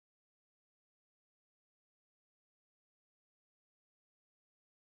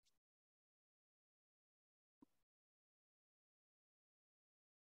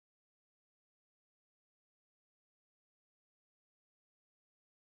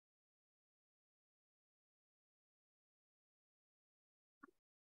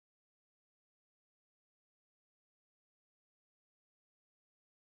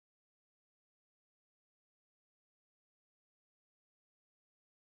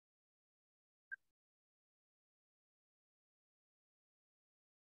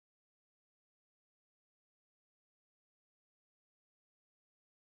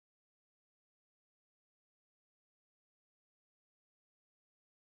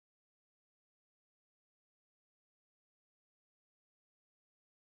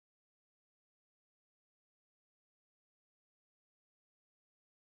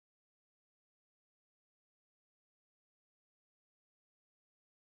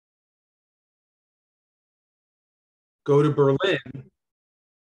go to Berlin,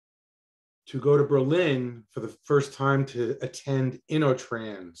 for the first time to attend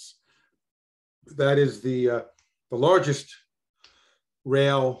InnoTrans. That is the largest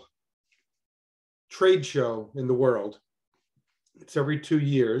rail trade show in the world. It's every 2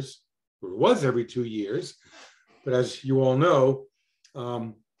 years, or it was every 2 years, but as you all know,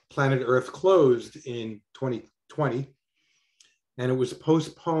 planet Earth closed in 2020, and it was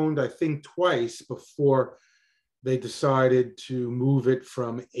postponed, I think, twice before they decided to move it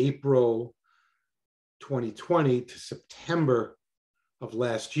from April 2020 to September of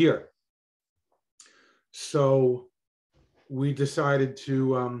last year. So we decided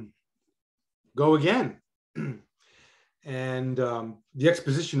to go again. And the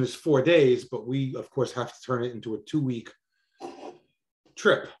exposition is 4 days, but we, of course, have to turn it into a 2-week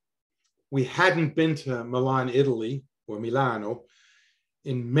trip. We hadn't been to Milan, Italy, or Milano,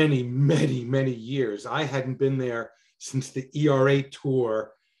 in many, many, many years. I hadn't been there since the ERA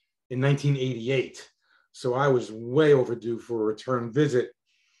tour in 1988. So I was way overdue for a return visit.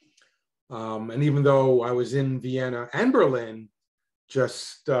 And even though I was in Vienna and Berlin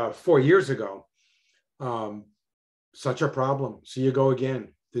just 4 years ago, such a problem. So you go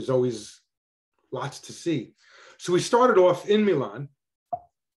again. There's always lots to see. So we started off in Milan,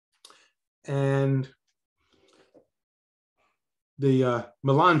 and the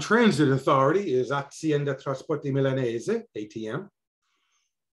Milan Transit Authority is Azienda Trasporti Milanese, ATM.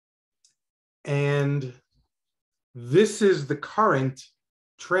 And this is the current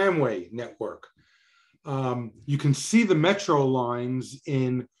tramway network. You can see the metro lines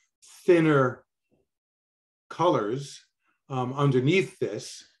in thinner colors underneath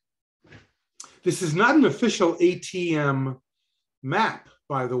this. This is not an official ATM map,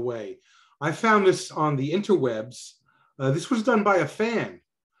 by the way. I found this on the interwebs. This was done by a fan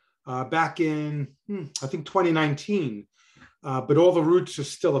back in, I think, 2019, but all the routes are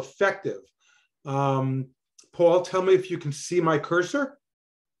still effective. Paul, tell me if you can see my cursor.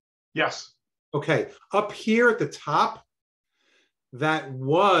 Yes. Okay, up here at the top, that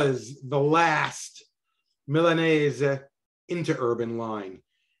was the last Milanese interurban line.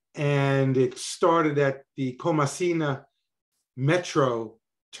 And it started at the Comasina metro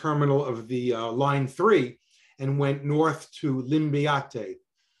terminal of the line 3 and went north to Limbiate.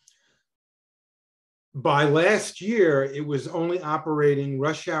 By last year, it was only operating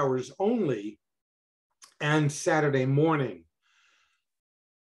rush hours only and Saturday morning.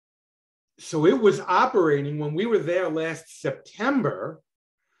 So it was operating when we were there last September,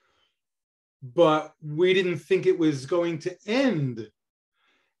 but we didn't think it was going to end.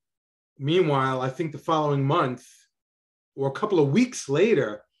 Meanwhile, I think the following month, or a couple of weeks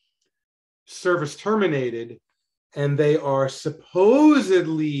later, service terminated, and they are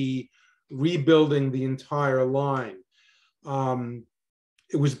supposedly rebuilding the entire line.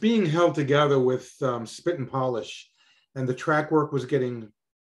 It was being held together with spit and polish, and the track work was getting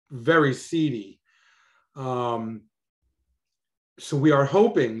very seedy. So we are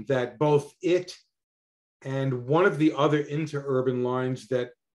hoping that both it and one of the other interurban lines that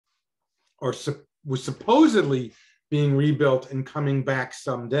was supposedly being rebuilt and coming back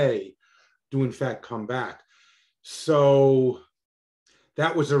someday do in fact come back. So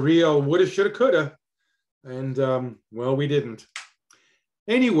that was a real woulda, shoulda, coulda, and well, we didn't.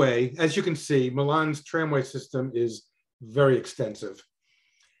 Anyway, as you can see, Milan's tramway system is very extensive.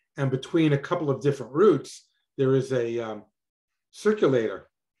 And between a couple of different routes, there is a circulator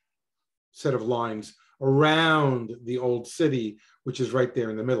set of lines around the old city, which is right there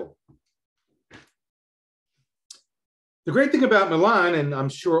in the middle. The great thing about Milan, and I'm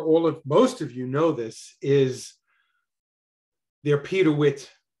sure most of you know this, is their Peter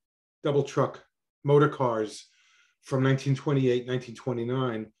Witt double truck motor cars from 1928,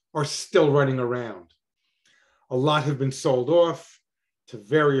 1929 are still running around. A lot have been sold off to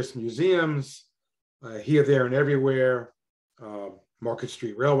various museums, here, there, and everywhere. Market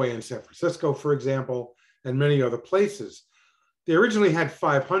Street Railway in San Francisco, for example, and many other places. They originally had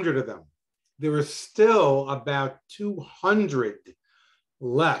 500 of them. There are still about 200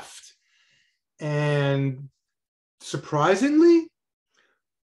 left. And surprisingly,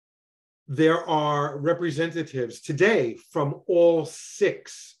 there are representatives today from all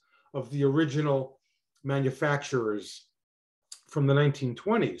 6 of the original manufacturers from the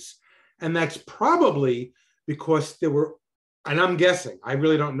 1920s. And that's probably because there were, and I'm guessing, I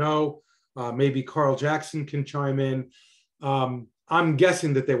really don't know, maybe Carl Jackson can chime in. I'm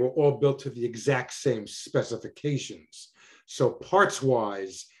guessing that they were all built to the exact same specifications. So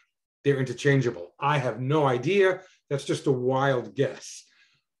parts-wise, they're interchangeable. I have no idea. That's just a wild guess.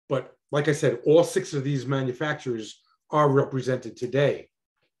 But like I said, all 6 of these manufacturers are represented today.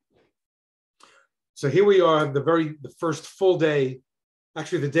 So here we are, the first full day,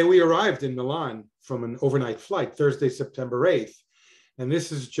 actually the day we arrived in Milan from an overnight flight, Thursday, September 8th. And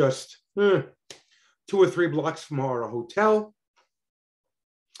this is just 2 or 3 blocks from our hotel.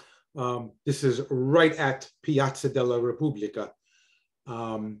 This is right at Piazza della Repubblica.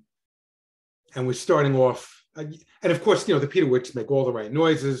 And we're starting off, and of course, the Peter Wicks make all the right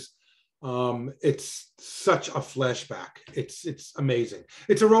noises. It's such a flashback. It's amazing.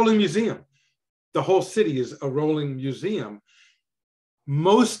 It's a rolling museum. The whole city is a rolling museum.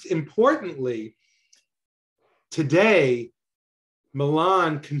 Most importantly, today,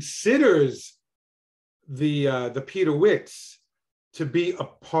 Milan considers the Peter Wicks to be a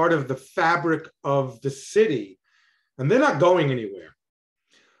part of the fabric of the city, and they're not going anywhere.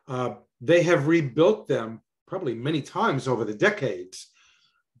 They have rebuilt them probably many times over the decades,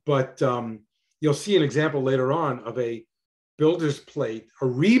 but you'll see an example later on of a builder's plate, a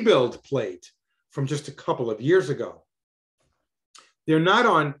rebuild plate from just a couple of years ago. They're not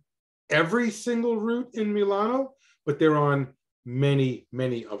on every single route in Milano, but they're on many,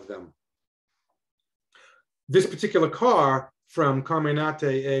 many of them. This particular car from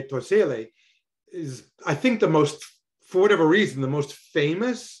Carmenate e Tosele is, I think, for whatever reason, the most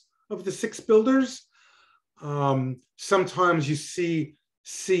famous of the 6 builders. Sometimes you see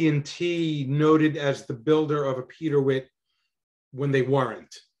C&T noted as the builder of a Peter Witt when they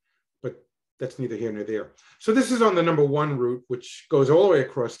weren't, but that's neither here nor there. So this is on the number 1 route, which goes all the way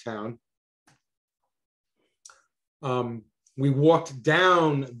across town. We walked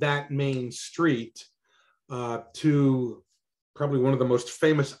down that main street to probably one of the most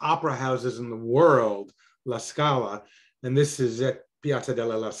famous opera houses in the world, La Scala. And this is at Piazza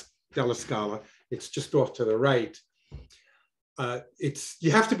della Scala. It's just off to the right.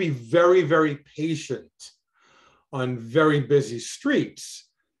 You have to be very, very patient on very busy streets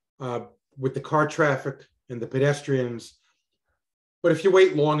with the car traffic and the pedestrians. But if you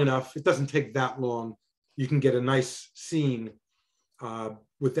wait long enough, it doesn't take that long. You can get a nice scene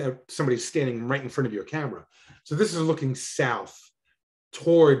without somebody standing right in front of your camera. So this is looking south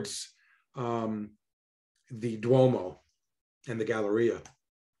towards the Duomo and the Galleria.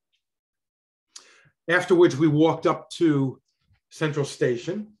 Afterwards, we walked up to Central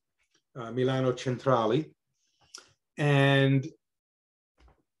Station, Milano Centrale. And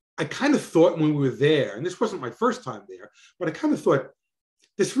I kind of thought when we were there, and this wasn't my first time there, but I kind of thought,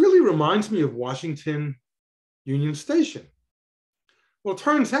 this really reminds me of Washington Union Station. Well, it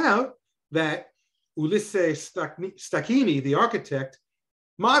turns out that Ulisse Stacchini, the architect,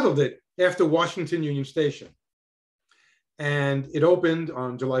 modeled it after Washington Union Station. And it opened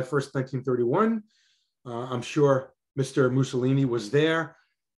on July 1st, 1931. I'm sure Mr. Mussolini was there.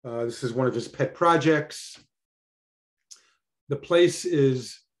 This is one of his pet projects. The place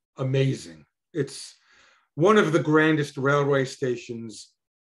is amazing. It's one of the grandest railway stations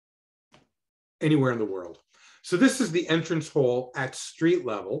anywhere in the world. So this is the entrance hall at street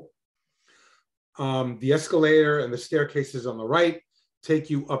level. The escalator and the staircases on the right take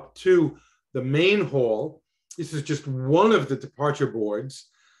you up to the main hall. This is just one of the departure boards.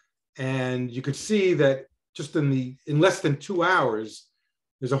 And you could see that just in less than 2 hours,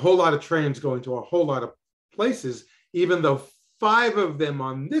 there's a whole lot of trains going to a whole lot of places, even though 5 of them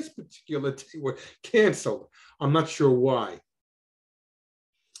on this particular day were canceled. I'm not sure why.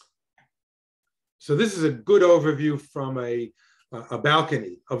 So this is a good overview from a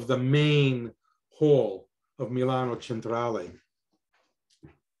balcony of the main hall of Milano Centrale.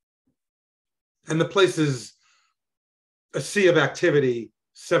 And the place is a sea of activity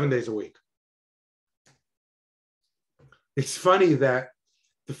 7 days a week. It's funny that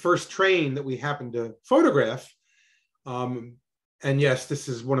the first train that we happened to photograph, and yes, this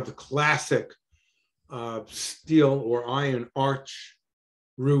is one of the classic steel or iron arch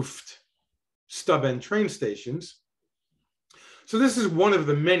roofed stub end train stations. So this is one of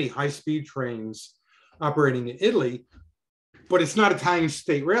the many high-speed trains operating in Italy, but it's not Italian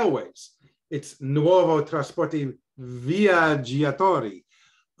State Railways. It's Nuovo Trasporti Viaggiatori,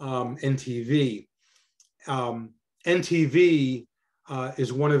 NTV. NTV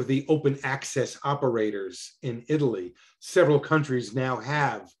is one of the open access operators in Italy. Several countries now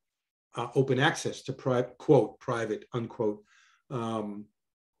have open access to private, unquote,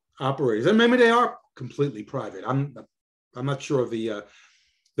 operators. And maybe they are completely private. I'm not sure of the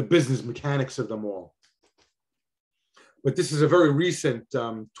business mechanics of them all. But this is a very recent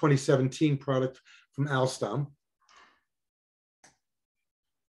 2017 product from Alstom.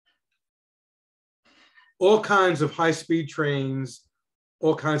 All kinds of high-speed trains,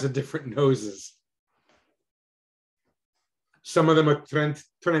 all kinds of different noses. Some of them are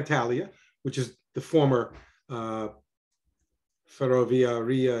Trenitalia, which is the former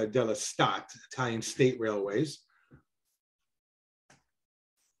Ferrovia dello Stato, Italian state railways.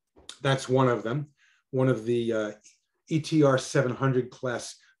 That's one of them. One of the ETR 700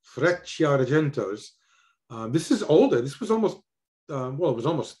 class Freccia Argentos. This is older. This was almost, well, it was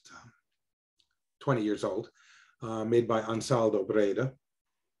almost 20 years old, made by Ansaldo Breda.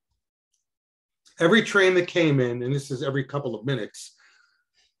 Every train that came in, and this is every couple of minutes,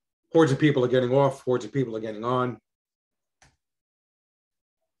 hordes of people are getting off, hordes of people are getting on.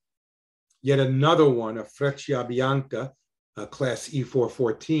 Yet another one, a Freccia Bianca, class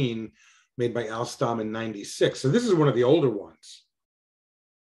E414, made by Alstom in 96. So this is one of the older ones.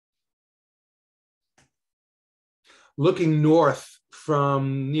 Looking north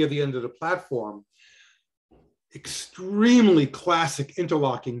from near the end of the platform, extremely classic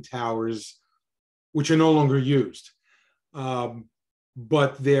interlocking towers, which are no longer used.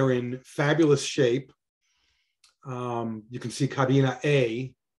 But they're in fabulous shape. You can see Cabina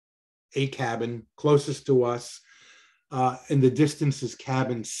A cabin closest to us. In the distance is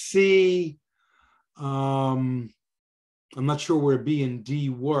cabin C. I'm not sure where B and D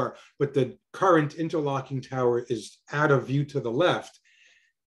were, but the current interlocking tower is out of view to the left.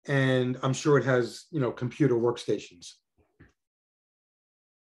 And I'm sure it has, computer workstations.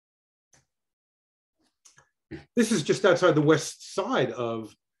 This is just outside the west side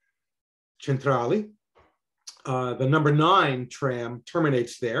of Centrale. The number 9 tram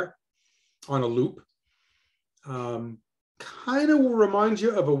terminates there on a loop. Kind of reminds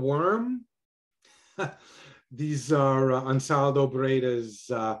you of a worm. These are Ansaldo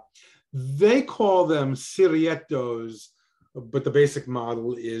Breda's, they call them Siriettos, but the basic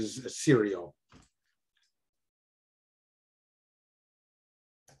model is Sirio.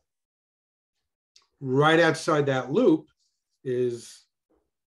 Right outside that loop is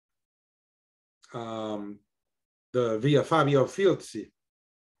the Via Fabio Filzi.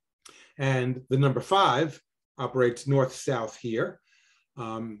 And the number 5 operates north-south here,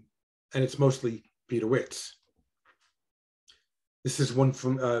 and it's mostly Peter Witz. This is one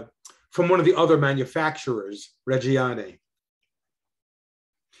from one of the other manufacturers, Reggiane.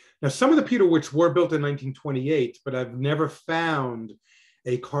 Now, some of the Peter Witz were built in 1928, but I've never found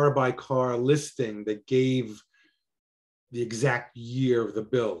a car-by-car listing that gave the exact year of the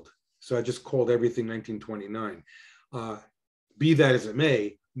build. So I just called everything 1929. Be that as it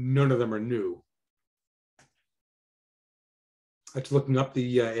may, none of them are new. That's looking up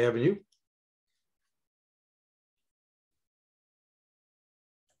the avenue.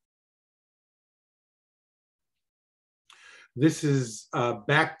 This is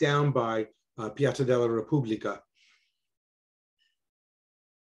back down by Piazza della Repubblica.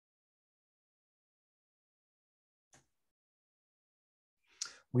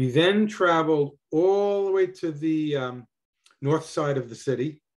 We then traveled all the way to the north side of the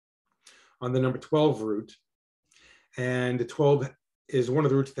city on the number 12 route. And the 12 is one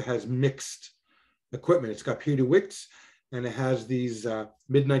of the routes that has mixed equipment. It's got Peter Witz, and it has these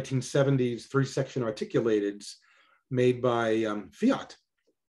mid-1970s 3-section articulateds made by Fiat.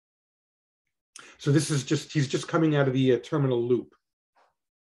 So this is he's just coming out of the terminal loop.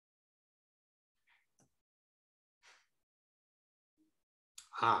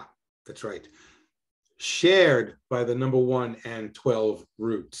 Ah, that's right. Shared by the number 1 and 12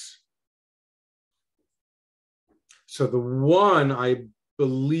 routes. So the 1, I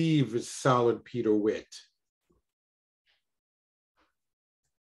believe, is solid Peter Witt.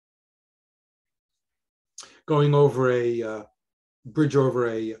 Going over a bridge over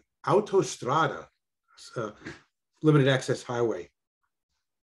a autostrada, limited access highway.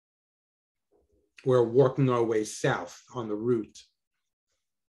 We're working our way south on the route.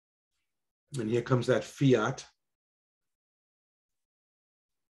 And here comes that Fiat.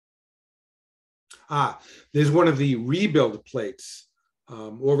 There's one of the rebuild plates,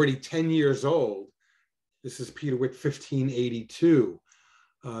 already 10 years old. This is Peter Witt 1582.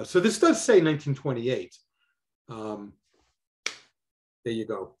 So this does say 1928. There you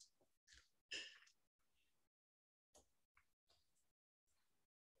go.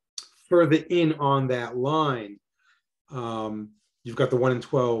 Further in on that line, you've got the 1 and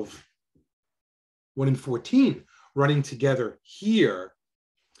 12, 1 and 14 running together here.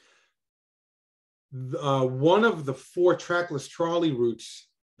 One of the 4 trackless trolley routes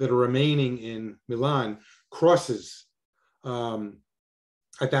that are remaining in Milan crosses at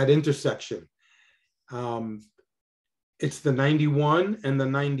that intersection. It's the 91 and the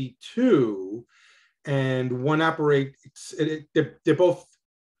 92, and one operates, they both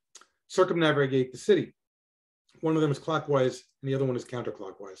circumnavigate the city. One of them is clockwise and the other one is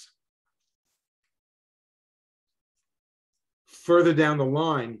counterclockwise. Further down the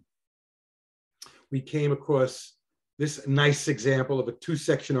line, we came across this nice example of a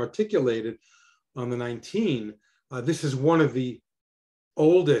two-section articulated on the 19. This is one of the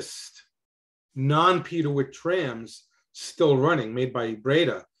oldest non-Peter Witt trams still running, made by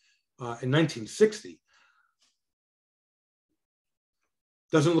Breda in 1960.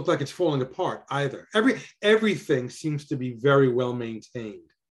 Doesn't look like it's falling apart either. Everything seems to be very well maintained.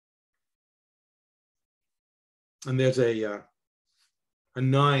 And there's a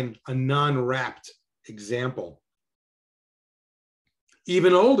non-wrapped example.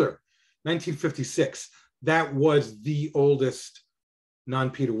 Even older, 1956. That was the oldest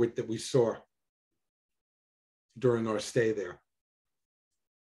non-Peter Witt that we saw during our stay there.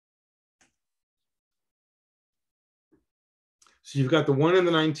 So you've got the 1 and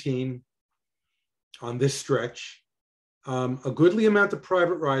the 19 on this stretch, a goodly amount of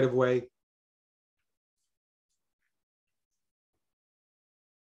private right-of-way.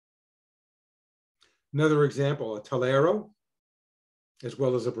 Another example, a Talero, as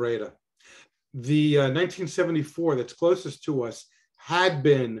well as a Breda. The 1974 that's closest to us had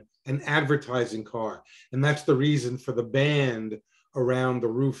been an advertising car, and that's the reason for the band around the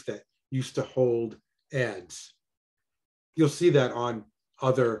roof that used to hold ads. You'll see that on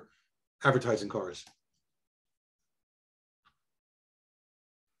other advertising cars.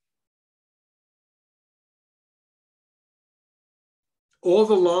 All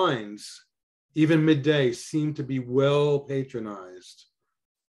the lines, even midday, seem to be well patronized.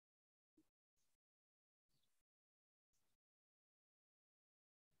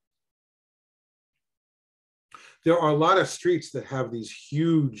 There are a lot of streets that have these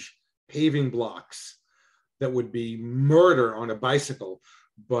huge paving blocks that would be murder on a bicycle,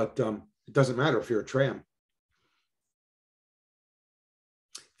 but it doesn't matter if you're a tram.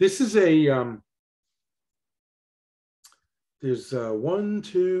 This is a, there's 1,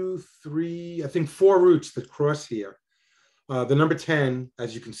 2, 3, I think 4 routes that cross here. The number 10,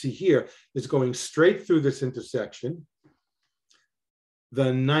 as you can see here, is going straight through this intersection.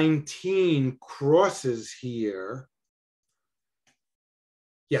 The 19 crosses here.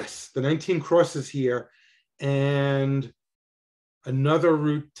 Yes, the 19 crosses here, and another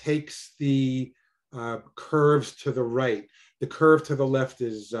route takes the curves to the right. The curve to the left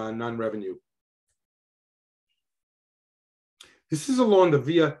is non-revenue. This is along the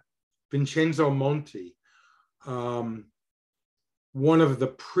Via Vincenzo Monti, one of the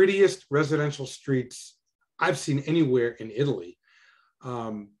prettiest residential streets I've seen anywhere in Italy.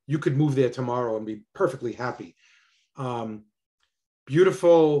 You could move there tomorrow and be perfectly happy.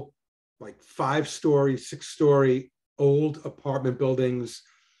 Beautiful, like 5-story, 6-story old apartment buildings,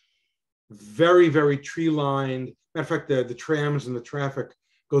 very, very tree-lined. Matter of fact, the trams and the traffic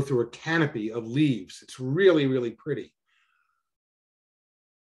go through a canopy of leaves. It's really, really pretty.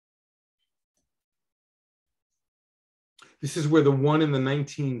 This is where the 1 and the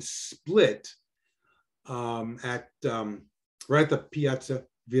 19 split right at the Piazza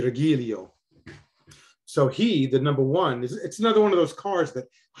Virgilio. So the number 1, it's another one of those cars that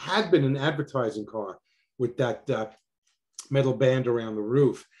had been an advertising car with that metal band around the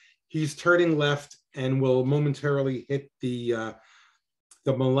roof. He's turning left and will momentarily hit the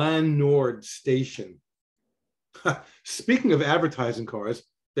Milan Nord station. Speaking of advertising cars,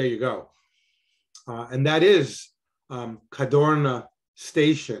 there you go. And that is Cadorna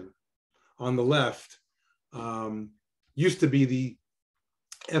Station on the left. Used to be the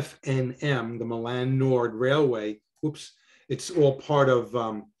FNM, the Milan Nord Railway. Oops, it's all part of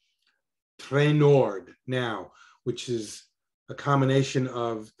Trenord now, which is a combination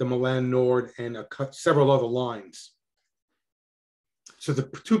of the Milan Nord and several other lines. So the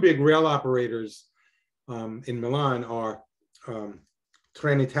 2 big rail operators in Milan are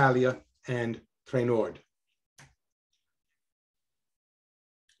Trenitalia and Trenord.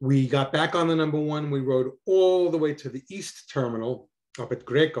 We got back on the number 1. We rode all the way to the east terminal up at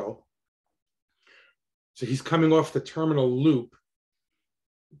Greco. So he's coming off the terminal loop.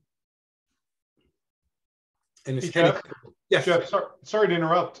 And it's hey, Jeff, yes. Jeff, sorry to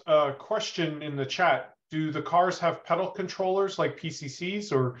interrupt. Question in the chat. Do the cars have pedal controllers like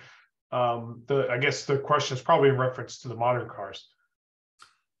PCCs, or I guess the question is probably in reference to the modern cars.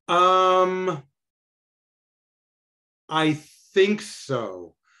 I think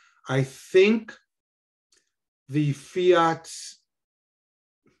so. I think the Fiats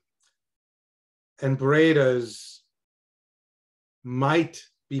and Bredas might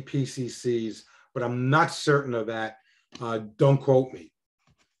be PCCs, but I'm not certain of that. Don't quote me.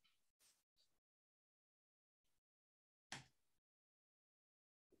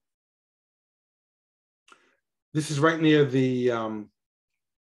 This is right near the,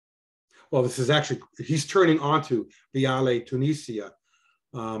 well, this is actually, he's turning onto Viale Tunisia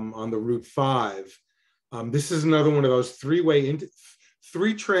on the Route 5. This is another one of those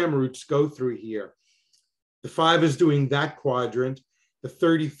three tram routes go through here. The 5 is doing that quadrant. The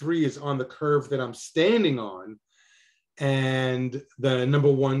 33 is on the curve that I'm standing on. And the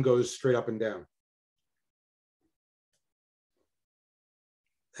number 1 goes straight up and down.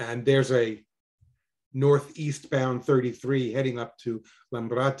 And there's a northeast bound 33 heading up to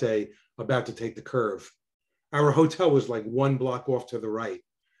Lambrate, about to take the curve. Our hotel was like 1 block off to the right.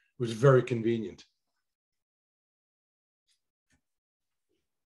 It was very convenient.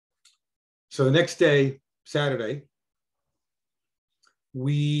 So the next day, Saturday,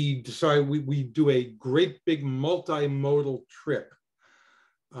 we decided we do a great big multimodal trip.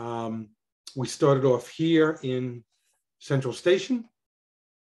 We started off here in Central Station,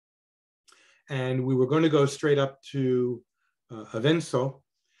 and we were going to go straight up to Avenzo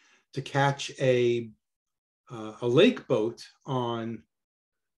to catch a lake boat on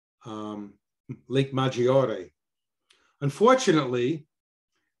Lake Maggiore. Unfortunately,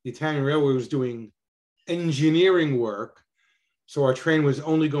 the Italian Railway was doing engineering work, so our train was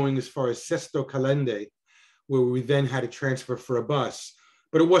only going as far as Sesto Calende, where we then had to transfer for a bus,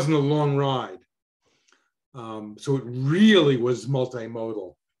 but it wasn't a long ride. So it really was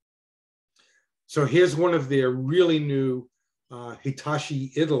multimodal. So here's one of their really new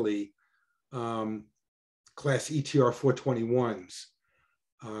Hitachi Italy class ETR 421s.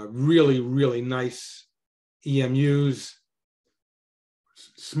 Really, really nice EMUs,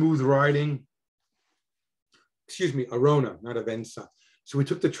 smooth riding. Excuse me, Arona, not Avenza. So we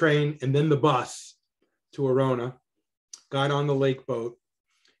took the train and then the bus to Arona, got on the lake boat,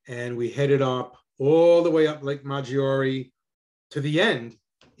 and we headed up all the way up Lake Maggiore to the end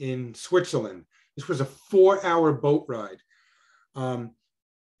in Switzerland. This was a 4-hour boat ride.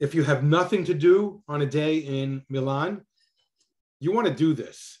 If you have nothing to do on a day in Milan, you want to do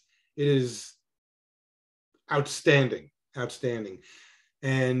this. It is outstanding, outstanding.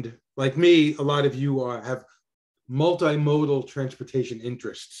 And like me, a lot of you have multimodal transportation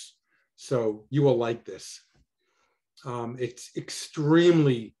interests. So you will like this. It's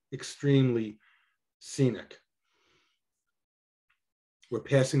extremely, extremely scenic. We're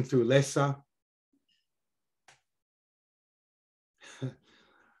passing through Lessa,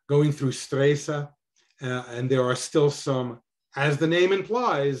 going through Stresa, and there are still some, as the name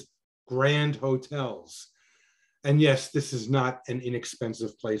implies, grand hotels. And yes, this is not an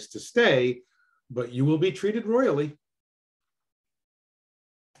inexpensive place to stay, but you will be treated royally.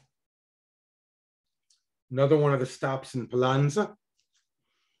 Another one of the stops in Palanza.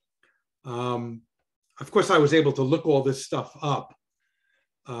 Of course, I was able to look all this stuff up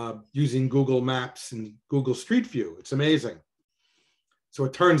using Google Maps and Google Street View. It's amazing. So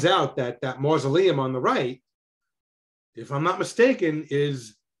it turns out that that mausoleum on the right, if I'm not mistaken,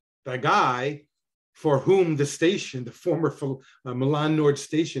 is the guy for whom the station, the former Milan Nord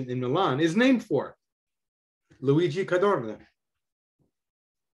station in Milan, is named for, Luigi Cadorna.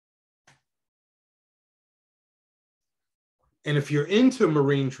 And if you're into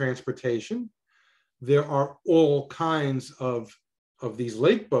marine transportation, there are all kinds of these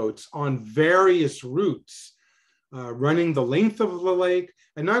lake boats on various routes, running the length of the lake,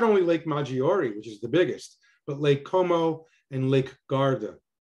 and not only Lake Maggiore, which is the biggest, but Lake Como and Lake Garda.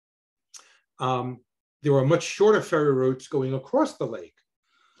 There are much shorter ferry routes going across the lake.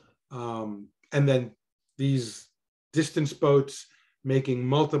 And then these distance boats making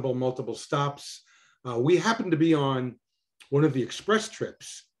multiple stops. We happened to be on one of the express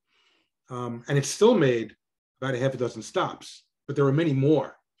trips, and it still made about 6 stops, but there were many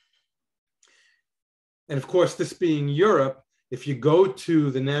more. And of course, this being Europe, if you go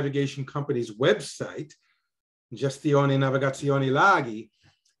to the navigation company's website, Gestione Navigazione Laghi,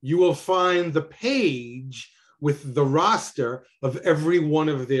 you will find the page with the roster of every one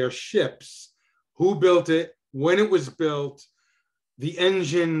of their ships, who built it, when it was built, the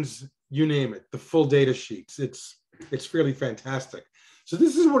engines, you name it, the full data sheets. It's really fantastic. So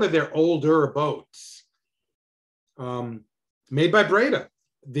this is one of their older boats, made by Breda,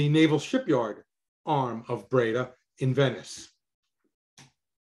 the naval shipyard arm of Breda in Venice.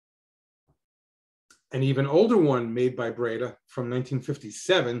 An even older one made by Breda from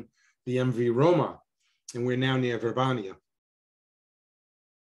 1957, the MV Roma, and we're now near Verbania.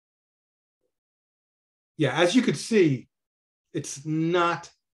 Yeah, as you could see, it's not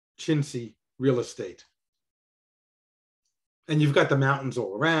chintzy real estate. And you've got the mountains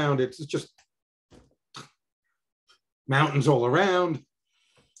all around. It's just mountains all around.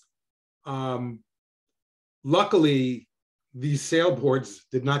 Luckily, these sailboards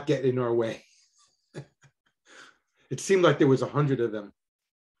did not get in our way. It seemed like there was 100 of them.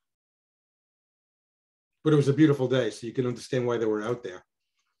 But it was a beautiful day, so you can understand why they were out there.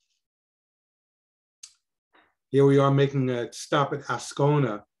 Here we are making a stop at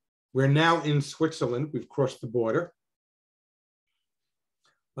Ascona. We're now in Switzerland. We've crossed the border.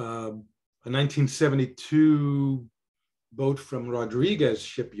 A 1972 boat from Rodriguez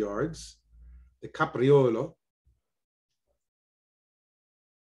shipyards, the Capriolo.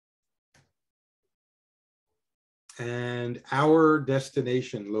 And our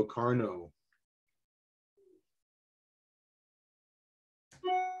destination, Locarno.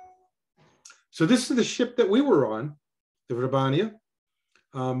 So this is the ship that we were on, the Verbania.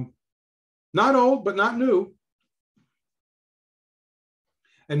 Not old, but not new.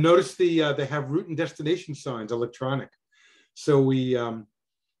 And notice they have route and destination signs, electronic. So we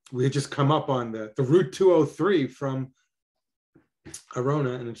had just come up on the route 203 from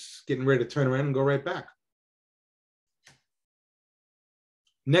Arona, and it's getting ready to turn around and go right back.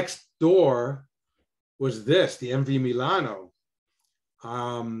 Next door was this, the MV Milano.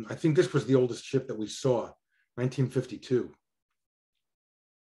 I think this was the oldest ship that we saw, 1952.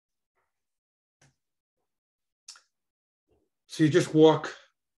 So you just walk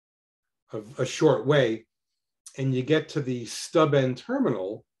a short way and you get to the stub end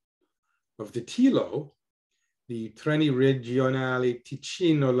terminal of the Tilo, the Treni Regionali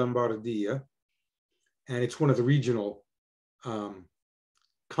Ticino Lombardia, and it's one of the regional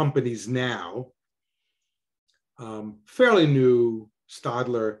companies now. Fairly new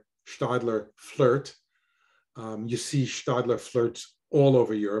Stadler Flirt. You see Stadler Flirts all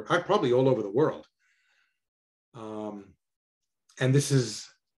over Europe, probably all over the world. And this is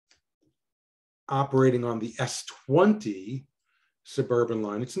operating on the S20 suburban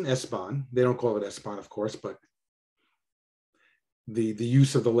line. It's an S-Bahn. They don't call it S-Bahn, of course, but the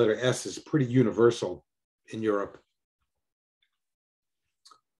use of the letter S is pretty universal in Europe.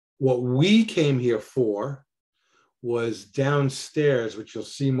 What we came here for was downstairs, which you'll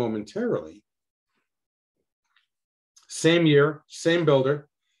see momentarily. Same year, same builder,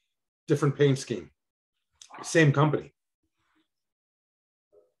 different paint scheme, same company.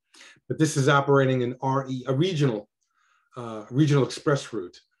 But this is operating in RE, a regional express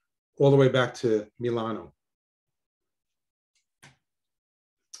route, all the way back to Milano.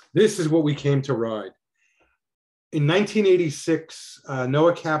 This is what we came to ride. In 1986,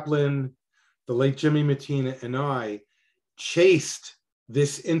 Noah Kaplan, the late Jimmy Mattina, and I chased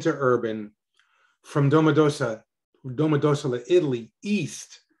this interurban from Domodossola, Italy,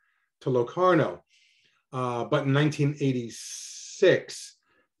 east to Locarno. But in 1986,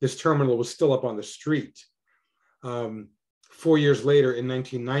 this terminal was still up on the street. 4 years later, in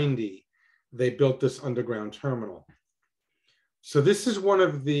 1990, they built this underground terminal. So this is one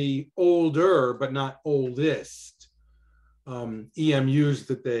of the older, but not oldest, EMUs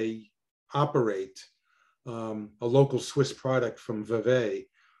that they operate, a local Swiss product from Vevey,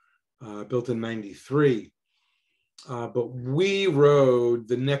 built in '93. But we rode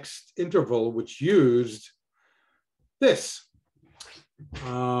the next interval, which used this.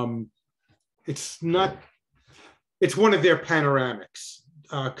 It's one of their panoramics,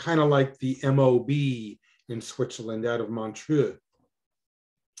 kind of like the MOB in Switzerland out of Montreux.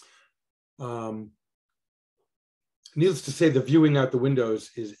 Needless to say, the viewing out the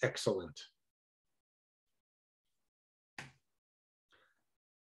windows is excellent.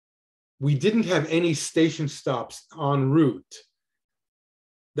 We didn't have any station stops en route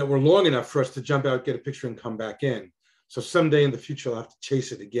that were long enough for us to jump out, get a picture, and come back in. So someday in the future, I'll have to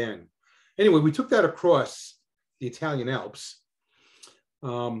chase it again. Anyway, we took that across the Italian Alps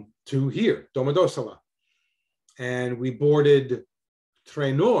to here, Domodossola. And we boarded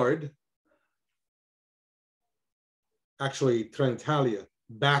Trenord, actually Trenitalia,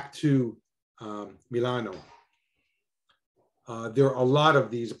 back to Milano. There are a lot of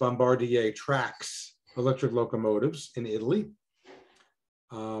these Bombardier Trax electric locomotives in Italy.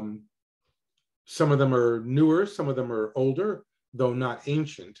 Some of them are newer, some of them are older, though not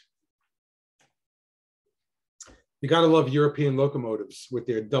ancient. You gotta love European locomotives with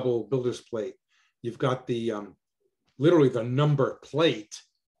their double builder's plate. You've got the, literally the number plate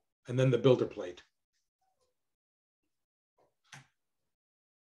and then the builder plate.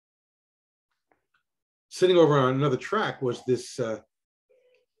 Sitting over on another track was this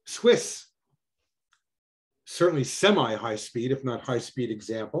Swiss, certainly semi-high speed, if not high speed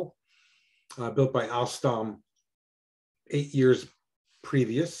example, built by Alstom 8 years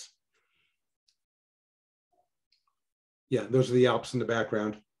previous. Yeah, those are the Alps in the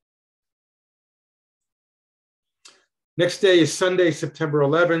background. Next day is Sunday, September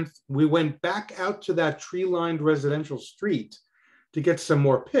 11th. We went back out to that tree-lined residential street to get some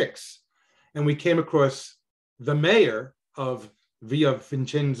more pics. And we came across the mayor of Via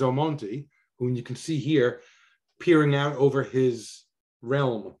Vincenzo Monti, whom you can see here, peering out over his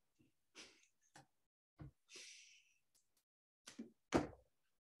realm.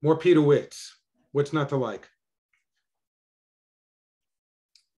 More Peter Witts. What's not to like?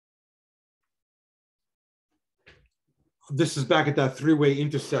 This is back at that three-way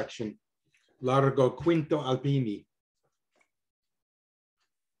intersection, Largo Quinto Alpini.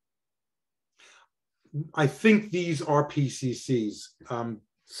 I think these are PCCs.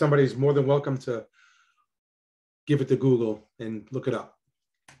 Somebody's more than welcome to give it to Google and look it up.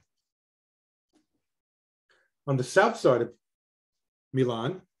 On the south side of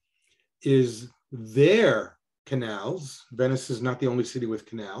Milan is their canals. Venice is not the only city with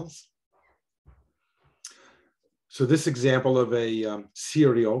canals. So this example of a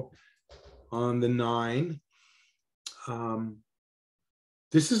Sirio on the 9.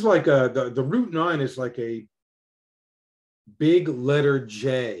 This is like the Route 9 is like a big letter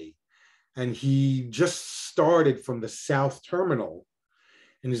J. And he just started from the south terminal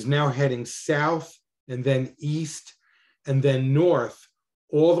and is now heading south and then east and then north,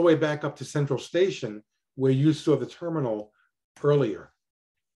 all the way back up to Central Station, where you saw the terminal earlier.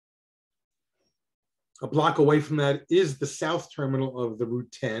 A block away from that is the south terminal of the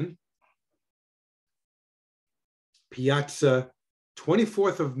Route 10. Piazza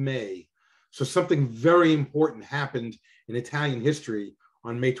 24th of May. So something very important happened in Italian history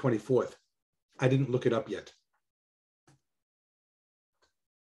on May 24th. I didn't look it up yet.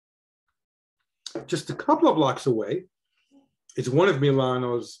 Just a couple of blocks away is one of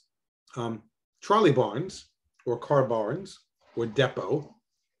Milano's trolley barns or car barns or depot,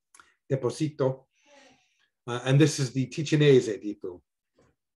 deposito. And this is the Ticinese depot.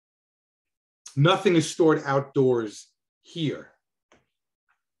 Nothing is stored outdoors here.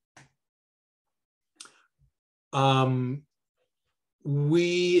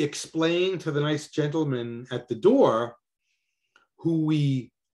 We explained to the nice gentleman at the door who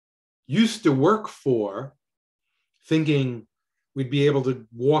we used to work for, thinking we'd be able to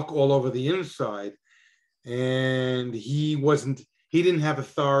walk all over the inside. And he didn't have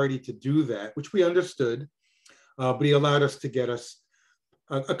authority to do that, which we understood, but he allowed us to get us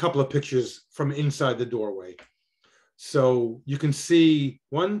a couple of pictures from inside the doorway. So you can see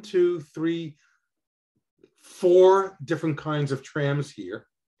 1, 2, 3, 4 different kinds of trams here.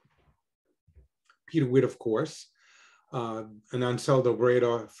 Peter Witt, of course, an Ansaldo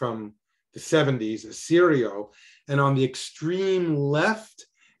Breda from the 70s, a Sirio, and on the extreme left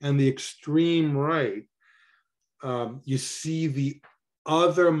and the extreme right, you see the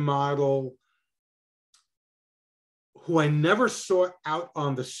other model who I never saw out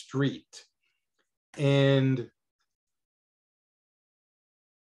on the street and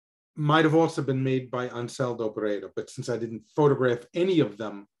might have also been made by Ansaldo Breda, but since I didn't photograph any of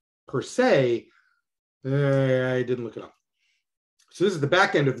them per se, I didn't look it up. So this is the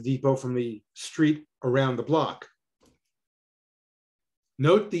back end of the depot from the street around the block.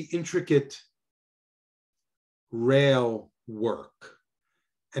 Note the intricate rail work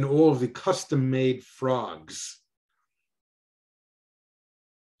and all of the custom-made frogs.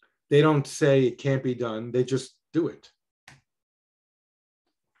 They don't say it can't be done, they just do it.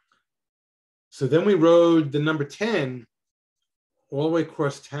 So then we rode the number 10 all the way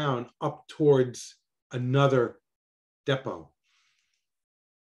across town up towards another depot.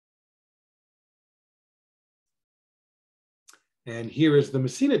 And here is the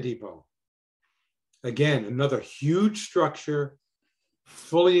Messina depot. Again, another huge structure,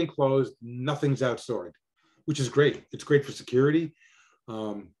 fully enclosed, nothing's outside, which is great. It's great for security,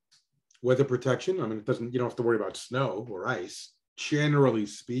 weather protection. I mean, you don't have to worry about snow or ice, generally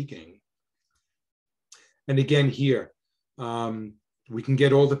speaking. And again, here, we can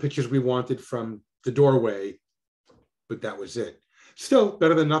get all the pictures we wanted from the doorway, but that was it. Still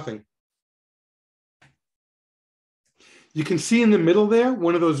better than nothing. You can see in the middle there,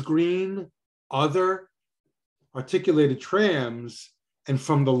 one of those green other articulated trams. And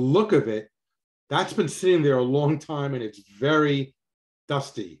from the look of it, that's been sitting there a long time and it's very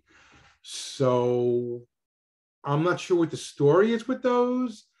dusty. So I'm not sure what the story is with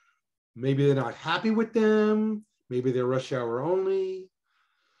those. Maybe they're not happy with them. Maybe they're rush hour only.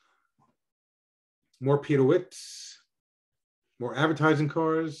 More Peter Witts, more advertising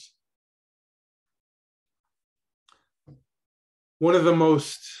cars. One of the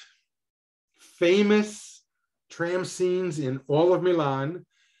most famous tram scenes in all of Milan.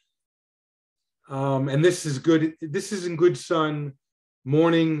 And this is good. This is in good sun,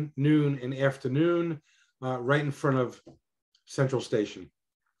 morning, noon, and afternoon, right in front of Central Station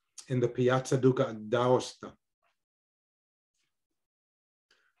in the Piazza Duca d'Aosta.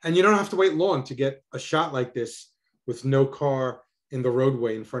 And you don't have to wait long to get a shot like this with no car in the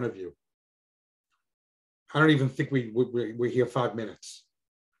roadway in front of you. I don't even think we're here 5 minutes.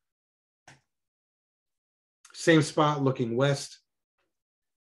 Same spot looking west.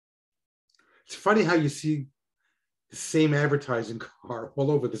 It's funny how you see the same advertising car all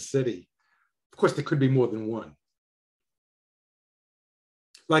over the city. Of course, there could be more than one.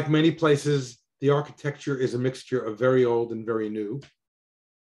 Like many places, the architecture is a mixture of very old and very new.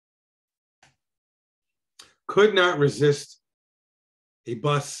 Could not resist a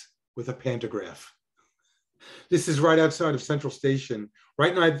bus with a pantograph. This is right outside of Central Station,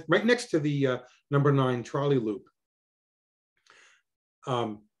 right next to the number 9 trolley loop.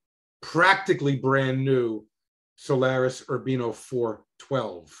 Practically brand new Solaris Urbino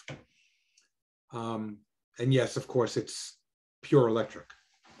 412. And yes, of course, it's pure electric.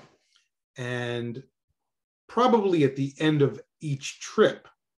 And probably at the end of each trip,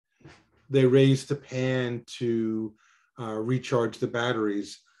 they raise the pan to recharge the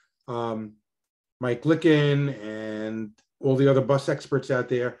batteries. Mike Licken and all the other bus experts out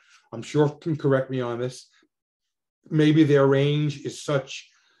there, I'm sure can correct me on this. Maybe their range is such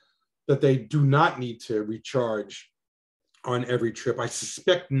that they do not need to recharge on every trip. I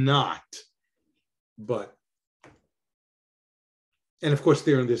suspect not, but, and of course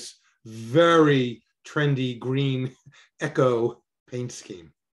they're in this very trendy green Echo paint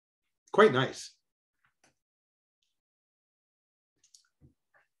scheme. Quite nice.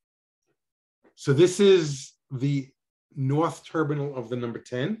 So this is the north terminal of the number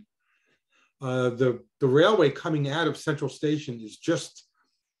 10. The railway coming out of Central Station is just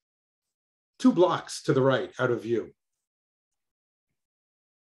 2 blocks to the right out of view.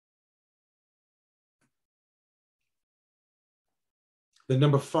 The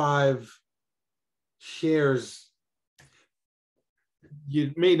number 5 shares,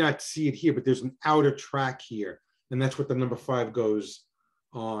 you may not see it here, but there's an outer track here. And that's what the number 5 goes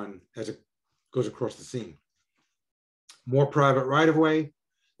on as it goes across the scene. More private right-of-way.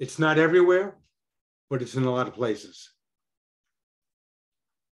 It's not everywhere, but it's in a lot of places.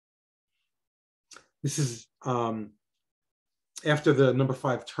 This is after the number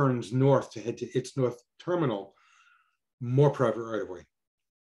 5 turns north to head to its north terminal, more private right-of-way.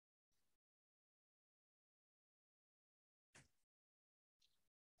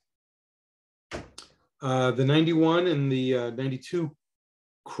 The 91 and the 92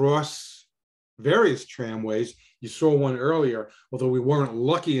 cross various tramways. You saw one earlier, although we weren't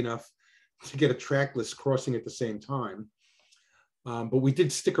lucky enough to get a trackless crossing at the same time. But we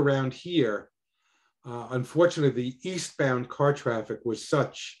did stick around here. Unfortunately, the eastbound car traffic was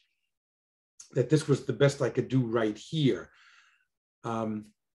such that this was the best I could do right here.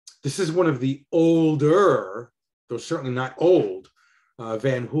 This is one of the older, though certainly not old,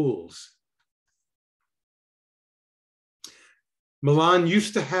 Van Hoels. Milan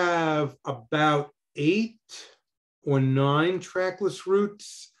used to have about 8 or 9 trackless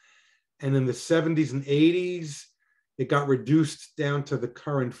routes. And in the 70s and 80s, it got reduced down to the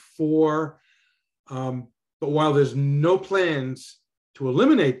current 4. But while there's no plans to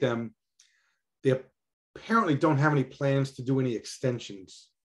eliminate them, they apparently don't have any plans to do any extensions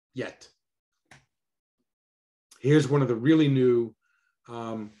yet. Here's one of the really new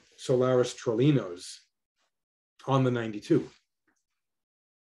Solaris Trollinos on the 92.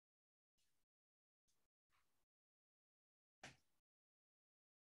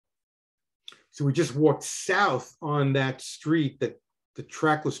 So we just walked south on that street that the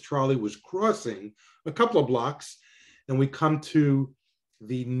trackless trolley was crossing a couple of blocks, and we come to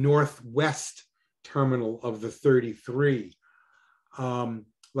the northwest terminal of the 33.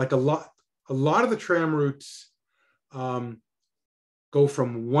 Like a lot of the tram routes go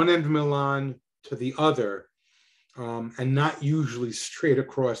from one end of Milan to the other, and not usually straight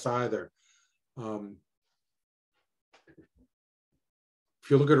across either. If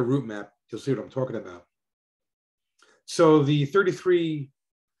you look at a route map, you'll see what I'm talking about. So the 33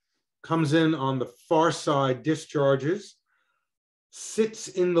 comes in on the far side, discharges, sits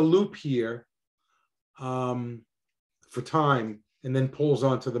in the loop here for time, and then pulls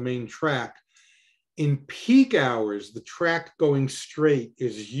onto the main track. In peak hours, the track going straight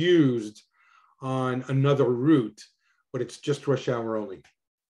is used on another route, but it's just rush hour only.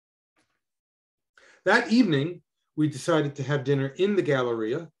 That evening, we decided to have dinner in the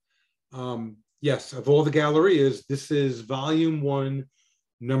Galleria. Yes, of all the gallerias, this is volume 1,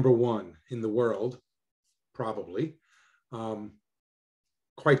 #1 in the world, probably.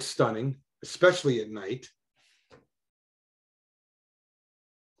 Quite stunning, especially at night.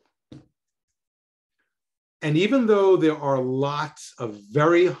 And even though there are lots of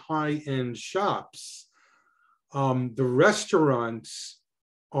very high-end shops, the restaurants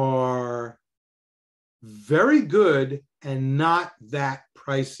are very good and not that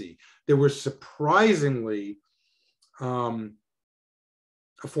pricey. They were surprisingly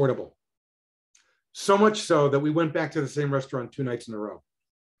affordable. So much so that we went back to the same restaurant 2 nights in a row.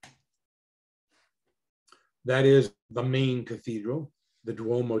 That is the main cathedral, the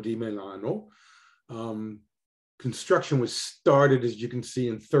Duomo di Milano. Construction was started, as you can see,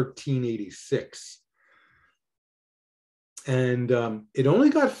 in 1386. And it only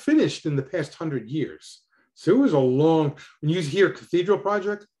got finished in the past 100 years. So it was a long, when you hear cathedral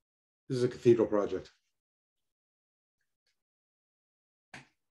project, this is a cathedral project.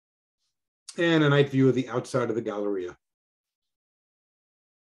 And a night view of the outside of the Galleria.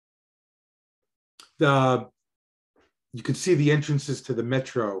 You can see the entrances to the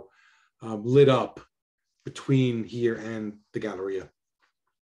metro lit up between here and the Galleria.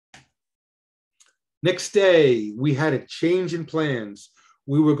 Next day, we had a change in plans.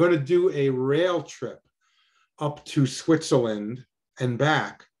 We were going to do a rail trip up to Switzerland and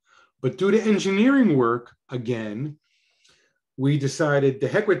back, but due to engineering work again, we decided to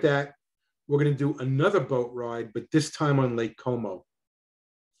heck with that. We're going to do another boat ride, but this time on Lake Como.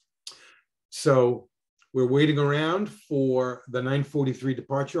 So we're waiting around for the 9:43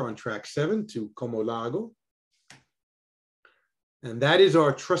 departure on track 7 to Como Lago. And that is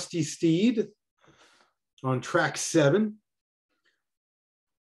our trusty steed on track 7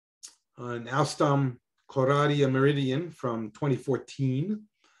 on Alstom Coradia Meridian from 2014,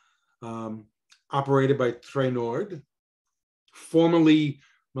 operated by Trenord, formerly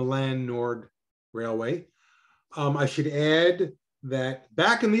Milan Nord Railway. I should add that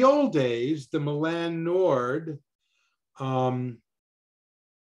back in the old days, the Milan Nord, I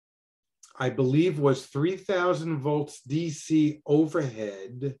believe, was 3,000 volts DC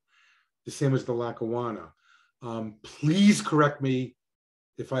overhead, the same as the Lackawanna. Please correct me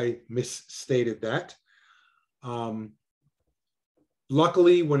if I misstated that.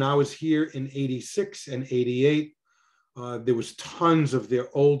 Luckily, when I was here in 86 and 88, there was tons of their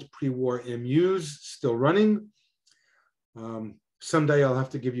old pre-war MUs still running. Someday I'll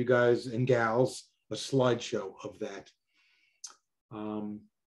have to give you guys and gals a slideshow of that.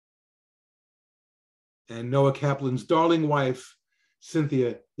 And Noah Kaplan's darling wife,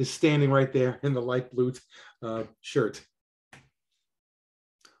 Cynthia, is standing right there in the light blue shirt.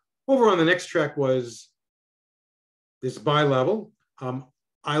 Over on the next track was this bi-level.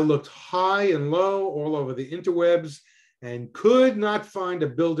 I looked high and low all over the interwebs and could not find a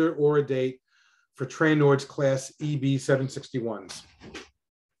builder or a date for Trenord's class EB 761s.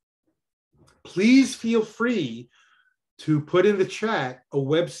 Please feel free to put in the chat a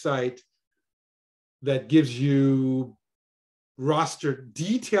website that gives you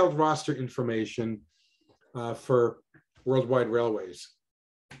detailed roster information for Worldwide Railways.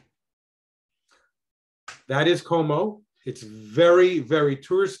 That is Como. It's very, very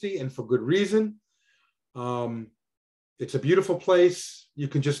touristy, and for good reason. It's a beautiful place. You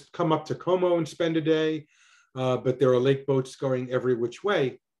can just come up to Como and spend a day, but there are lake boats going every which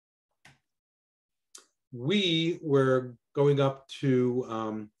way. We were going up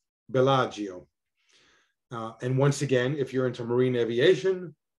to Bellagio. And once again, if you're into marine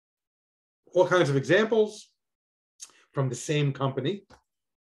aviation, all kinds of examples from the same company.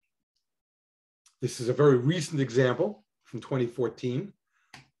 This is a very recent example from 2014.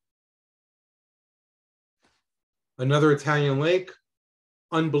 Another Italian lake,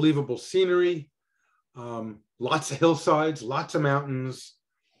 unbelievable scenery, lots of hillsides, lots of mountains.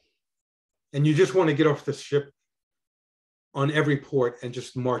 And you just want to get off the ship on every port and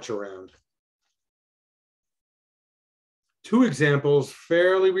just march around. 2 examples,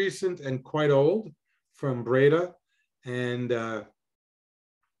 fairly recent and quite old, from Breda and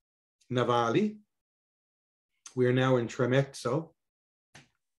Navali. We are now in Tremezzo.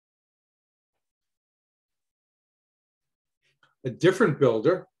 A different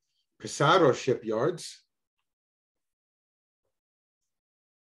builder, Pesaro Shipyards.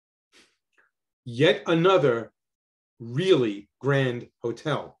 Yet another really grand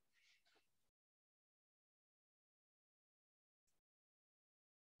hotel.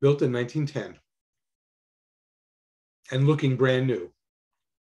 Built in 1910 and looking brand new.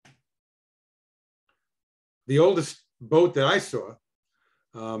 The oldest boat that I saw,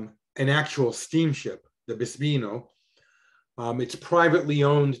 an actual steamship, the Bisbino, It's privately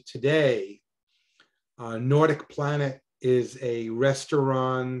owned today. Nordic Planet is a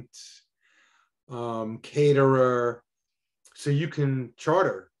restaurant, caterer, so you can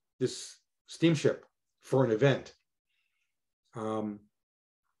charter this steamship for an event.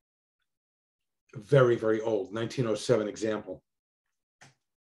 Very, very old, 1907 example.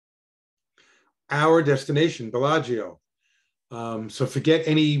 Our destination, Bellagio. So forget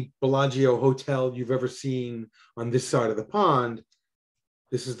any Bellagio hotel you've ever seen on this side of the pond.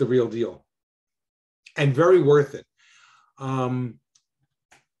 This is the real deal. And very worth it.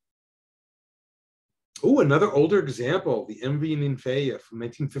 Another older example, the MV Ninfea from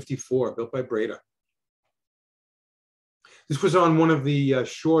 1954, built by Breda. This was on one of the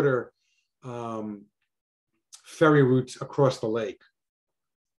shorter ferry routes across the lake.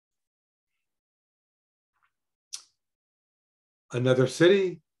 Another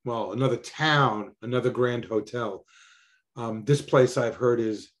city, well, another town, another grand hotel. This place I've heard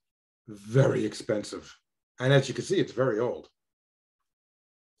is very expensive. And as you can see, it's very old.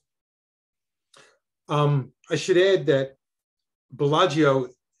 I should add that Bellagio,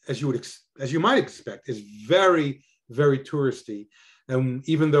 as you might expect, is very, very touristy. And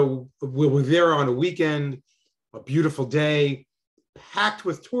even though we were there on a weekend, a beautiful day, packed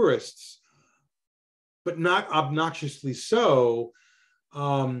with tourists, but not obnoxiously so,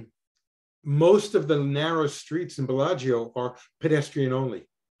 most of the narrow streets in Bellagio are pedestrian only.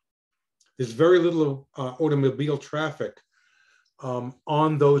 There's very little automobile traffic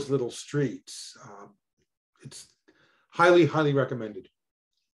on those little streets. It's highly, highly recommended.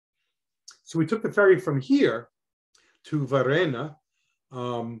 So we took the ferry from here to Varenna,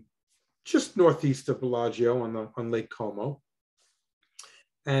 just northeast of Bellagio on Lake Como.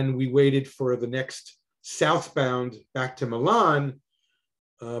 And we waited for the next southbound back to Milan,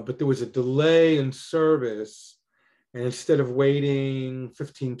 but there was a delay in service. And instead of waiting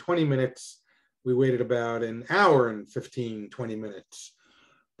 15, 20 minutes, we waited about an hour and 15, 20 minutes.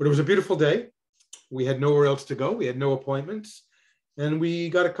 But it was a beautiful day. We had nowhere else to go. We had no appointments. And we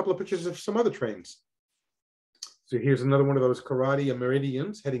got a couple of pictures of some other trains. So here's another one of those Karate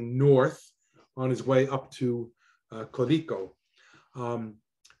Meridians heading north on his way up to Colico.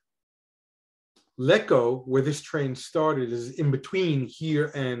 Lecco, where this train started, is in between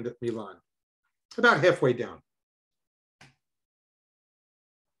here and Milan, about halfway down.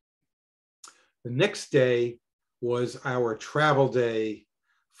 The next day was our travel day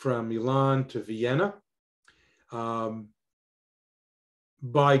from Milan to Vienna.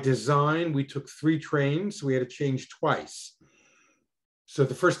 By design, we took 3 trains. So we had to change twice. So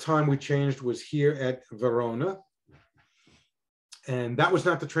the first time we changed was here at Verona. And that was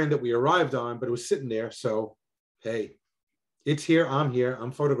not the train that we arrived on, but it was sitting there. So, hey, it's here,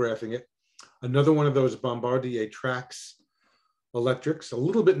 I'm photographing it. Another one of those Bombardier Trax electrics, a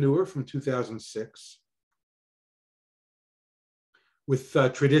little bit newer, from 2006, with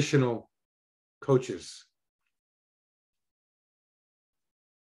traditional coaches.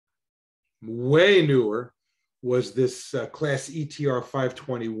 Way newer was this class ETR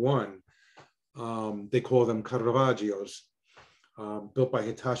 521. They call them Caravaggios, built by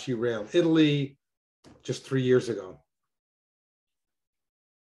Hitachi Rail, Italy, just 3 years ago.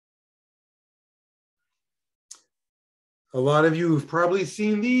 A lot of you have probably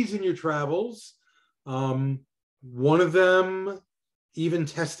seen these in your travels. One of them even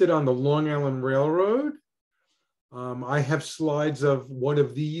tested on the Long Island Railroad. I have slides of one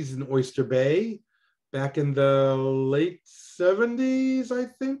of these in Oyster Bay back in the late 70s, I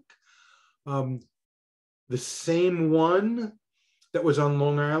think. The same one that was on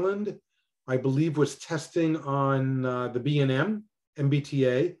Long Island, I believe, was testing on the B&M,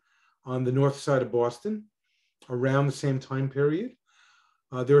 MBTA, on the north side of Boston around the same time period.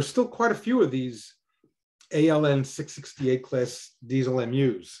 There are still quite a few of these ALN 668 class diesel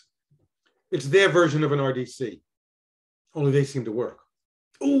MUs. It's their version of an RDC, only they seem to work.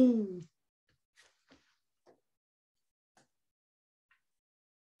 Ooh.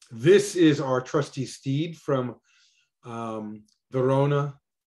 This is our trusty steed from Verona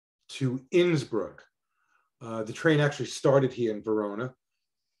to Innsbruck. The train actually started here in Verona,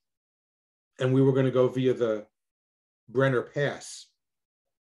 and we were going to go via the Brenner Pass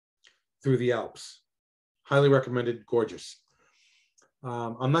through the Alps. Highly recommended, gorgeous.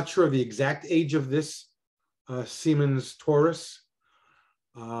 I'm not sure of the exact age of this Siemens Taurus,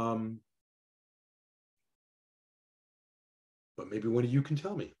 but maybe one of you can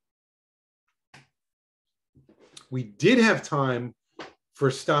tell me. We did have time for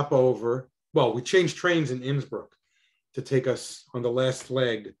a stopover. Well, we changed trains in Innsbruck to take us on the last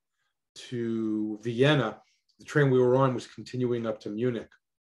leg to Vienna. the train we were on was continuing up to Munich.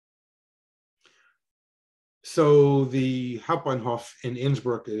 So the Hauptbahnhof in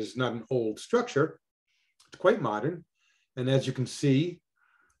Innsbruck is not an old structure. It's quite modern. And as you can see,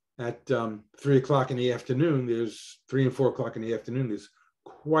 at 3 o'clock in the afternoon, there's 3 and 4 o'clock in the afternoon, there's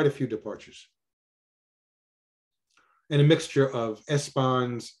quite a few departures. And a mixture of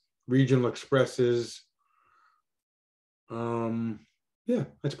S-Bahns, regional expresses. Yeah,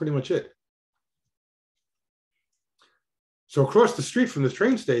 that's pretty much it. So across the street from the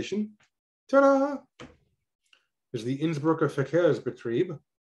train station, ta-da, is the Innsbrucker Verkehrsbetrieb,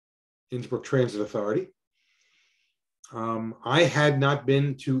 Innsbruck Transit Authority. I had not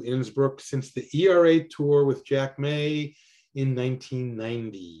been to Innsbruck since the ERA tour with Jack May in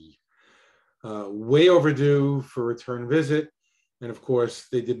 1990. Way overdue for a return visit. And of course,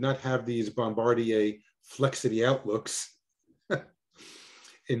 they did not have these Bombardier Flexity outlooks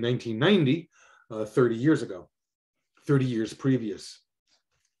in 1990, 30 years ago, 30 years previous.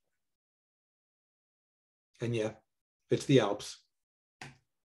 And yeah, it's the Alps.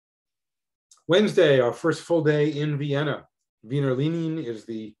 Wednesday, our first full day in Vienna. Wiener Linien is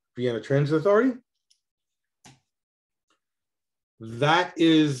the Vienna Transit Authority. That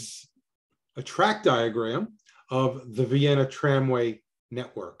is a track diagram of the Vienna tramway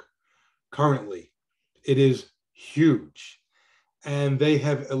network. Currently, it is huge. And they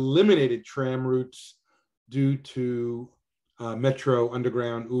have eliminated tram routes due to metro,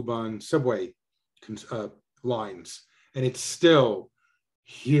 underground, U-Bahn, subway lines. And it's still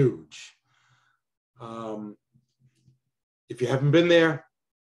huge. If you haven't been there,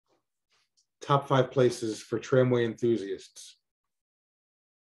 top 5 places for tramway enthusiasts.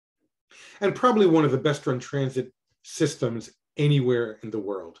 And probably one of the best run transit systems anywhere in the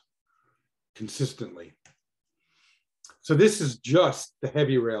world, consistently. So this is just the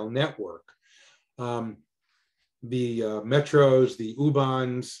heavy rail network. The metros, the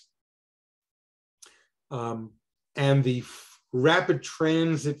U-Bahns, and the rapid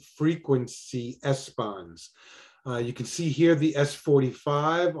transit frequency S-Bahns. You can see here the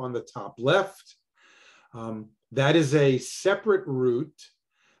S45 on the top left. That is a separate route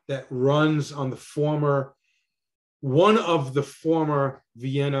that runs on one of the former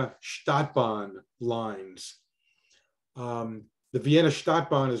Vienna Stadtbahn lines. The Vienna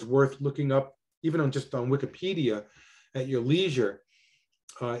Stadtbahn is worth looking up, even just on Wikipedia at your leisure.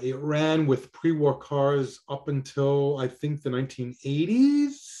 It ran with pre-war cars up until, I think, the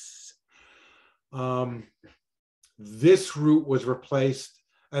 1980s. This route was replaced,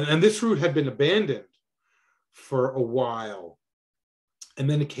 and this route had been abandoned for a while. And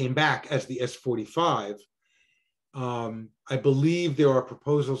then it came back as the S45. I believe there are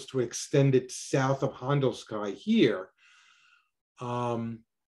proposals to extend it south of Handelskai here.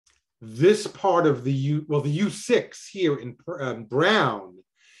 This part of the the U6 here in brown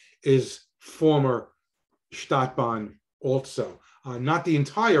is former Stadtbahn also. Not the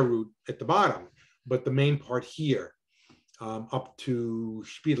entire route at the bottom, but the main part here, up to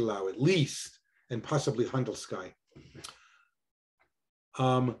Spiedelau at least, and possibly Handelskai.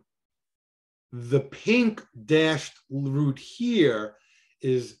 The pink dashed route here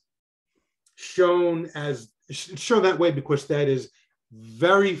is shown that way because that is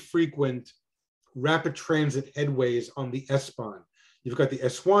very frequent rapid transit headways on the S-Bahn. You've got the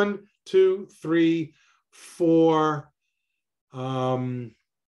S1, 2, 3, 4,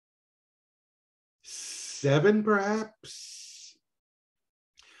 7 perhaps.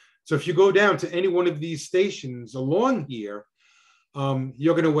 So if you go down to any one of these stations along here,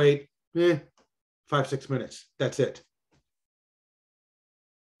 you're going to wait 5-6 minutes. That's it.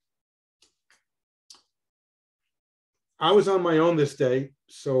 I was on my own this day,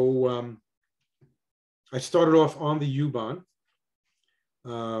 so I started off on the U-Bahn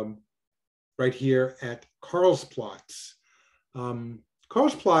right here at Karlsplatz.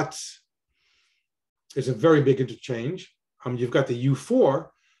 Karlsplatz is a very big interchange. You've got the U4,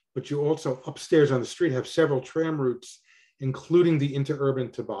 but you also upstairs on the street have several tram routes, including the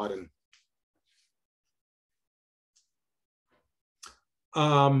interurban to Baden.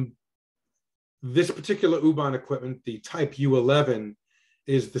 This particular U-Bahn equipment, the Type U11,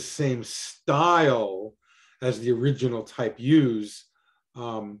 is the same style as the original Type U's,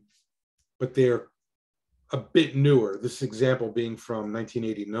 but they're a bit newer, this example being from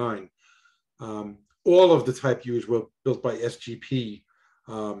 1989. All of the Type U's were built by SGP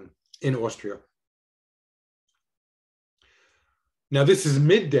in Austria. Now this is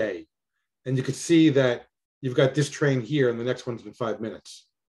midday, and you can see that you've got this train here and the next one's in 5 minutes.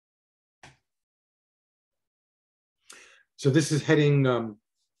 So this is heading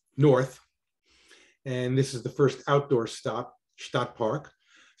north, And this is the first outdoor stop, Stadtpark.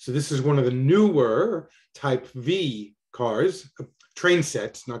 So this is one of the newer Type V cars, train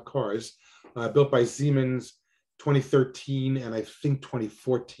sets, not cars, built by Siemens 2013 and I think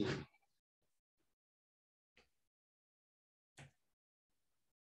 2014.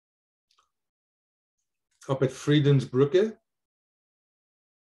 Up at Friedensbrücke.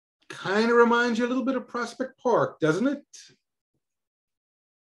 Kind of reminds you a little bit of Prospect Park, doesn't it?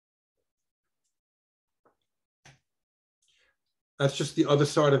 That's just the other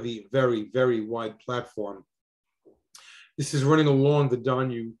side of the very, very wide platform. This is running along the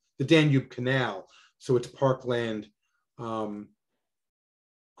Danube Canal, so it's parkland on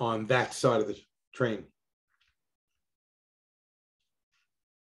that side of the train.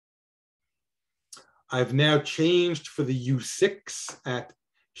 I've now changed for the U6 at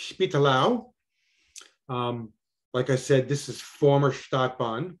Spitalau. Like I said, this is former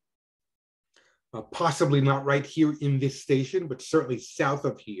Stadtbahn. Possibly not right here in this station, but certainly south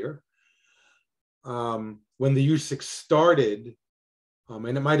of here. When the U6 started,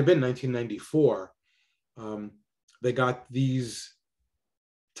 and it might have been 1994, they got these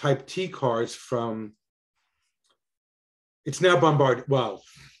Type T cars from, it's now Bombardier, well,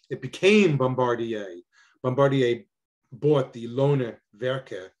 it became Bombardier. Bombardier bought the Lohne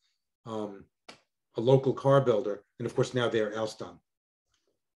Werke, a local car builder, and of course now they're Alstom.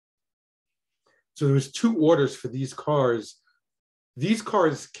 So there was 2 orders for these cars. These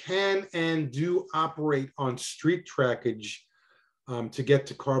cars can and do operate on street trackage to get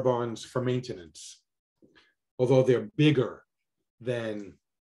to car barns for maintenance, although they're bigger than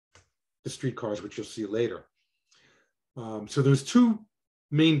the street cars, which you'll see later. So there's 2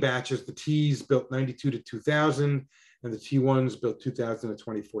 main batches, the T's built 92 to 2000, and the T1s built 2000 to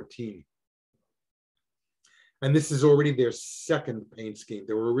 2014. And this is already their second paint scheme.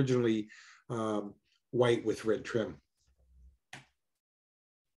 They were originally white with red trim.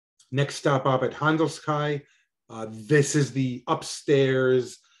 Next stop up at Handelskai. This is the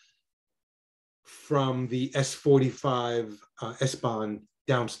upstairs from the S45 S-Bahn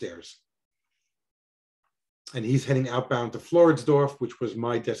downstairs. And he's heading outbound to Floridsdorf, which was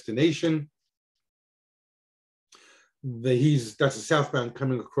my destination. That's a southbound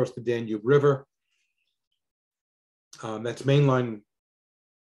coming across the Danube River. That's mainline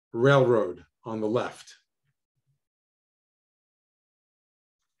railroad on the left.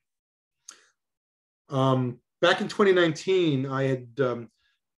 Back in 2019, I had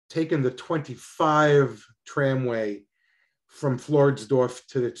taken the 25 tramway from Floridsdorf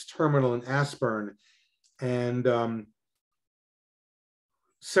to its terminal in Aspern. And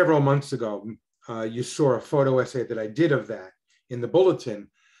several months ago, you saw a photo essay that I did of that in the bulletin.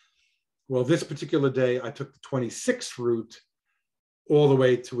 Well, this particular day, I took the 26th route all the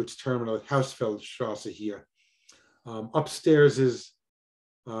way to its terminal at Hausfeldstrasse here. Upstairs is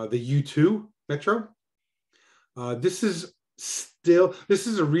the U2 metro. This is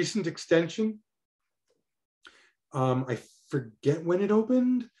a recent extension. I forget when it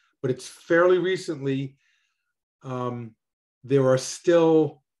opened, but it's fairly recently. There are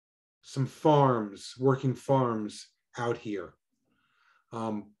still some farms, working farms out here.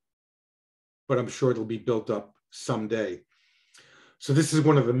 But I'm sure it'll be built up someday. So this is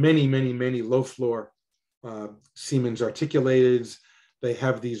one of the many, many, many low floor Siemens articulateds. They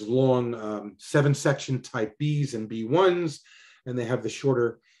have these long 7-section Type Bs and B1s, and they have the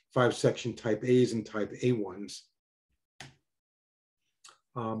shorter 5-section Type As and Type A1s.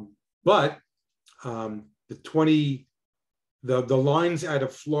 But the lines out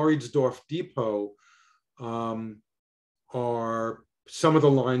of Floridsdorf Depot are some of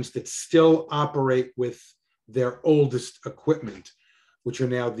the lines that still operate with their oldest equipment, which are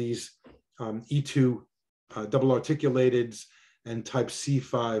now these E2 double articulateds and Type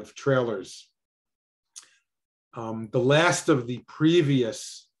C5 trailers. The last of the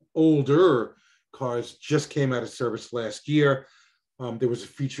previous older cars just came out of service last year. There was a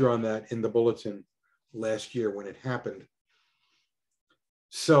feature on that in the bulletin last year when it happened.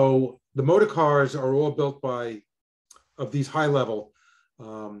 So the motor cars are all built by, of these high level,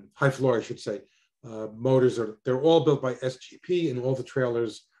 high floor, I should say, motors they're all built by SGP, and all the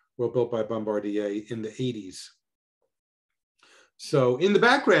trailers were built by Bombardier in the 80s. So in the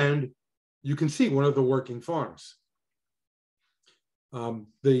background, you can see one of the working farms.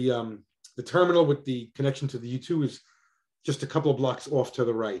 The terminal with the connection to the U2 is just a couple of blocks off to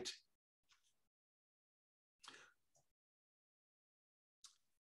the right.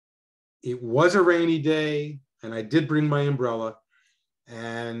 It was a rainy day, and I did bring my umbrella,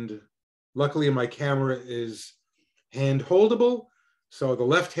 and luckily my camera is hand holdable, So the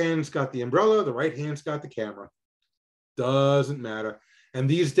left hand's got the umbrella, the right hand's got the camera. Doesn't matter. And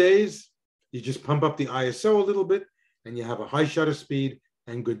these days, you just pump up the ISO a little bit and you have a high shutter speed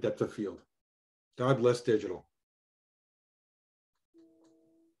and good depth of field. God bless digital.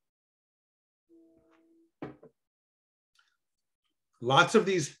 Lots of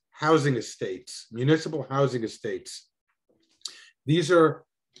these housing estates, municipal housing estates, these are,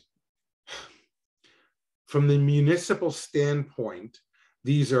 from the municipal standpoint,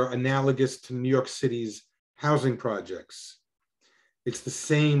 these are analogous to New York City's housing projects. It's the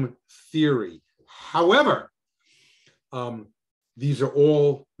same theory. However, these are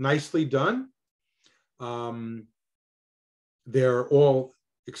all nicely done. They're all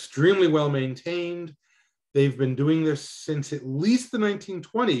extremely well maintained. They've been doing this since at least the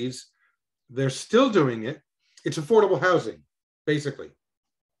 1920s. They're still doing it. It's affordable housing, basically.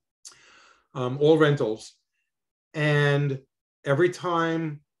 All rentals. And every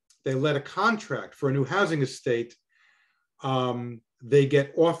time they let a contract for a new housing estate, they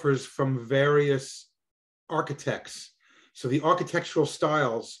get offers from various architects. So the architectural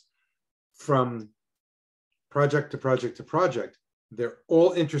styles from project to project to project, they're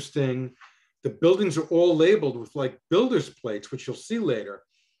all interesting. The buildings are all labeled with like builder's plates, which you'll see later,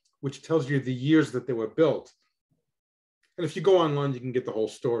 which tells you the years that they were built. And if you go online, you can get the whole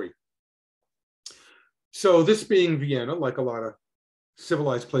story. So this being Vienna, like a lot of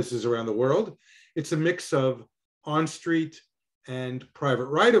civilized places around the world, it's a mix of on-street and private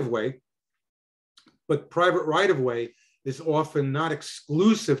right-of-way. But private right-of-way is often not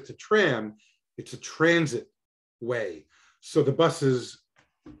exclusive to tram. It's a transit way. So the buses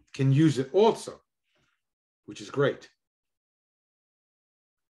can use it also, which is great.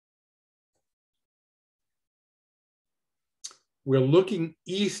 We're looking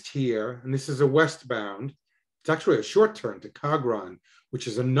east here, and this is a westbound. It's actually a short turn to Kagran, which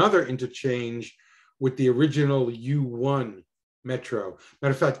is another interchange with the original U1 metro.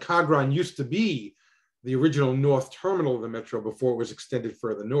 Matter of fact, Kagran used to be the original north terminal of the metro before it was extended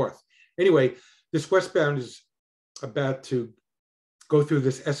further north. Anyway, this westbound is about to go through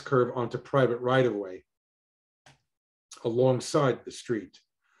this S-curve onto private right-of-way alongside the street.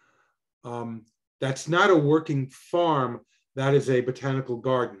 That's not a working farm. That is a botanical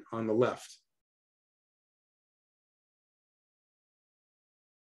garden on the left.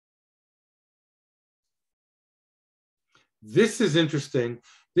 This is interesting.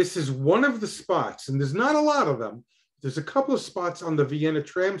 This is one of the spots, and there's not a lot of them. There's a couple of spots on the Vienna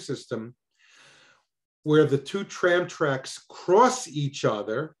tram system where the two tram tracks cross each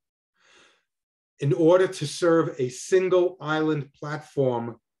other in order to serve a single island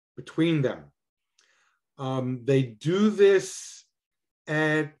platform between them. They do this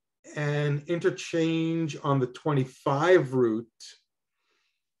at an interchange on the 25 route.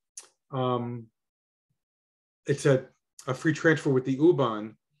 It's a free transfer with the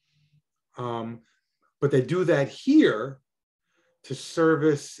U-Bahn, but they do that here to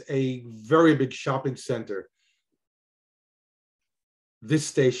service a very big shopping center. This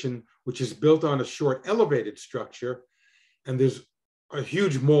station, which is built on a short elevated structure, and there's a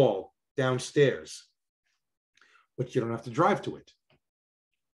huge mall downstairs, but you don't have to drive to it.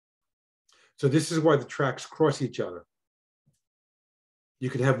 So this is why the tracks cross each other.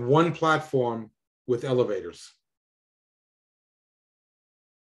 You could have one platform with elevators.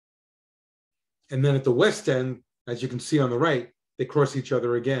 And then at the west end, as you can see on the right, they cross each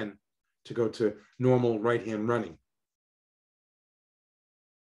other again to go to normal right-hand running.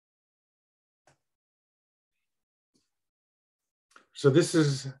 So this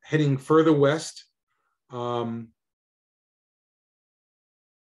is heading further west.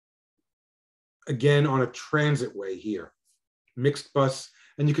 Again, on a transit way here, mixed bus.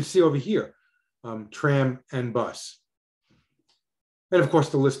 And you can see over here, tram and bus. And of course,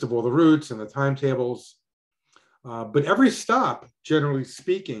 the list of all the routes and the timetables. But every stop, generally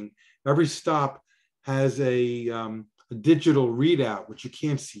speaking, every stop has a digital readout, which you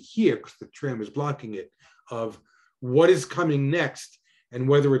can't see here because the tram is blocking it, of what is coming next and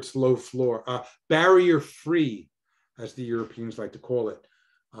whether it's low floor, barrier free, as the Europeans like to call it,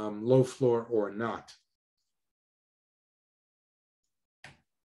 low floor or not.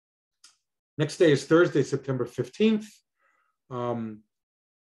 Next day is Thursday, September 15th.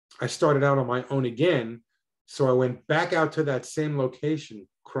 I started out on my own again. So I went back out to that same location,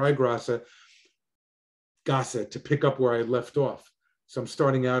 Gasse, to pick up where I had left off. So I'm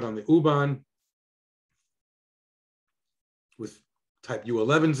starting out on the U-Bahn with type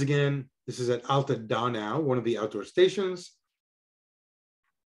U11s again. This is at Alte Donau, one of the outdoor stations.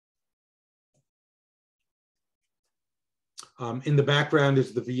 In the background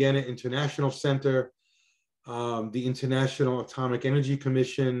is the Vienna International Center, the International Atomic Energy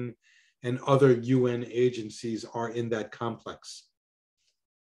Commission, and other UN agencies are in that complex.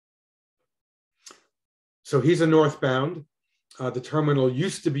 So he's a northbound. The terminal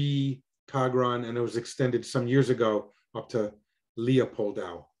used to be Kagran, and it was extended some years ago up to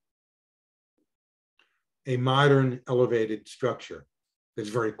Leopoldau. A modern elevated structure that's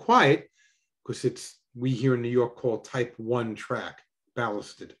very quiet because it's, we here in New York call type 1 track,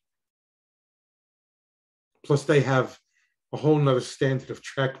 ballasted. Plus they have a whole nother standard of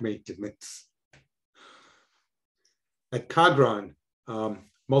track maintenance. At Kagran,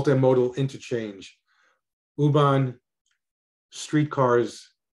 multimodal interchange, U-Bahn, streetcars,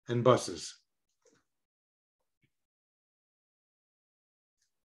 and buses.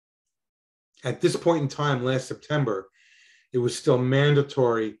 At this point in time, last September, it was still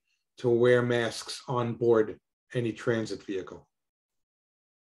mandatory to wear masks on board any transit vehicle.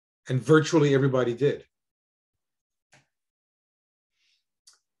 And virtually everybody did.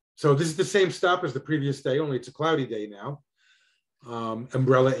 So this is the same stop as the previous day, only it's a cloudy day now,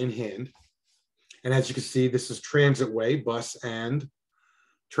 umbrella in hand. And as you can see, this is transit way, bus and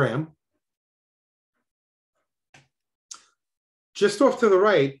tram. Just off to the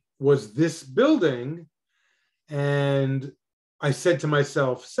right was this building. And I said to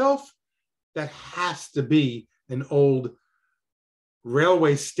myself, that has to be an old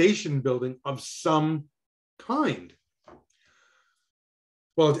railway station building of some kind.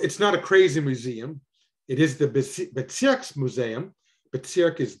 Well, it's not a crazy museum. It is the Bezirksmuseum.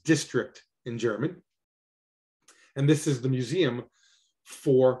 Bezirk is district in German. And this is the museum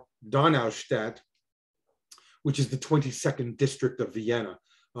for Donaustadt, which is the 22nd district of Vienna.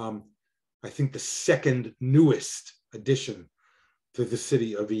 I think the second newest addition to the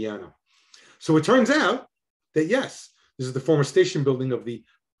city of Vienna. So it turns out that yes, this is the former station building of the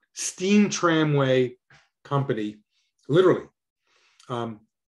Steam Tramway Company, literally,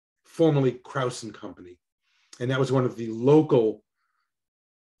 formerly Krauss and Company. And that was one of the local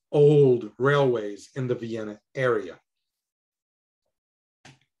old railways in the Vienna area.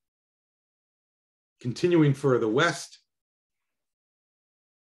 Continuing further west,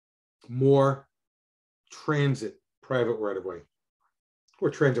 more transit private right-of-way or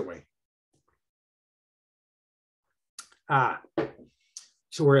transit way.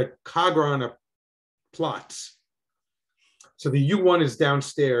 So we're at Kagran Platz. So the U1 is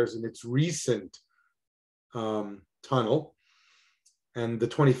downstairs in its recent tunnel, and the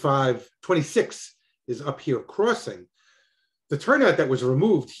 26 is up here crossing. The turnout that was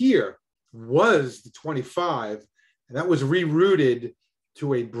removed here was the 25, and that was rerouted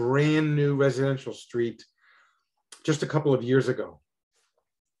to a brand new residential street just a couple of years ago.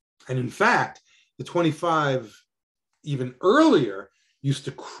 And in fact, the 25 even earlier used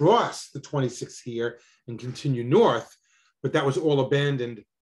to cross the 26 here and continue north, but that was all abandoned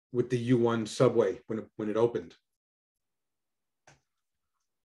with the U1 subway when it opened.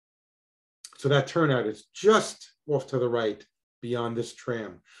 So that turnout is just off to the right beyond this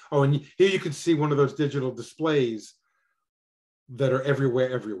tram. Oh, and here you can see one of those digital displays that are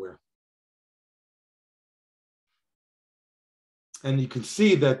everywhere. And you can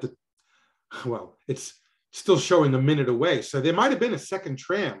see that it's still showing a minute away. So there might have been a second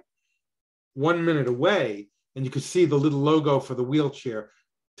tram 1 minute away, and you could see the little logo for the wheelchair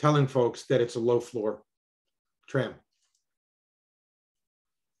telling folks that it's a low floor tram.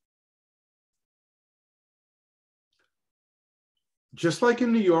 Just like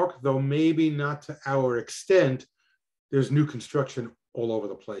in New York, though maybe not to our extent, there's new construction all over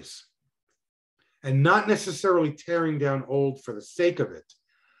the place. And not necessarily tearing down old for the sake of it.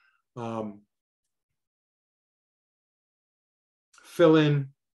 Fill in,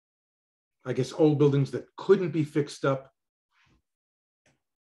 I guess, old buildings that couldn't be fixed up.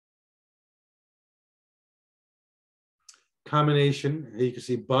 Combination, here you can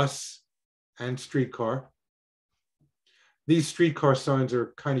see bus and streetcar. These streetcar signs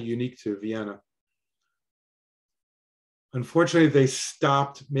are kind of unique to Vienna. Unfortunately, they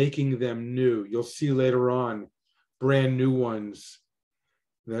stopped making them new. You'll see later on brand new ones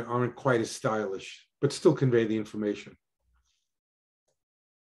that aren't quite as stylish, but still convey the information.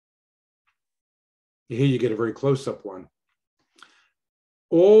 Here you get a very close-up one.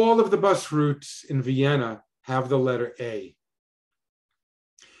 All of the bus routes in Vienna have the letter A.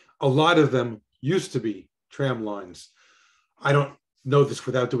 A lot of them used to be tram lines. I don't know this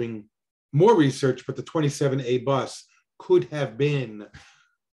without doing more research, but the 27A bus could have been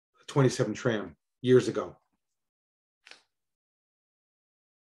a 27 tram years ago.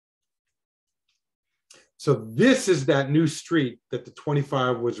 So this is that new street that the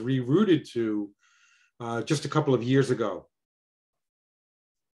 25 was rerouted to just a couple of years ago.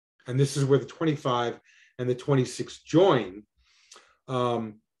 And this is where the 25 and the 26 join.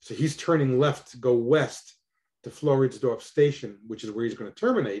 So he's turning left to go west to Floridsdorf Station, which is where he's going to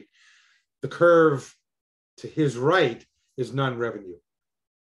terminate. The curve to his right is non-revenue.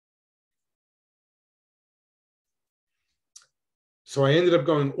 So I ended up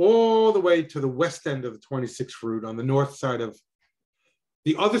going all the way to the west end of the 26 route on the north side of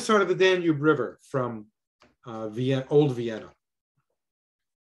the other side of the Danube River from Old Vienna.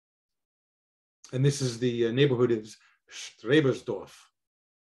 And this is the neighborhood of Strebersdorf.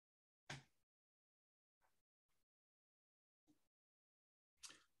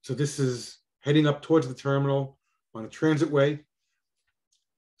 So this is heading up towards the terminal on a transitway.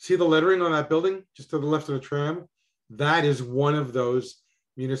 See the lettering on that building just to the left of the tram? That is one of those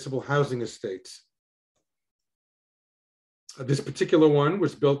municipal housing estates. This particular one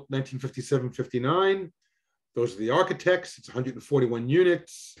was built 1957-59. Those are the architects. It's 141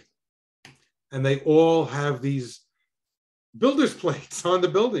 units. And they all have these builder's plates on the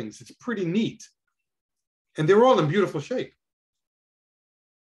buildings. It's pretty neat. And they're all in beautiful shape.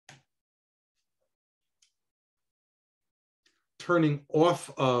 Turning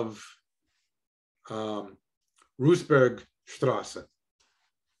off of Rußbergstrasse.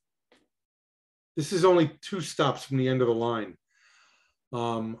 This is only 2 stops from the end of the line.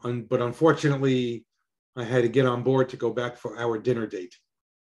 But unfortunately, I had to get on board to go back for our dinner date.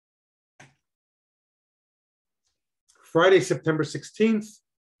 Friday, September 16th.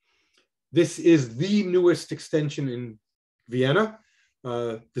 This is the newest extension in Vienna.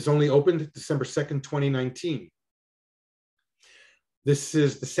 This only opened December 2nd, 2019. This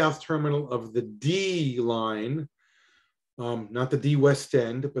is the south terminal of the D line, not the D West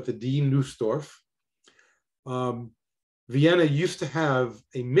End, but the D Nussdorf. Vienna used to have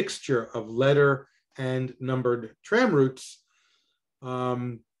a mixture of letter and numbered tram routes.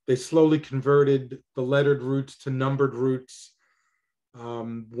 They slowly converted the lettered routes to numbered routes.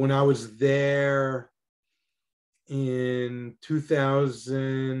 When I was there in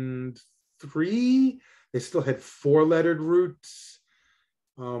 2003, they still had 4 lettered routes.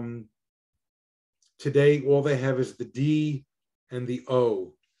 Today, all they have is the D and the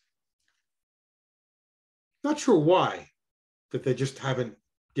O. Not sure why that they just haven't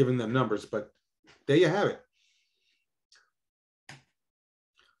given them numbers, but there you have it.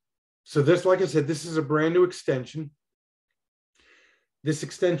 So this, like I said, this is a brand new extension. This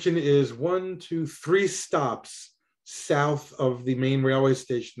extension is 1, 2, 3 stops south of the main railway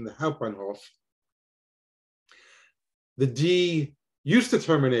station, the Hauptbahnhof. The D used to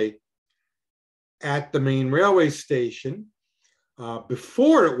terminate at the main railway station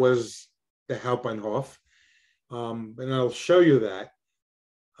before it was the Hauptbahnhof, and I'll show you that.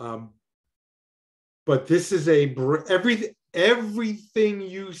 But this is everything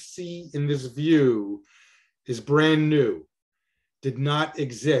you see in this view is brand new, did not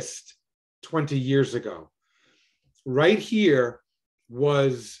exist 20 years ago. Right here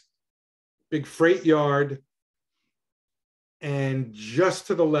was big freight yard, and just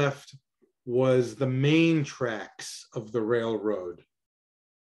to the left was the main tracks of the railroad.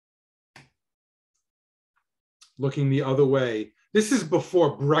 Looking the other way, this is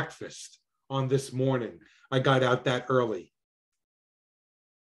before breakfast on this morning. I got out that early.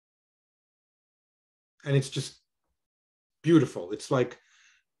 And it's just beautiful. It's like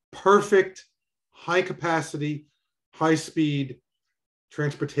perfect, high capacity, high speed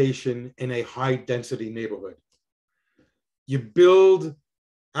transportation in a high density neighborhood. You build,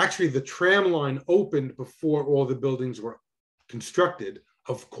 actually the tram line opened before all the buildings were constructed.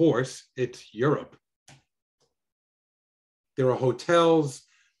 Of course, it's Europe. There are hotels.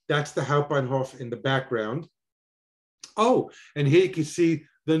 That's the Hauptbahnhof in the background. Oh, and here you can see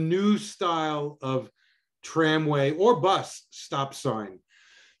the new style of tramway or bus stop sign.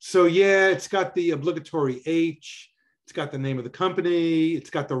 So yeah, it's got the obligatory H. It's got the name of the company. It's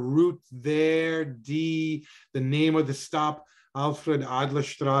got the route there, D, the name of the stop, Alfred Adler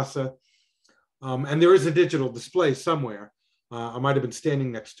Strasse. And there is a digital display somewhere. I might have been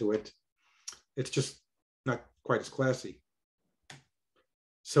standing next to it. It's just not quite as classy.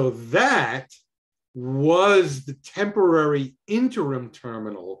 So that was the temporary interim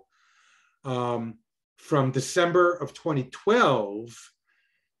terminal from December of 2012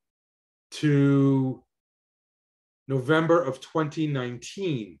 to November of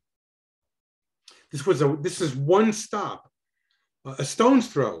 2019. This is one stop, a stone's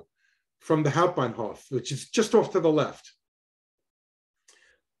throw from the Hauptbahnhof, which is just off to the left.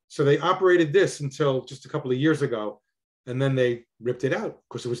 So they operated this until just a couple of years ago, and then they ripped it out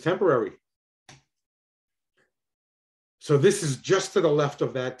because it was temporary. So this is just to the left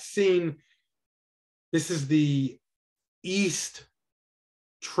of that scene. This is the East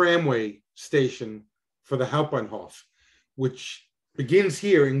Tramway station for the Hauptbahnhof, which begins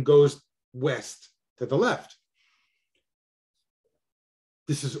here and goes west to the left.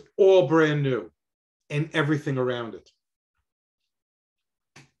 This is all brand new and everything around it.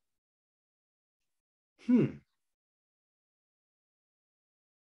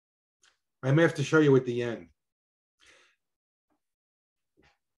 I may have to show you at the end.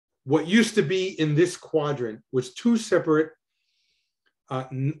 What used to be in this quadrant was two separate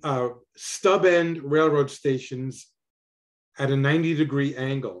stub-end railroad stations at a 90-degree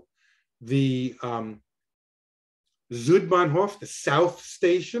angle. The Südbahnhof, the South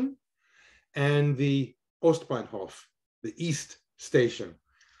Station, and the Ostbahnhof, the East Station.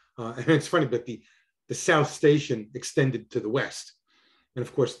 And it's funny, but the South Station extended to the west. And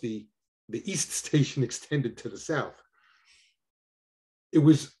of course, the East Station extended to the south. It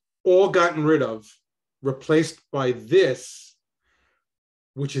was all gotten rid of, replaced by this,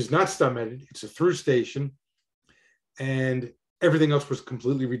 which is not stub-ended, it's a through station, and everything else was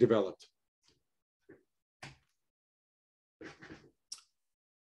completely redeveloped.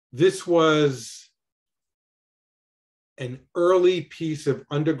 This was an early piece of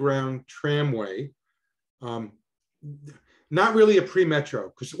underground tramway, not really a pre-metro,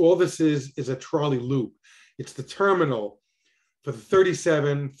 because all this is a trolley loop. It's the terminal for the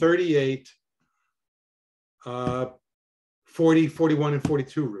 37, 38, 40, 41, and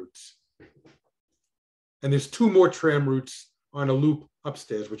 42 routes. And there's two more tram routes on a loop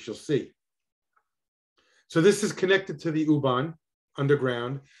upstairs, which you'll see. So this is connected to the U-Bahn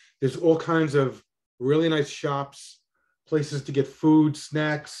underground. There's all kinds of really nice shops, places to get food,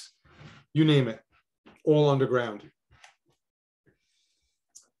 snacks, you name it, all underground.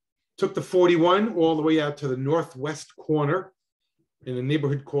 Took the 41 all the way out to the northwest corner in a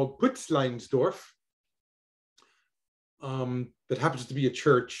neighborhood called Putzleinsdorf. That happens to be a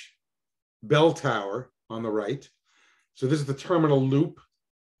church, bell tower on the right. So this is the terminal loop.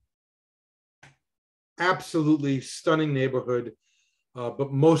 Absolutely stunning neighborhood,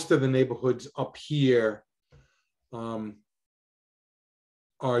 but most of the neighborhoods up here are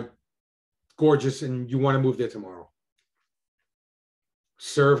gorgeous, and you want to move there tomorrow.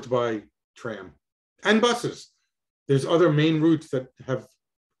 Served by tram and buses. There's other main routes that have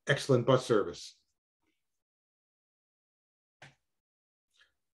excellent bus service.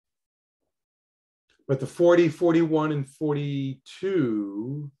 But the 40, 41, and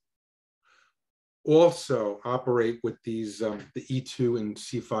 42 also operate with these, the E2 and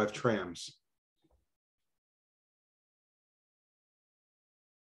C5 trams.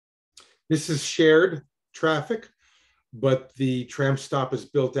 This is shared traffic, but the tram stop is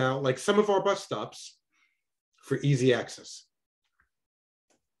built out like some of our bus stops for easy access.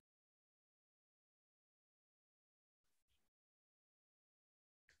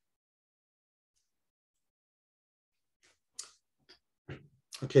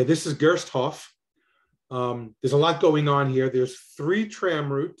 Okay, this is Gersthof. There's a lot going on here. There's 3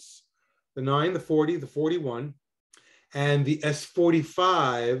 tram routes, the 9, the 40, the 41, and the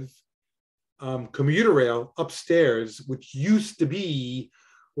S45 commuter rail upstairs, which used to be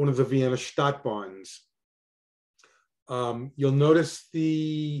one of the Vienna Stadtbahns. You'll notice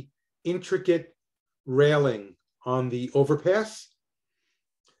the intricate railing on the overpass.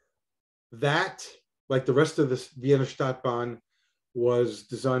 That, like the rest of this Vienna Stadtbahn, was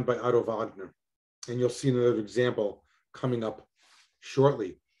designed by Otto Wagner. And you'll see another example coming up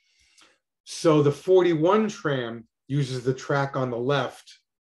shortly. So the 41 tram uses the track on the left.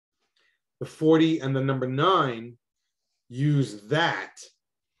 The 40 and the number 9 use that.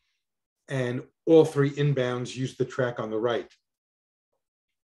 And all 3 inbounds use the track on the right.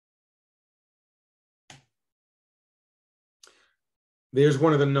 There's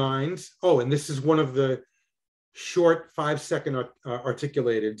one of the 9s. Oh, and this is one of the short 5-second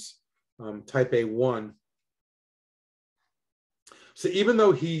articulateds, type A1. So even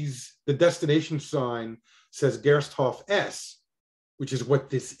though the destination sign says Gersthof S, which is what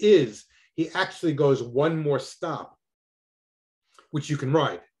this is, he actually goes one more stop, which you can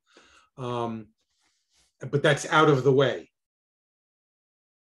ride. But that's out of the way.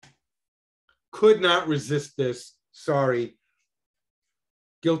 Could not resist this. Sorry.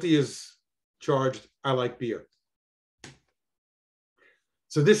 Guilty as charged. I like beer.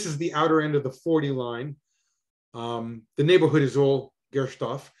 So this is the outer end of the 40 line. The neighborhood is all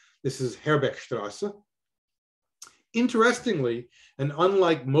Gersthof. This is Herbeckstrasse. Interestingly, and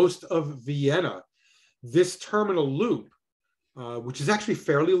unlike most of Vienna, this terminal loop, which is actually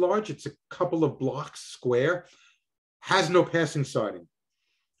fairly large, it's a couple of blocks square, has no passing siding.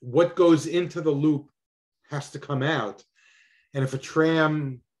 What goes into the loop has to come out. And if a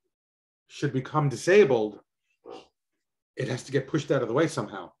tram should become disabled, it has to get pushed out of the way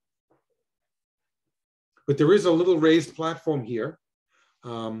somehow. But there is a little raised platform here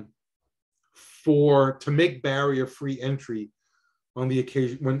to make barrier-free entry on the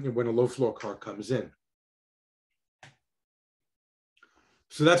occasion when a low-floor car comes in.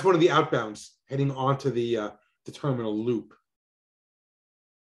 So that's one of the outbounds heading onto the terminal loop.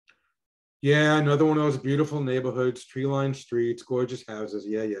 Yeah, another one of those beautiful neighborhoods, tree-lined streets, gorgeous houses.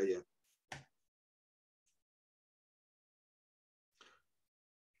 Yeah.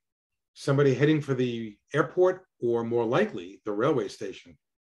 Somebody heading for the airport, or more likely, the railway station.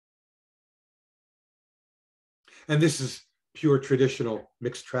 And this is pure traditional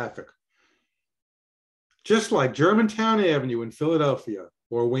mixed traffic. Just like Germantown Avenue in Philadelphia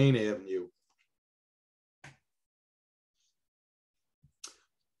or Wayne Avenue.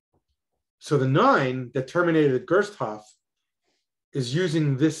 So the 9 that terminated at Gersthof is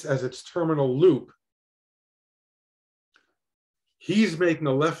using this as its terminal loop. He's making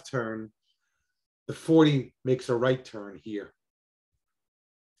a left turn. The 40 makes a right turn here.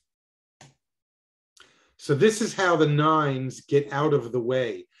 So this is how the 9s get out of the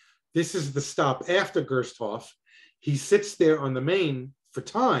way. This is the stop after Gersthof. He sits there on the main for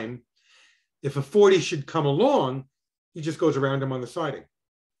time. If a 40 should come along, he just goes around him on the siding.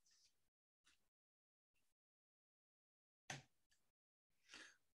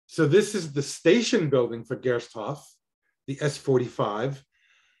 So this is the station building for Gersthof, the S45.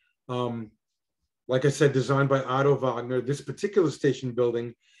 Like I said, designed by Otto Wagner. This particular station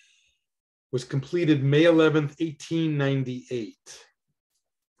building was completed May 11th, 1898.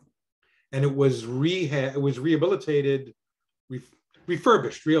 And it was rehabilitated,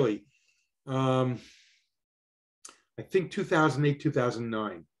 refurbished, really. I think 2008,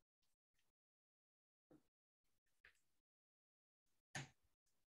 2009.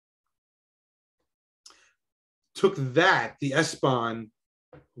 Took that, the S-Bahn,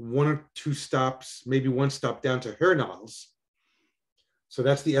 1 or 2 stops, maybe 1 stop down to Hernals. So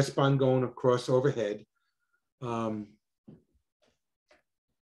that's the S-Bahn going across overhead. And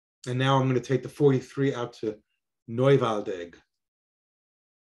now I'm going to take the 43 out to Neuwaldeck.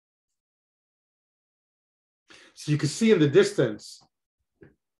 So you can see in the distance,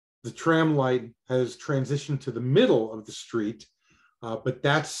 the tram light has transitioned to the middle of the street, but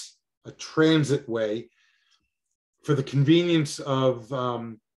that's a transit way. For the convenience of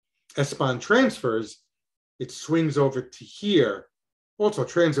S-Bahn transfers, it swings over to here, also a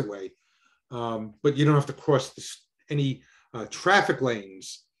transit way, but you don't have to cross any traffic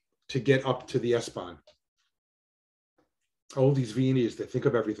lanes to get up to the S-Bahn. Oh, these Viennese, they think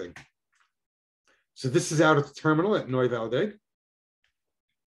of everything. So this is out at the terminal at Neuwaldeck.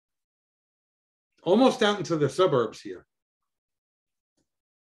 Almost out into the suburbs here.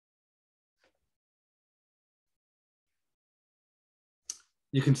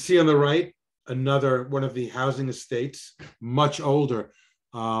 You can see on the right, another one of the housing estates, much older.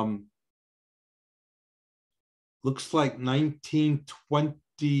 Looks like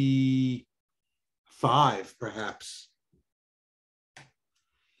 1925, perhaps.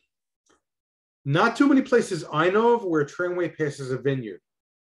 Not too many places I know of where a tramway passes a vineyard.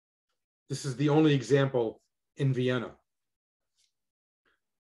 This is the only example in Vienna.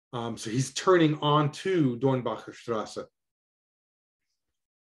 So he's turning onto Dornbacher Straße.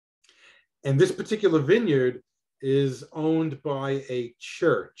 And this particular vineyard is owned by a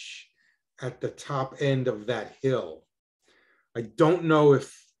church at the top end of that hill. I don't know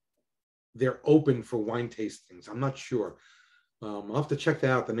if they're open for wine tastings. I'm not sure. I'll have to check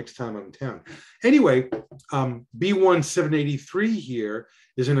that out the next time I'm in town. Anyway, B1783 here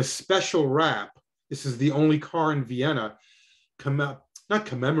is in a special wrap. This is the only car in Vienna, not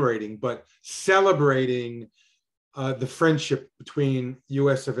commemorating, but celebrating the friendship between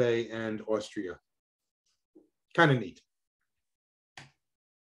US of A and Austria. Kind of neat.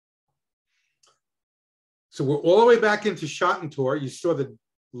 So we're all the way back into Schottentor. You saw the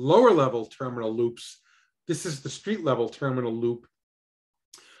lower level terminal loops. This is the street level terminal loop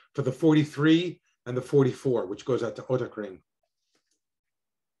for the 43 and the 44, which goes out to Otterkring.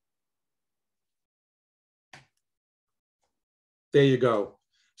 There you go.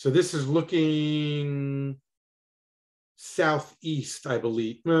 So this is looking southeast, I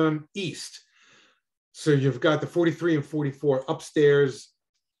believe, east. So you've got the 43 and 44 upstairs,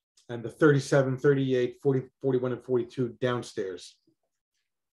 and the 37, 38, 40, 41, and 42 downstairs.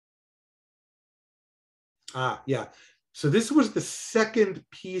 Yeah. So this was the second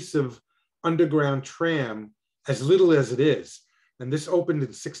piece of underground tram, as little as it is. And this opened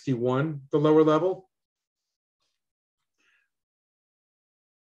in 61, the lower level.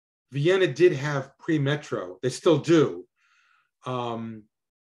 Vienna did have pre-metro. They still do. But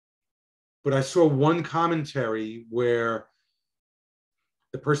I saw one commentary where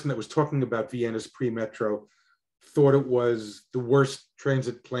the person that was talking about Vienna's pre-metro thought it was the worst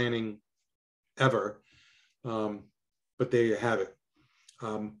transit planning ever. But there you have it.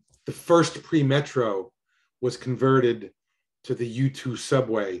 The first pre-metro was converted to the U2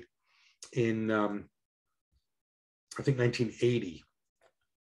 subway in, I think, 1980.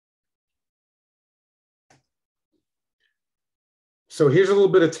 So here's a little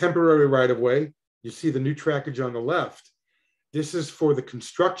bit of temporary right-of-way. You see the new trackage on the left. This is for the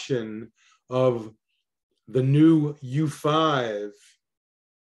construction of the new U5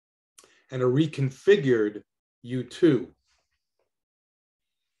 and a reconfigured U2.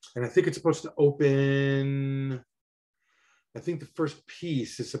 And I think it's supposed to open, I think the first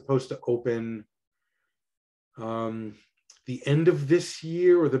piece is supposed to open the end of this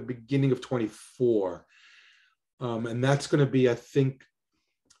year or the beginning of 24. And that's going to be, I think,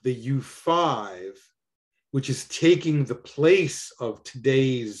 the U5, which is taking the place of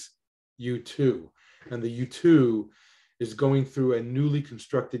today's U2. And the U2 is going through a newly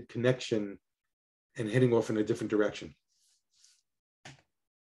constructed connection and heading off in a different direction.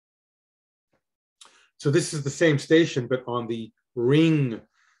 So this is the same station, but on the ring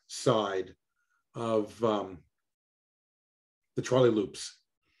side of the trolley loops.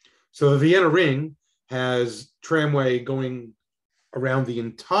 So the Vienna ring has tramway going around the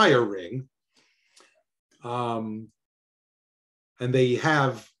entire ring. And they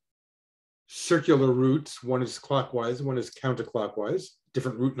have circular routes. One is clockwise, one is counterclockwise,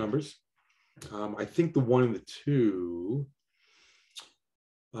 different route numbers. I think the one and the two.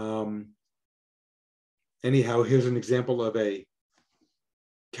 Anyhow, here's an example of a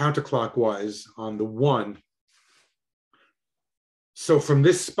counterclockwise on the one. So from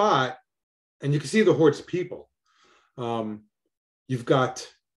this spot, and you can see the hordes of people, you've got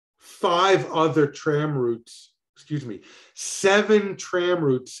 5 other tram routes, 7 tram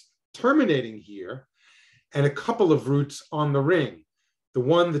routes terminating here, and a couple of routes on the ring. The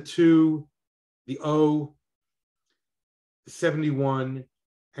 1, the 2, the O, the 71,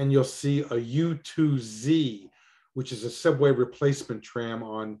 and you'll see a U2Z, which is a subway replacement tram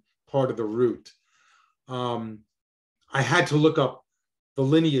on part of the route. I had to look up the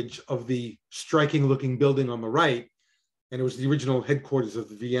lineage of the striking looking building on the right, and it was the original headquarters of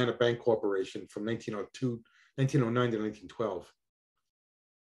the Vienna Bank Corporation from 1909 to 1912.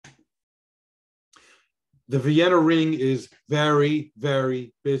 The Vienna Ring is very,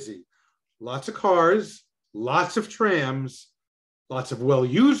 very busy. Lots of cars, lots of trams, lots of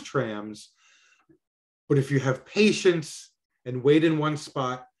well-used trams. But if you have patience and wait in one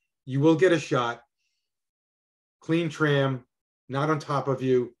spot, you will get a shot. Clean tram, not on top of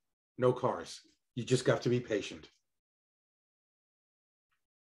you, no cars. You just got to be patient.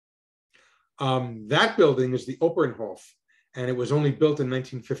 That building is the Opernhof, and it was only built in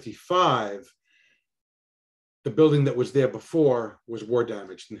 1955. The building that was there before was war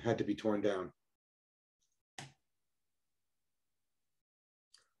damaged and had to be torn down.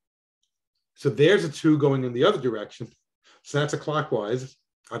 So there's a 2 going in the other direction. So that's a clockwise.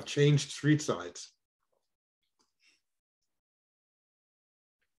 I've changed street sides.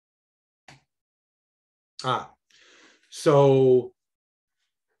 So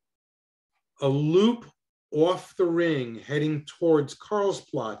a loop off the ring heading towards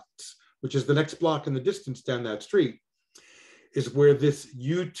Karlsplatz, which is the next block in the distance down that street, is where this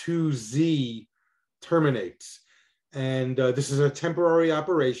U2Z terminates. And this is a temporary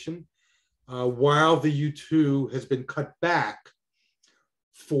operation while the U2 has been cut back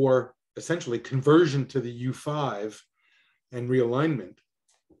for essentially conversion to the U5 and realignment.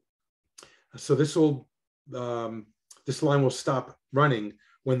 So this line will stop running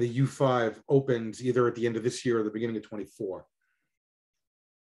when the U5 opens either at the end of this year or the beginning of 24.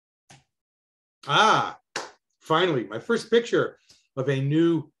 Finally, my first picture of a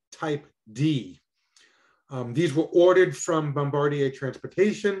new Type D. These were ordered from Bombardier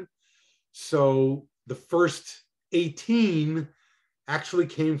Transportation. So the first 18 actually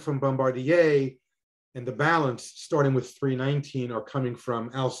came from Bombardier, and the balance, starting with 319, are coming from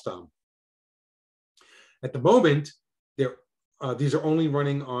Alstom. At the moment, these are only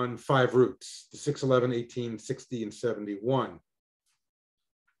running on 5 routes, the 6, 11, 18, 60, and 71.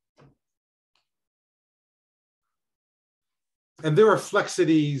 And there are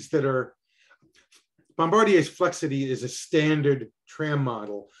Flexities that are, Bombardier's Flexity is a standard tram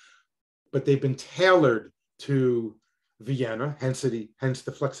model, but they've been tailored to Vienna, hence the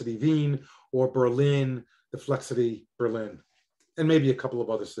Flexity Wien, or Berlin, the Flexity Berlin, and maybe a couple of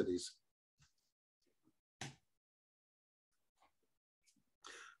other cities.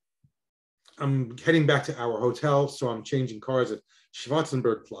 I'm heading back to our hotel, so I'm changing cars at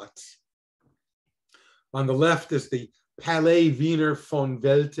Schwarzenbergplatz. On the left is the Palais Wiener von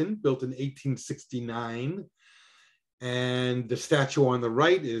Welten, built in 1869. And the statue on the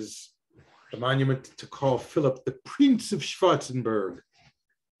right is the monument to Carl Philipp, the Prince of Schwarzenberg.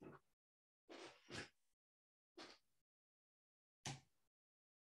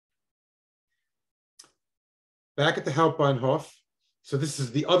 Back at the Hauptbahnhof, so this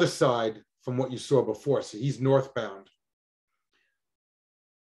is the other side from what you saw before, so he's northbound.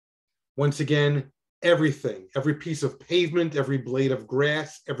 Once again, everything, every piece of pavement, every blade of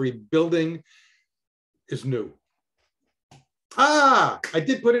grass, every building is new. Ah, I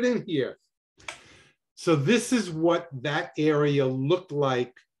did put it in here. So this is what that area looked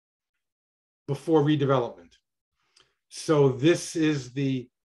like before redevelopment. So this is the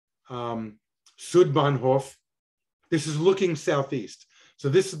Südbahnhof. This is looking southeast. So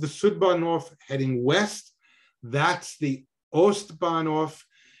this is the Südbahnhof heading west. That's the Ostbahnhof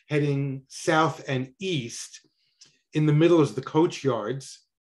heading south and east. In the middle is the coach yards.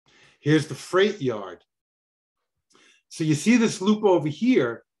 Here's the freight yard. So you see this loop over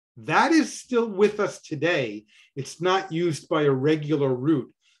here, that is still with us today. It's not used by a regular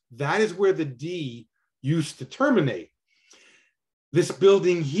route. That is where the D used to terminate. This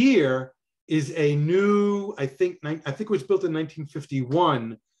building here is a new, I think it was built in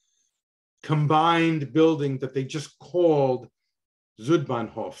 1951, combined building that they just called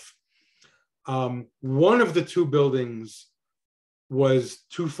Südbahnhof. One of the two buildings was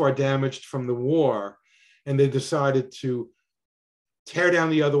too far damaged from the war, and they decided to tear down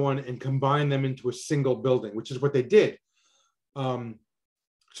the other one and combine them into a single building, which is what they did. So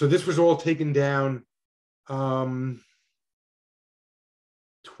this was all taken down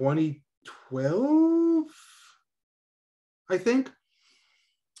 2012, I think.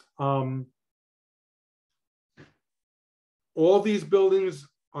 All these buildings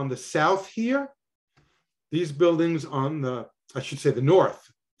on the south here, these buildings on the, I should say the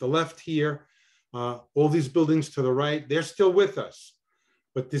north, the left here, all these buildings to the right, they're still with us.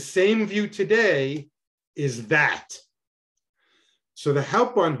 But the same view today is that. So the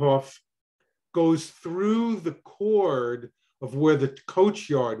Hauptbahnhof goes through the chord of where the coach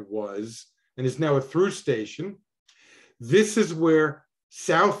yard was and is now a through station. This is where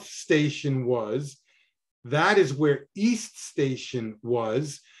South Station was. That is where East Station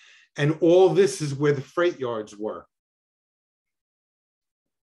was. And all this is where the freight yards were.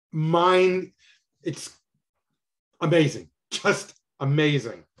 It's amazing, just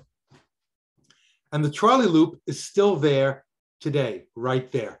amazing. And the trolley loop is still there today,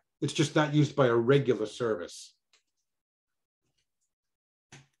 right there. It's just not used by a regular service.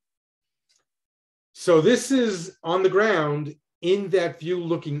 So this is on the ground in that view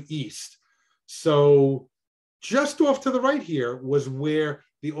looking east. So just off to the right here was where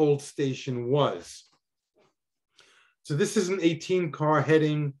the old station was. So this is an 18 car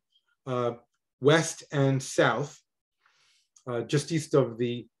heading west and south, just east of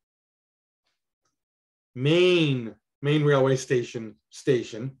the main railway station.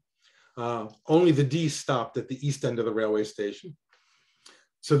 Only the D stopped at the east end of the railway station.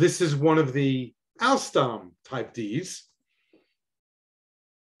 So this is one of the Alstom type Ds.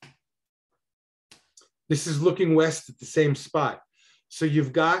 This is looking west at the same spot. So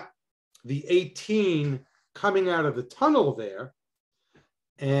you've got the 18 coming out of the tunnel there,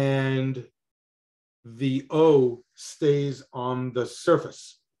 and the O stays on the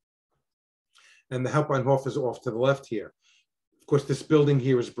surface. And the Hauptbahnhof is off to the left here. Of course, this building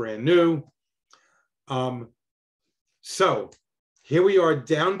here is brand new. So here we are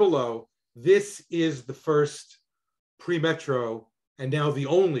down below. This is the first pre-metro, and now the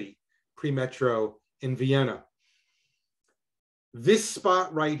only pre-metro in Vienna. This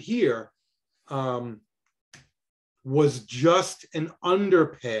spot right here was just an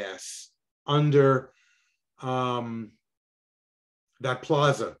underpass under that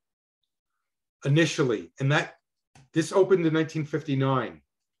plaza initially, and this opened in 1959.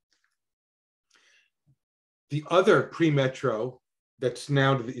 The other pre-metro, that's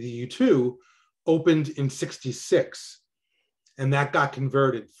now the U2, opened in 66, and that got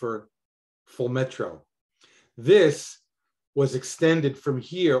converted for full metro. This was extended from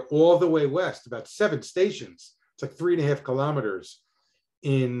here all the way west, about 7 stations, It's like 3.5 kilometers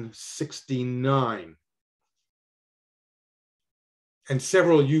in 69. And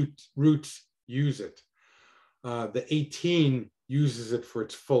several routes use it. The 18 uses it for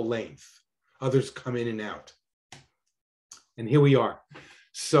its full length. Others come in and out. And here we are.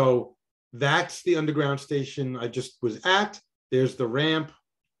 So that's the underground station I just was at. There's the ramp.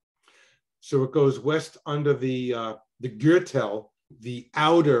 So it goes west under the Gürtel, the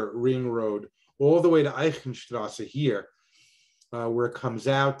outer ring road, all the way to Eichenstrasse here, where it comes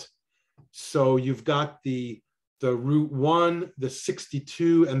out. So you've got the Route 1, the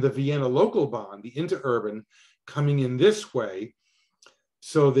 62, and the Vienna local bahn, the interurban, coming in this way.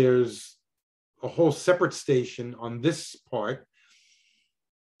 So there's a whole separate station on this part.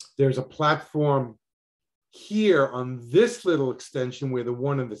 There's a platform here on this little extension where the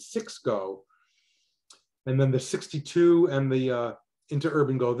 1 and the 6 go. And then the 62 and the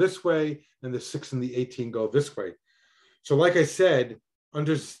interurban go this way, and the 6 and the 18 go this way. So like I said,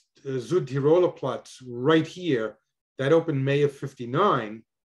 under Südtiroler Platz right here, that opened May of 59.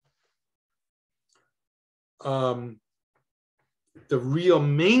 The real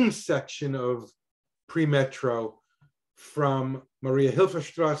main section of pre-metro from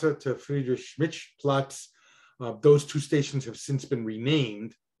Maria-Hilfer-Straße to Friedrich-Schmidt-Platz, those two stations have since been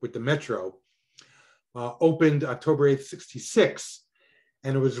renamed with the metro, opened October 8th, 66,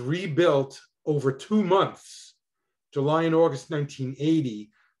 and it was rebuilt over 2 months, July and August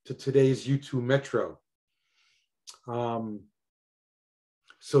 1980, to today's U2 Metro.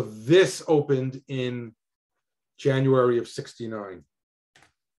 So this opened in January of 69.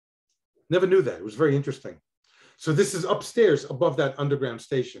 Never knew that. It was very interesting. So this is upstairs above that underground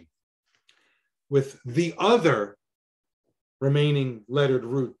station with the other remaining lettered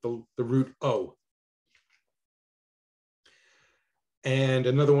route, the route O. And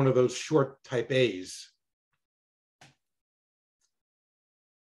another one of those short type A's.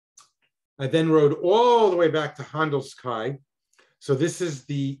 I then rode all the way back to Handelskai. So this is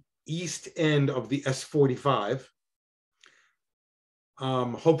the east end of the S45.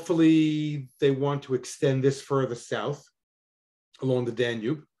 Hopefully they want to extend this further south along the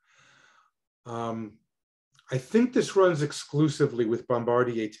Danube. I think this runs exclusively with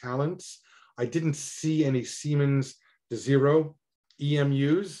Bombardier Talents. I didn't see any Siemens Desiro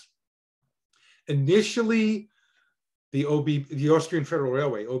EMUs. Initially, the Austrian Federal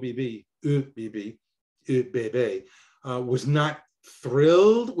Railway, ÖBB, was not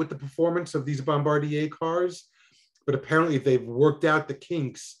thrilled with the performance of these Bombardier cars, but apparently they've worked out the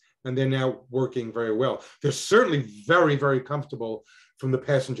kinks and they're now working very well. They're certainly very, very comfortable from the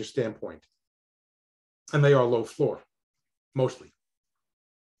passenger standpoint. And they are low floor, mostly.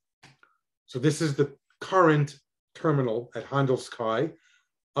 So this is the current terminal at Handelskai.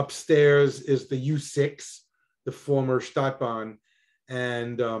 Upstairs is the U6, the former Stadtbahn,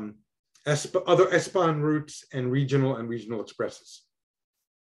 and other S-Bahn routes and regional expresses.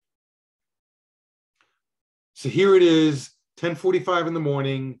 So here it is, 10:45 in the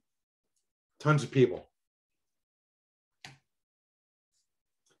morning, tons of people.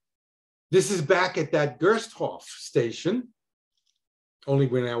 This is back at that Gersthof station, only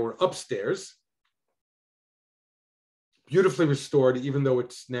now we're upstairs. Beautifully restored, even though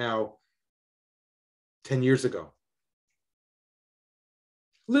it's now 10 years ago.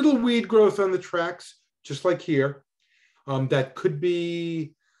 Little weed growth on the tracks, just like here. That could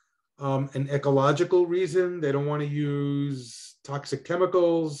be an ecological reason. They don't want to use toxic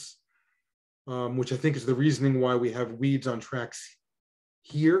chemicals, which I think is the reasoning why we have weeds on tracks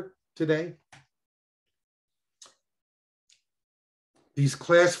here today. These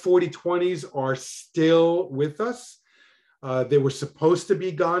class 4020s are still with us. They were supposed to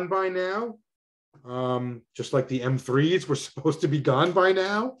be gone by now, just like the M3s were supposed to be gone by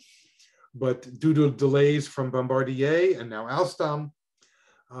now. But due to delays from Bombardier and now Alstom,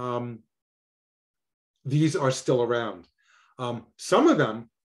 these are still around. Some of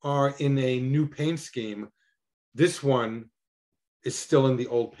them are in a new paint scheme. This one is still in the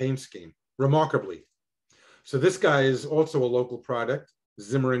old paint scheme, remarkably. So this guy is also a local product,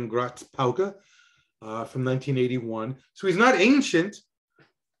 Zimmering Graz Pauke, from 1981. So he's not ancient,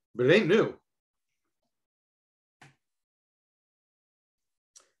 but it ain't new.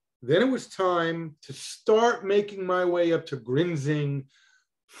 Then it was time to start making my way up to Grinzing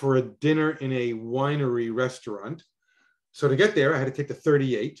for a dinner in a winery restaurant. So to get there, I had to take the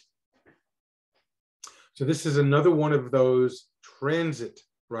 38. So this is another one of those transit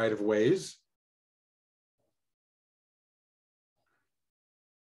right-of-ways.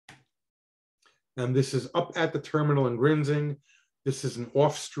 And this is up at the terminal in Grinzing. This is an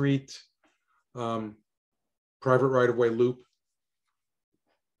off-street private right-of-way loop.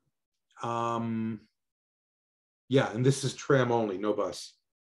 Yeah, and this is tram only, no bus.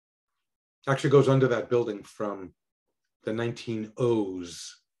 Actually goes under that building from the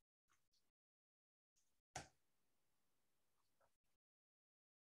 1900s.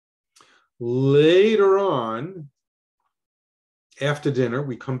 Later on, after dinner,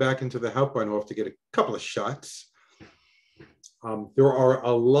 we come back into the Hauptbahnhof to get a couple of shots. There are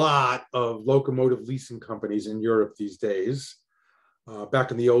a lot of locomotive leasing companies in Europe these days.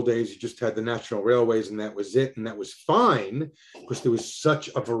 Back in the old days, you just had the national railways and that was it. And that was fine because there was such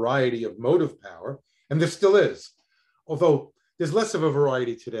a variety of motive power. And there still is. Although there's less of a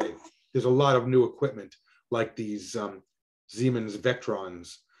variety today. There's a lot of new equipment like these Siemens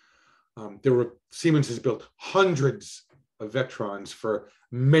Vectrons. Siemens has built hundreds of Vectrons for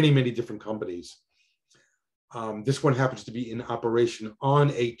many, many different companies. This one happens to be in operation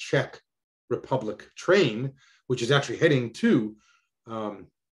on a Czech Republic train, which is actually heading to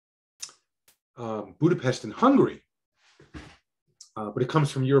Budapest in Hungary. But it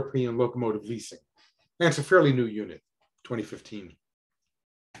comes from European Locomotive Leasing. And it's a fairly new unit, 2015.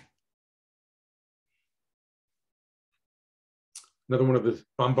 Another one of the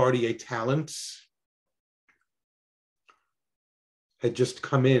Bombardier Talents had just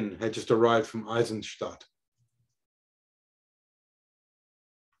come in, had just arrived from Eisenstadt.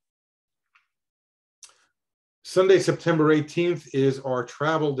 Sunday, September 18th is our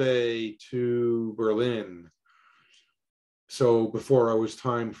travel day to Berlin. So before it was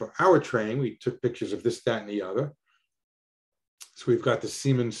time for our train, we took pictures of this, that, and the other. So we've got the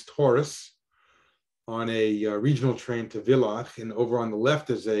Siemens Taurus on a regional train to Villach, and over on the left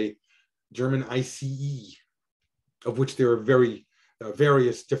is a German ICE, of which there are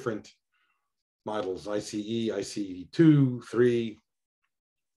various different models, ICE, ICE 2, 3.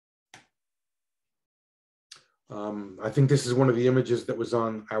 I think this is one of the images that was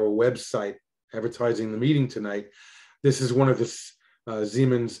on our website advertising the meeting tonight. This is one of the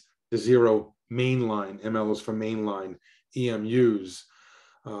Siemens Desiro mainline, ML is for mainline, EMUs,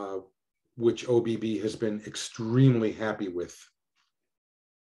 which OBB has been extremely happy with.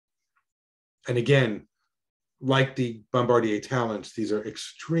 And again, like the Bombardier Talents, these are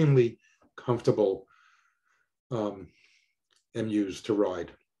extremely comfortable MUs to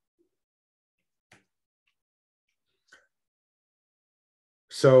ride.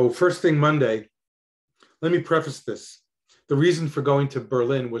 So first thing Monday, let me preface this. The reason for going to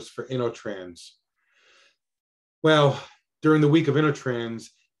Berlin was for InnoTrans. Well, during the week of InnoTrans,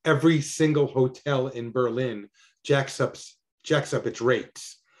 every single hotel in Berlin jacks up its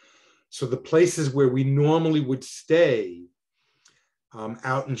rates. So the places where we normally would stay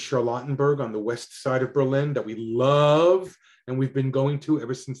out in Charlottenburg on the west side of Berlin that we love and we've been going to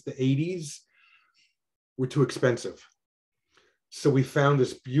ever since the 80s were too expensive. So we found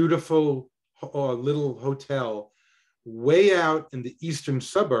this beautiful little hotel way out in the eastern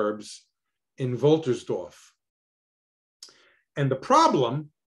suburbs in Woltersdorf. And the problem,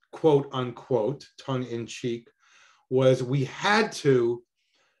 quote unquote, tongue in cheek, was we had to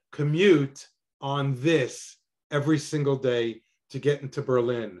commute on this every single day to get into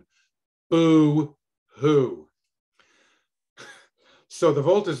Berlin. Boo-hoo. So the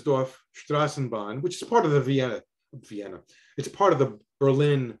Woltersdorf Straßenbahn, which is part of the Vienna, it's part of the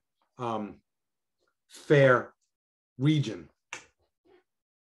Berlin Fair region.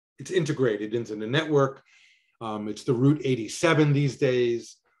 It's integrated into the network. It's the Route 87 these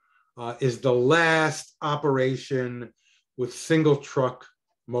days, is the last operation with single truck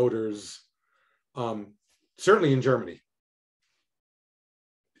motors, certainly in Germany.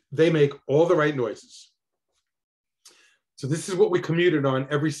 They make all the right noises. So this is what we commuted on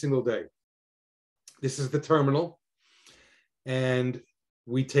every single day. This is the terminal. And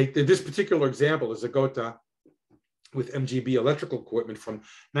we take, this particular example is a Gotha with MGB electrical equipment from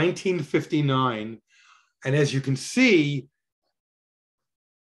 1959. And as you can see,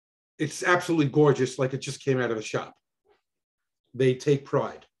 it's absolutely gorgeous, like it just came out of a shop. They take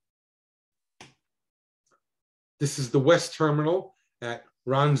pride. This is the West Terminal at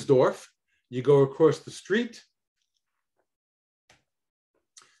Ransdorf. You go across the street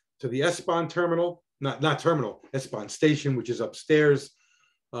to the S-Bahn terminal, not terminal, S-Bahn station, which is upstairs.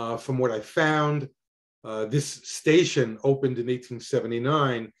 From what I found, this station opened in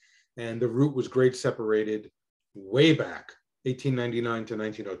 1879, and the route was grade separated way back, 1899 to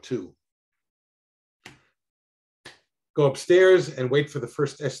 1902. Go upstairs and wait for the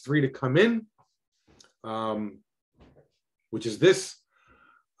first S3 to come in, which is this.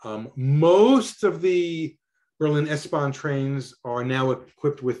 Most of the Berlin S-Bahn trains are now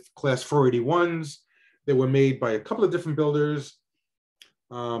equipped with class 481s. They were made by a couple of different builders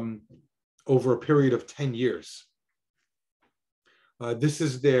over a period of 10 years. This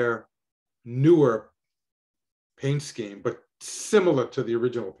is their newer paint scheme, but similar to the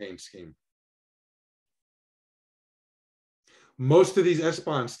original paint scheme. Most of these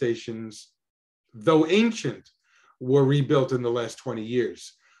S-Bahn stations, though ancient, were rebuilt in the last 20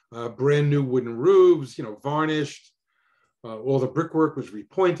 years. Brand new wooden roofs, varnished. All the brickwork was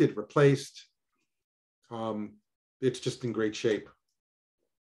repointed, replaced. It's just in great shape.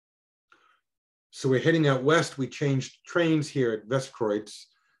 So we're heading out west. We changed trains here at Westkreuz,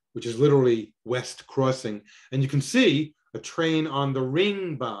 which is literally West Crossing. And you can see a train on the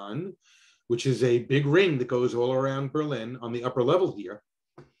Ringbahn, which is a big ring that goes all around Berlin on the upper level here.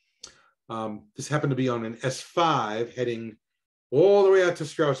 This happened to be on an S5 heading all the way out to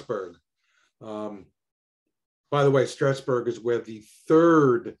Strasbourg. By the way, Strasbourg is where the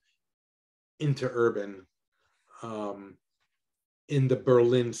third interurban in the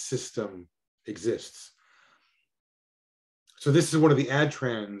Berlin system exists. So this is one of the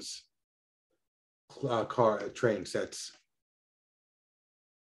InnoTrans train sets.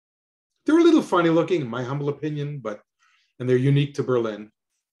 They're a little funny looking, in my humble opinion, and they're unique to Berlin.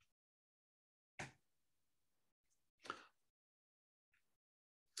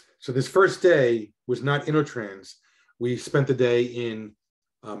 So this first day was not InnoTrans. We spent the day in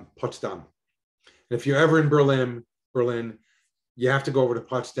Potsdam. And if you're ever in Berlin, you have to go over to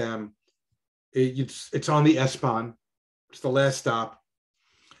Potsdam. It's on the S-Bahn. It's the last stop.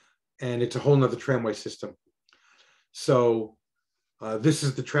 And it's a whole nother tramway system. So this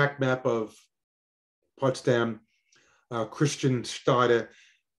is the track map of Potsdam. Christian Stade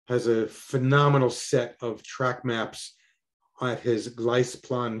has a phenomenal set of track maps at his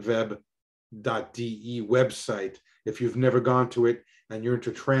gleisplanweb.de website. If you've never gone to it and you're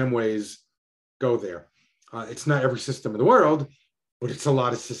into tramways, go there. It's not every system in the world, but it's a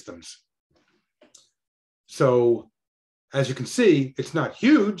lot of systems. So as you can see, it's not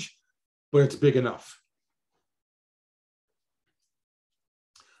huge, but it's big enough.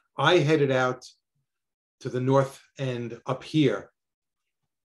 I headed out to the north end up here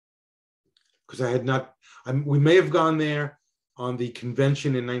because I had not, we may have gone there on the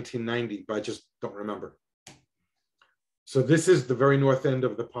convention in 1990, but I just don't remember. So this is the very north end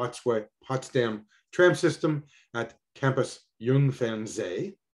of the Potsdam tram system at Campus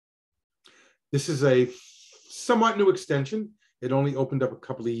Jungfernsee. This is a somewhat new extension. It only opened up a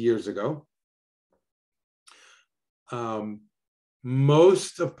couple of years ago.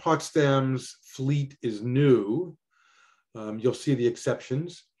 Most of Potsdam's fleet is new. You'll see the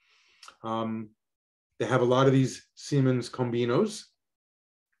exceptions. They have a lot of these Siemens Combinos.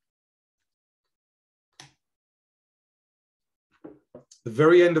 The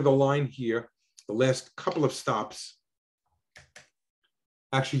very end of the line here, the last couple of stops,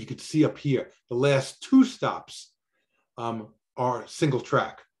 actually you could see up here, the last two stops are single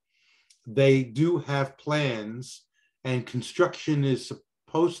track. They do have plans and construction is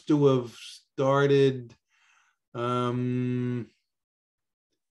supposed to have started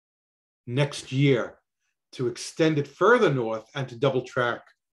next year to extend it further north and to double track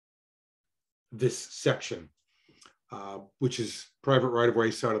this section, which is private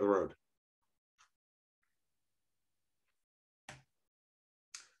right-of-way side of the road.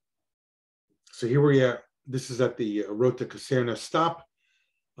 So here we are. This is at the Rote Kaserne stop,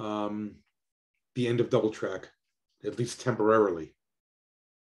 the end of double track, at least temporarily.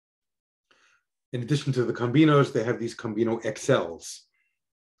 In addition to the Combinos, they have these Combino XLs.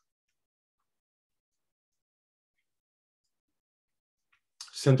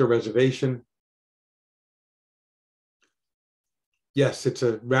 Center reservation. Yes, it's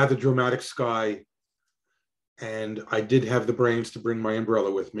a rather dramatic sky, and I did have the brains to bring my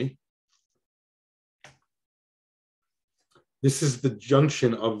umbrella with me. This is the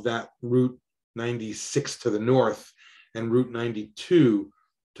junction of that Route 96 to the north and Route 92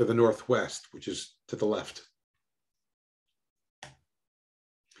 to the northwest, which is to the left.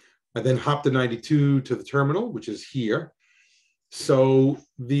 I then hopped the 92 to the terminal, which is here. So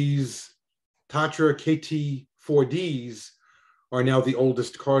these Tatra KT4Ds are now the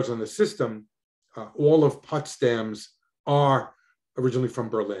oldest cars on the system. All of Potsdam's are originally from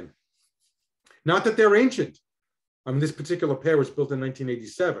Berlin. Not that they're ancient. This particular pair was built in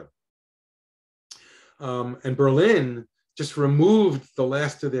 1987. And Berlin just removed the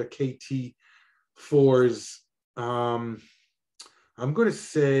last of their KT4s, I'm going to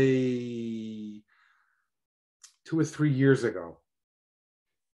say 2 or 3 years ago.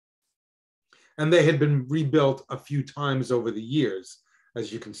 And they had been rebuilt a few times over the years,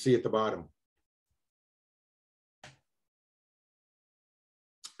 as you can see at the bottom.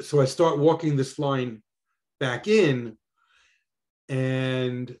 So I start walking this line back in,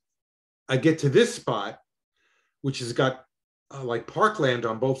 and I get to this spot, which has got like parkland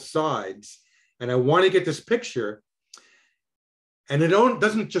on both sides. And I want to get this picture. And it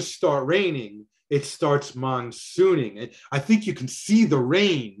doesn't just start raining, it starts monsooning. And I think you can see the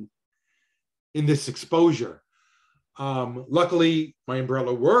rain in this exposure. Luckily, my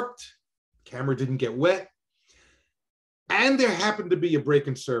umbrella worked, camera didn't get wet. And there happened to be a break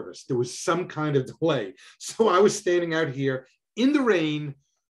in service. There was some kind of delay. So I was standing out here in the rain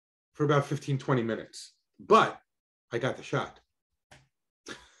for about 15, 20 minutes. But I got the shot.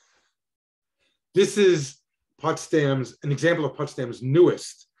 This is Potsdam's, an example of Potsdam's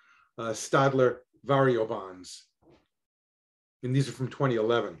newest Stadler Variobahns. And these are from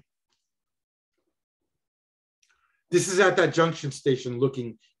 2011. This is at that junction station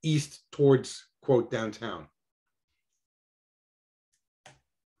looking east towards, quote, downtown.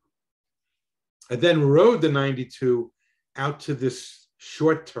 I then rode the 92 out to this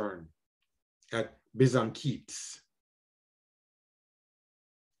short turn at Byzankiewicz.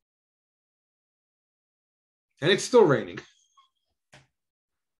 And it's still raining.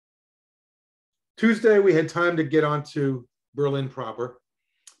 Tuesday, we had time to get onto Berlin proper.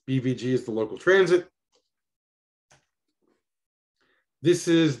 BVG is the local transit. This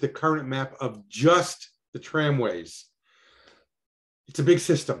is the current map of just the tramways. It's a big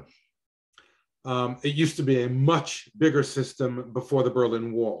system. It used to be a much bigger system before the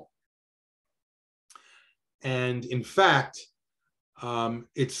Berlin Wall. And in fact,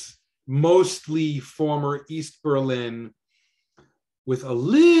 it's mostly former East Berlin with a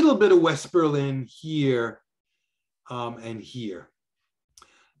little bit of West Berlin here and here.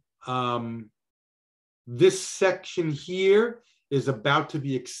 This section here is about to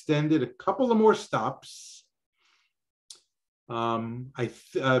be extended a couple of more stops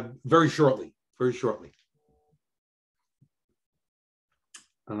very shortly.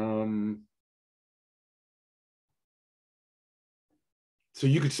 So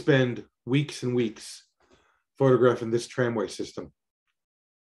you could spend weeks and weeks photographing this tramway system.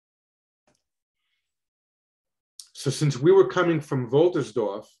 So since we were coming from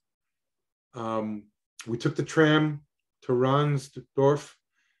Woltersdorf, we took the tram to Ransdorf,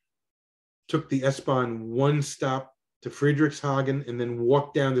 took the S-Bahn one stop to Friedrichshagen, and then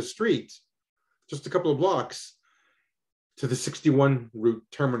walked down the street, just a couple of blocks, to the 61 route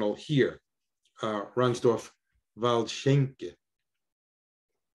terminal here, Ransdorf-Waldschenke.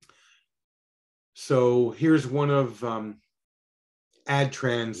 So here's one of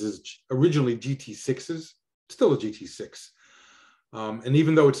InnoTrans's originally GT6s, still a GT6. And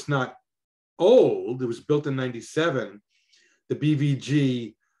even though it's not old, it was built in 97, the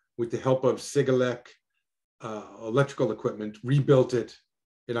BVG, with the help of Sigelec electrical equipment, rebuilt it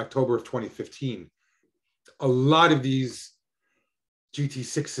in October of 2015. A lot of these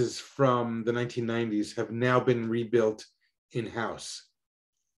GT6s from the 1990s have now been rebuilt in-house.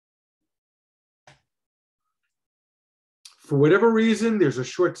 For whatever reason, there's a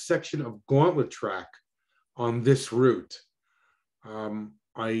short section of gauntlet track on this route.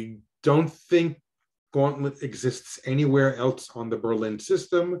 I don't think gauntlet exists anywhere else on the Berlin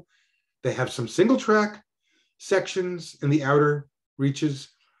system. They have some single track sections in the outer reaches,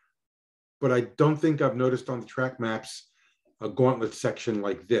 but I don't think I've noticed on the track maps a gauntlet section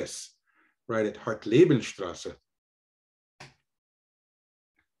like this, right at Hartlebenstrasse.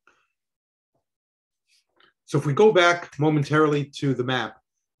 So if we go back momentarily to the map,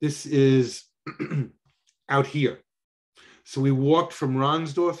 this is out here. So we walked from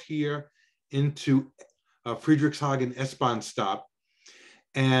Ransdorf here into Friedrichshagen S-Bahn stop,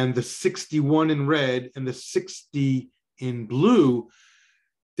 and the 61 in red and the 60 in blue,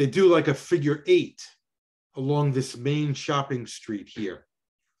 they do like a figure 8 along this main shopping street here,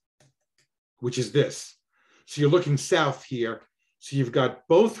 which is this. So you're looking south here. So you've got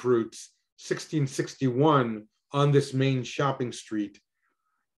both routes, 1661 on this main shopping street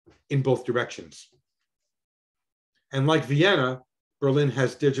in both directions. And like Vienna, Berlin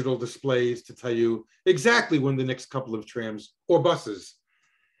has digital displays to tell you exactly when the next couple of trams or buses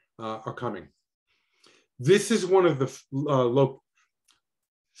are coming. This is one of the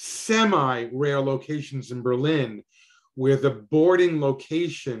semi-rare locations in Berlin where the boarding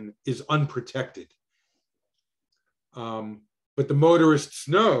location is unprotected. But the motorists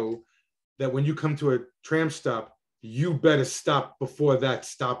know that when you come to a tram stop, you better stop before that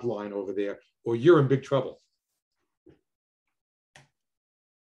stop line over there, or you're in big trouble.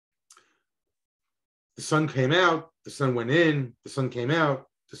 The sun came out, the sun went in, the sun came out,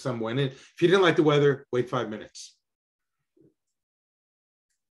 the sun went in. If you didn't like the weather, wait 5 minutes.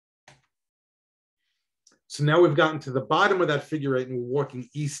 So now we've gotten to the bottom of that figure eight and we're walking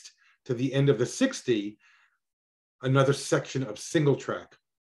east to the end of the 60, another section of single track.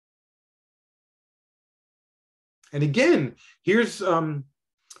 And again, here's one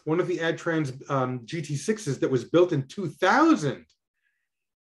of the Adtrans GT6s that was built in 2000,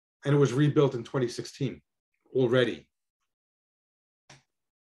 and it was rebuilt in 2016 already.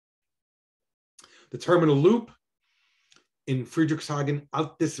 The terminal loop in Friedrichshagen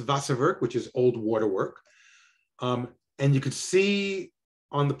Altes Wasserwerk, which is old waterwork. And you could see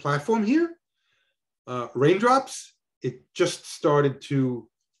on the platform here, raindrops. It just started to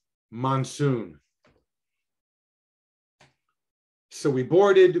monsoon. So we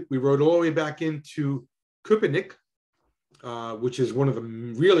boarded, we rode all the way back into Köpenick, which is one of the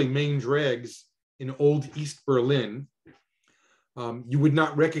really main drags in old East Berlin. You would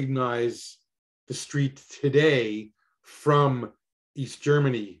not recognize the street today from East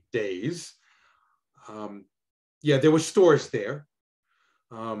Germany days. Yeah, there were stores there,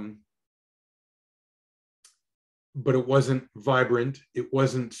 but it wasn't vibrant. It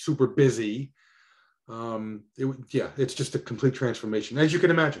wasn't super busy. It's just a complete transformation, as you can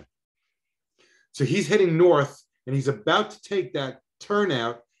imagine. So he's heading north, and he's about to take that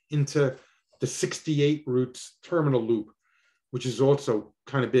turnout into the 68 routes terminal loop, which is also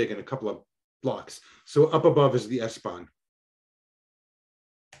kind of big in a couple of blocks. So up above is the S-Bahn.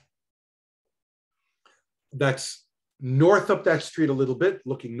 That's north up that street a little bit,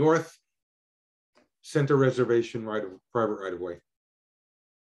 looking north, center reservation, private right of way.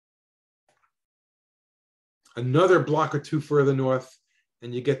 Another block or two further north,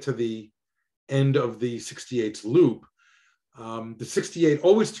 and you get to the end of the 68's loop. The 68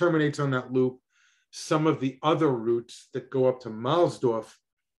 always terminates on that loop. Some of the other routes that go up to Mahlsdorf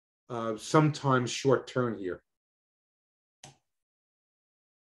sometimes short turn here.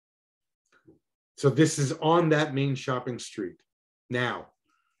 So this is on that main shopping street now.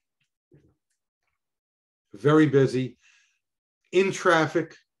 Very busy, in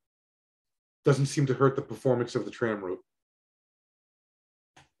traffic. Doesn't seem to hurt the performance of the tram route.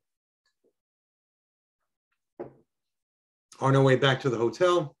 On our way back to the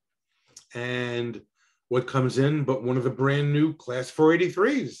hotel, and what comes in but one of the brand new Class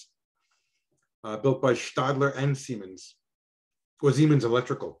 483s, built by Stadler and Siemens, or Siemens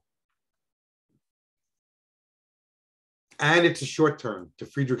Electrical. And it's a short turn to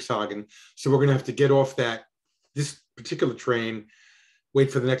Friedrichshagen, so we're going to have to get off this particular train,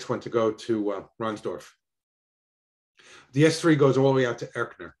 wait for the next one to go to Ransdorf. The S3 goes all the way out to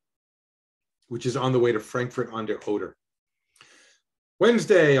Erkner, which is on the way to Frankfurt an der Oder.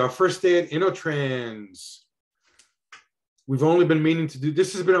 Wednesday, our first day at InnoTrans. We've only been meaning to do,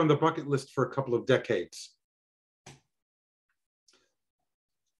 this has been on the bucket list for a couple of decades.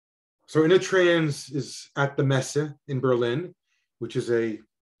 So InnoTrans is at the Messe in Berlin, which is a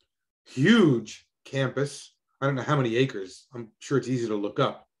huge campus. I don't know how many acres. I'm sure it's easy to look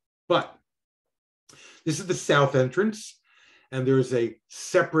up. But this is the south entrance, and there's a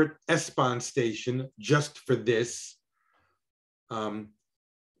separate S-Bahn station just for this,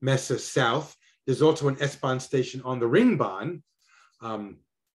 Messe South. There's also an S-Bahn station on the Ringbahn,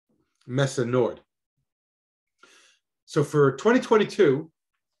 Messe Nord. So for 2022,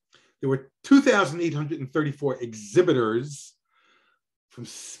 there were 2,834 exhibitors from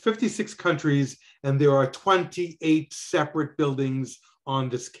 56 countries, and there are 28 separate buildings on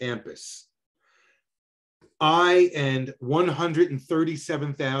this campus. I and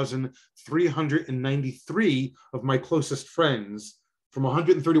 137,393 of my closest friends from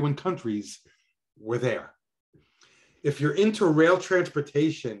 131 countries were there. If you're into rail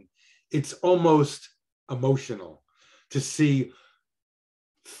transportation, it's almost emotional to see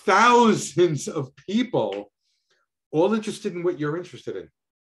thousands of people all interested in what you're interested in.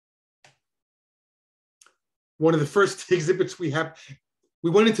 One of the first exhibits we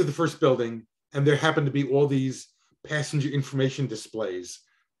went into the first building, and there happened to be all these passenger information displays,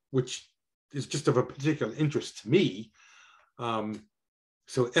 which is just of a particular interest to me.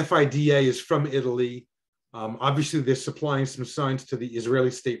 So FIDA is from Italy. Obviously, they're supplying some signs to the Israeli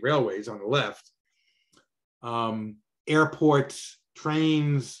state railways on the left. Airports,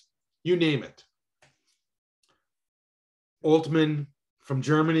 trains, you name it. Altman from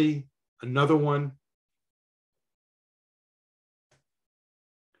Germany, another one.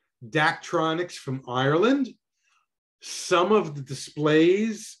 Daktronics from Ireland. Some of the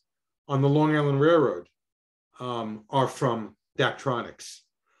displays on the Long Island Railroad are from Daktronics.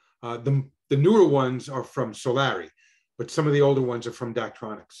 The newer ones are from Solari, but some of the older ones are from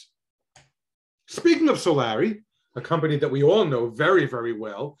Daktronics. Speaking of Solari, a company that we all know very, very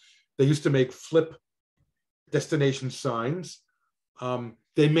well, they used to make flip destination signs.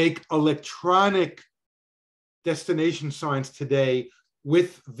 They make electronic destination signs today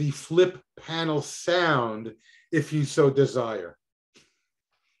with the flip panel sound, if you so desire.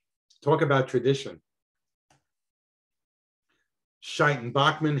 Talk about tradition. Scheidt and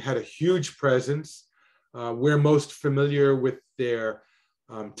Bachmann had a huge presence. We're most familiar with their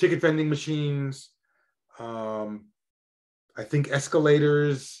ticket vending machines, I think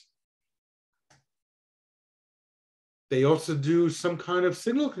escalators. They also do some kind of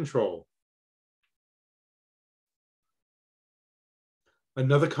signal control.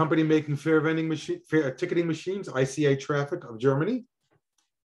 Another company making fare ticketing machines, ICA Traffic of Germany.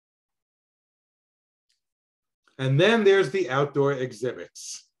 And then there's the outdoor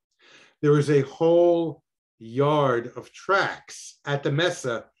exhibits. There is a whole yard of tracks at the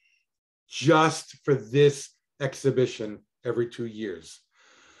Messe just for this exhibition every 2 years.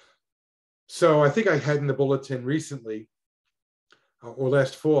 So I think I had in the bulletin recently, or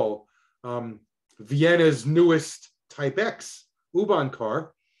last fall, Vienna's newest Type X U-Bahn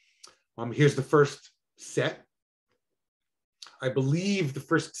car. Here's the first set. I believe the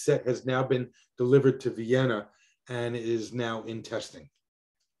first set has now been delivered to Vienna and is now in testing.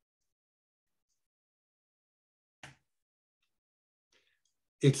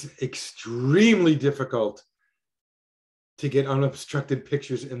 It's extremely difficult to get unobstructed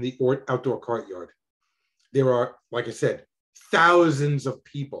pictures in the outdoor courtyard. There are, like I said, thousands of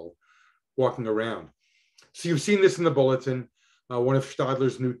people walking around. So you've seen this in the bulletin, one of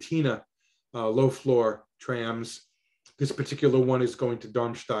Stadler's new Tina low floor trams. This particular one is going to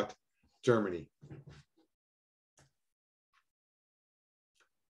Darmstadt, Germany.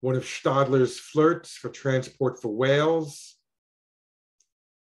 One of Stadler's flirts for transport for whales.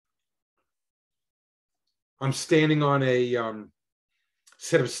 I'm standing on a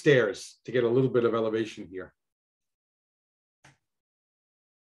set of stairs to get a little bit of elevation here.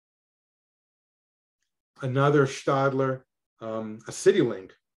 Another Stadler, a CityLink,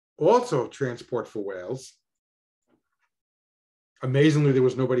 also transport for whales. Amazingly, there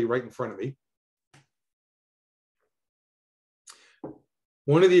was nobody right in front of me.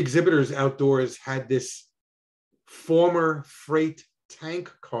 One of the exhibitors outdoors had this former freight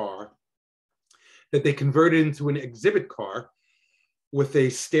tank car that they converted into an exhibit car with a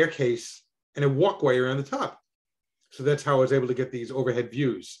staircase and a walkway around the top. So that's how I was able to get these overhead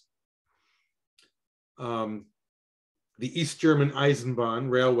views. The East German Eisenbahn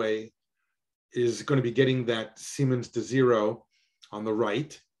Railway is going to be getting that Siemens de Zero on the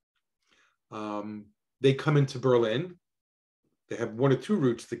right. They come into Berlin. They have 1 or 2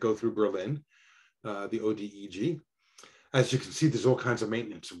 routes that go through Berlin, the ODEG. As you can see, there's all kinds of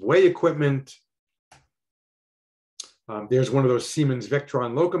maintenance of way equipment. There's one of those Siemens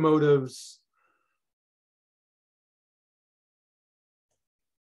Vectron locomotives.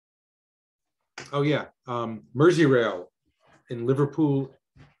 Oh yeah, Merseyrail in Liverpool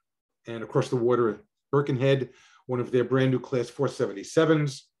and across the water at Birkenhead, one of their brand new Class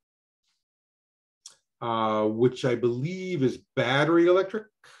 477s, which I believe is battery electric.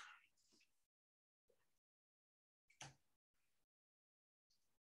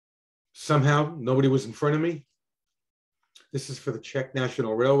 Somehow, nobody was in front of me. This is for the Czech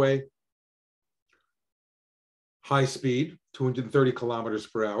National Railway. High speed, 230 kilometers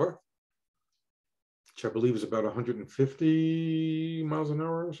per hour, which I believe is about 150 miles an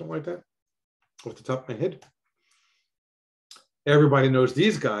hour or something like that, off the top of my head. Everybody knows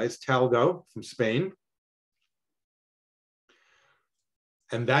these guys, Talgo from Spain.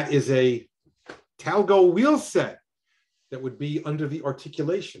 And that is a Talgo wheel set that would be under the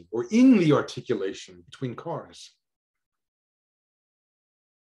articulation or in the articulation between cars.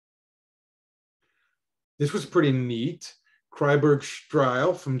 This was pretty neat. Kreiberg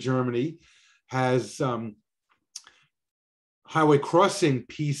Streil from Germany has highway crossing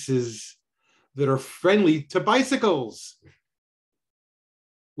pieces that are friendly to bicycles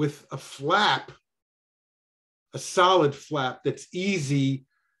with a flap, a solid flap that's easy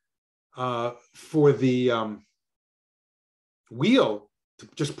for the wheel to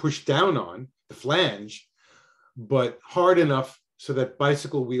just push down on, the flange, but hard enough so that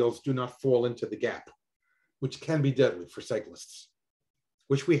bicycle wheels do not fall into the gap, which can be deadly for cyclists.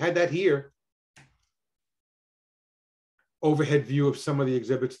 Wish we had that here. Overhead view of some of the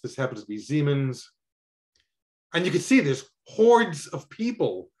exhibits. This happens to be Siemens. And you can see there's hordes of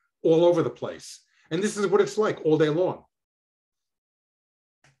people all over the place. And this is what it's like all day long.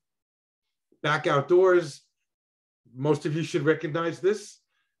 Back outdoors, most of you should recognize this.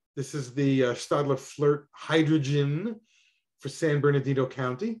 This is the Stadler Flirt Hydrogen for San Bernardino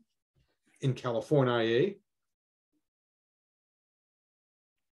County in California.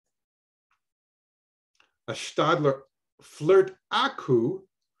 a Stadler Flirt Akku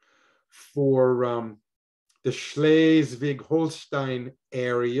for the Schleswig-Holstein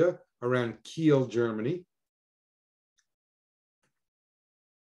area around Kiel, Germany.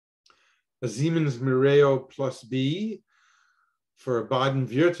 A Siemens Mireo Plus B for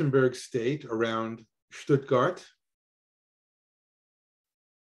Baden-Württemberg state around Stuttgart.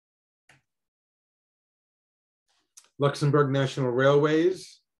 Luxembourg National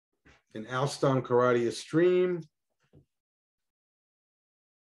Railways in Alstom Karadia Stream.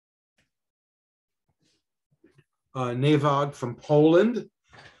 Navog from Poland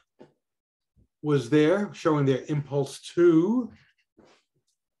was there, showing their Impulse 2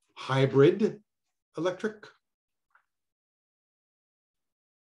 hybrid electric.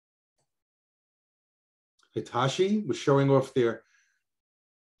 Hitachi was showing off their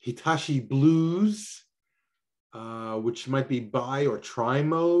Hitachi Blues, which might be bi or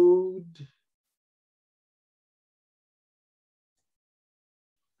tri-mode.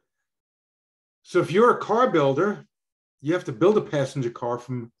 So if you're a car builder, you have to build a passenger car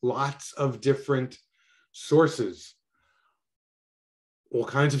from lots of different sources, all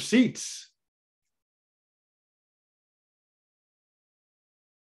kinds of seats.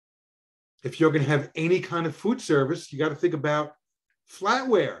 If you're going to have any kind of food service, you got to think about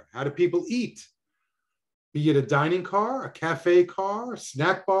flatware. How do people eat? Be it a dining car, a cafe car, a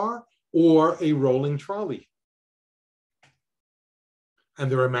snack bar, or a rolling trolley.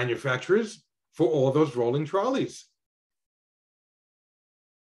 And there are manufacturers for all those rolling trolleys.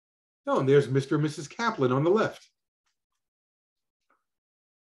 Oh, and there's Mr. and Mrs. Kaplan on the left.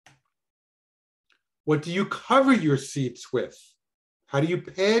 What do you cover your seats with? How do you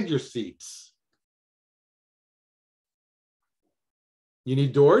pad your seats? You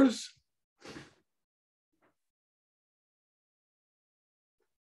need doors?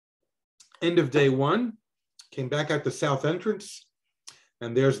 End of day one, came back at the south entrance,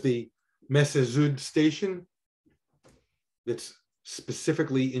 and there's the Messe Süd station that's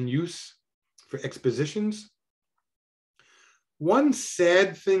specifically in use for expositions. One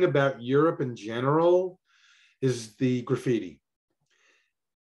sad thing about Europe in general is the graffiti.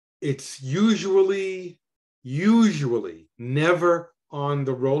 It's usually never on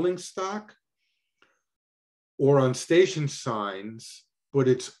the rolling stock or on station signs, but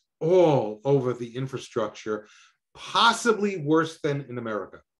it's all over the infrastructure, possibly worse than in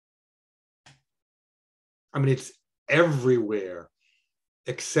America. I mean, it's everywhere,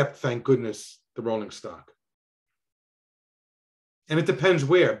 except, thank goodness, the rolling stock. And it depends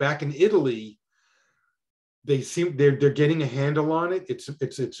where. Back in Italy, they're getting a handle on it.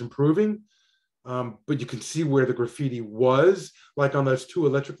 It's improving, but you can see where the graffiti was, like on those 2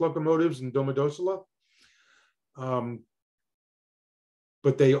 electric locomotives in Domodossola.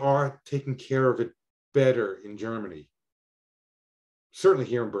 But they are taking care of it better in Germany. Certainly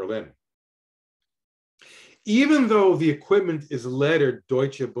here in Berlin. Even though the equipment is lettered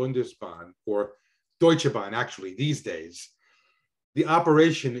Deutsche Bundesbahn, or Deutsche Bahn actually these days, the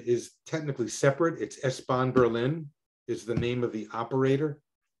operation is technically separate. It's S-Bahn Berlin is the name of the operator.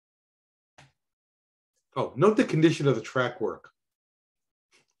 Oh, note the condition of the track work.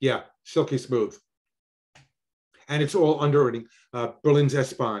 Yeah, silky smooth. And it's all underrunning. Berlin's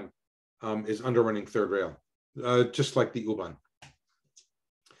S-Bahn is underrunning third rail, just like the U-Bahn.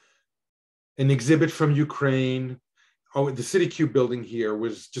 An exhibit from Ukraine. Oh, the City Cube building here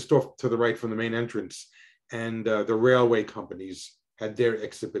was just off to the right from the main entrance. And the railway companies had their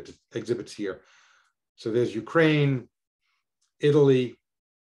exhibits here. So there's Ukraine, Italy,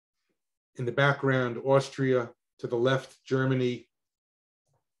 in the background, Austria, to the left, Germany,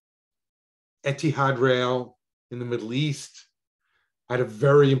 Etihad Rail in the Middle East, had a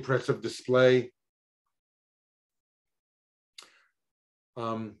very impressive display.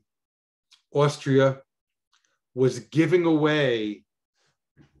 Austria was giving away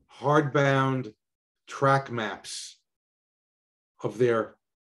hardbound track maps of their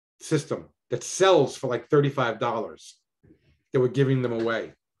system that sells for like $35. They were giving them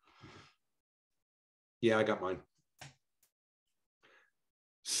away. Yeah, I got mine.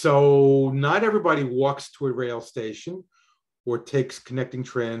 So not everybody walks to a rail station or takes connecting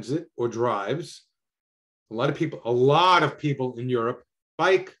transit or drives. A lot of people in Europe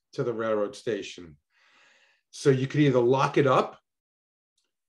bike to the railroad station. So you could either lock it up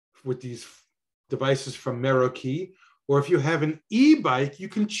with these devices from Meroki, or if you have an e-bike, you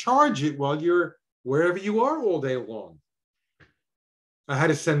can charge it while you're wherever you are all day long. I had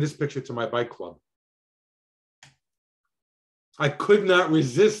to send this picture to my bike club. I could not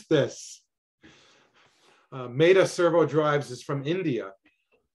resist this. Meta Servo Drives is from India.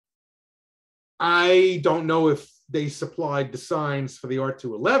 I don't know if they supplied the signs for the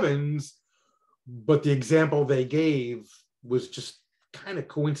R211s, but the example they gave was just kind of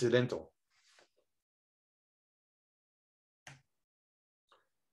coincidental.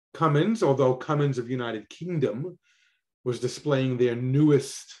 Cummins, although Cummins of United Kingdom, was displaying their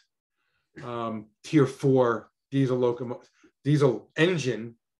newest Tier 4 diesel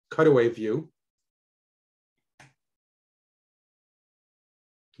engine cutaway view.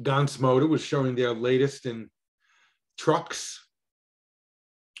 Gans Motor was showing their latest in trucks,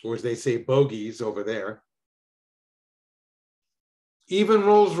 or as they say, bogies over there. Even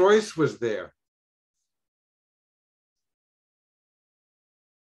Rolls-Royce was there.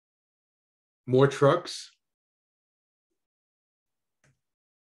 More trucks.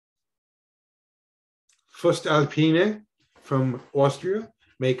 Fust Alpine from Austria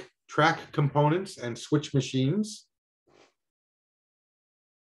make track components and switch machines.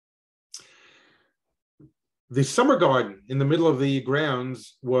 The summer garden in the middle of the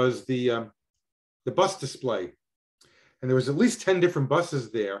grounds was the bus display. And there was at least 10 different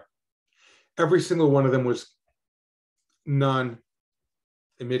buses there. Every single one of them was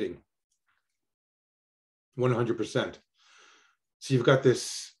non-emitting, 100%. So you've got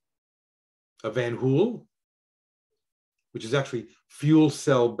this Van Hool, which is actually fuel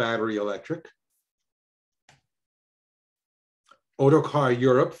cell battery electric. Autocar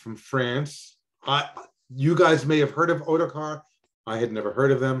Europe from France. You guys may have heard of Autocar. I had never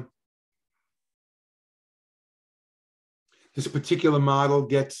heard of them. This particular model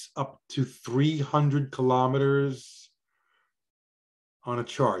gets up to 300 kilometers on a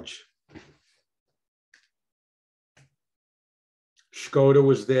charge. Skoda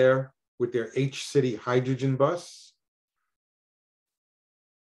was there with their H-City hydrogen bus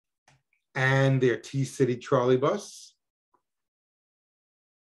and their T-City trolley bus.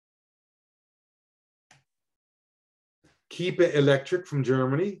 Kiepe Electric from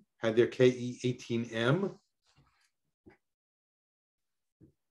Germany had their KE18M.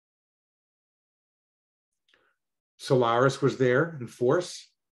 Solaris was there in force.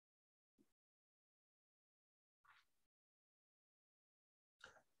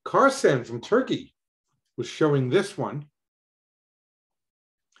 Carsen from Turkey was showing this one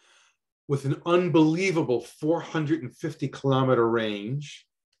with an unbelievable 450-kilometer range,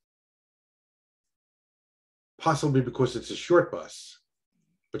 possibly because it's a short bus,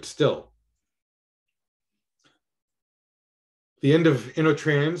 but still. The end of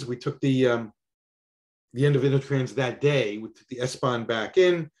InnoTrans, we took the end of InnoTrans that day. We took the S-Bahn back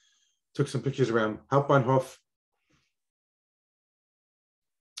in, took some pictures around Hauptbahnhof.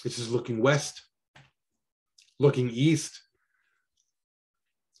 This is looking west, looking east.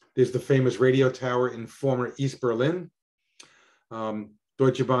 There's the famous radio tower in former East Berlin.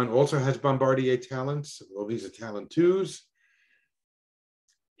 Deutsche Bahn also has Bombardier Talents. Well, these are Talent 2s.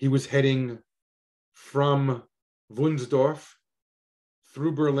 He was heading from Wunsdorf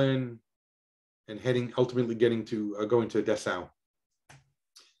through Berlin and ultimately going to Dessau.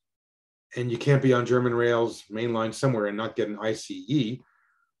 And you can't be on German rails, main line somewhere, and not get an ICE.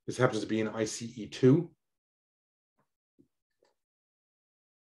 This happens to be an ICE2.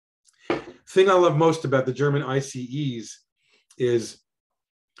 Thing I love most about the German ICEs is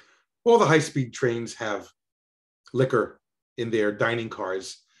all the high-speed trains have liquor in their dining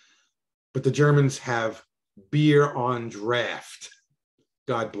cars, but the Germans have beer on draft.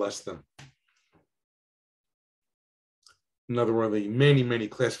 God bless them. Another one of the many, many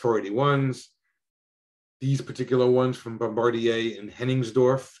Class 481s. These particular ones from Bombardier in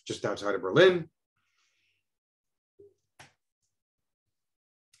Henningsdorf, just outside of Berlin.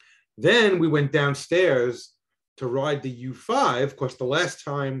 Then we went downstairs to ride the U5. Of course, the last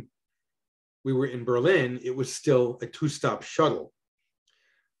time we were in Berlin, it was still a two-stop shuttle.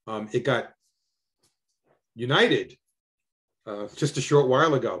 It got united just a short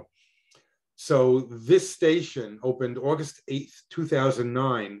while ago. So this station opened August 8th,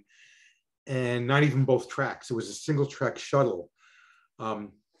 2009, and not even both tracks. It was a single track shuttle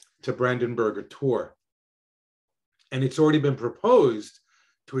to Brandenburger Tor. And it's already been proposed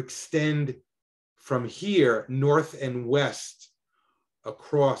to extend from here north and west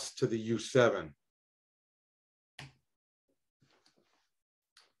across to the U7.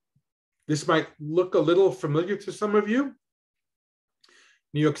 This might look a little familiar to some of you.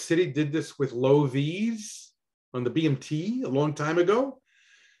 New York City did this with low Vs on the BMT a long time ago.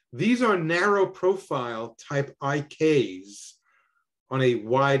 These are narrow profile type IKs on a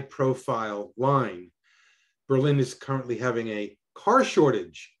wide profile line. Berlin is currently having a car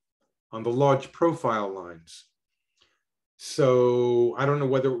shortage on the large profile lines. So I don't know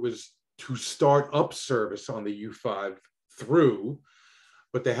whether it was to start up service on the U5 through,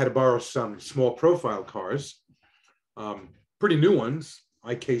 but they had to borrow some small profile cars, pretty new ones,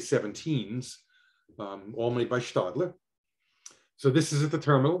 IK-17s, all made by Stadler. So this is at the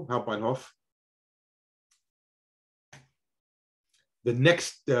terminal, Hauptbahnhof. The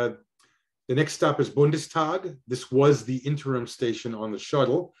next stop is Bundestag. This was the interim station on the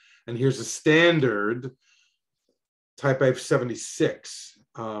shuttle. And here's a standard Type F-76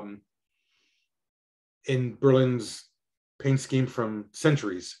 in Berlin's paint scheme from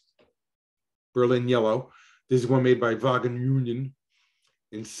centuries. Berlin yellow. This is one made by Wagen Union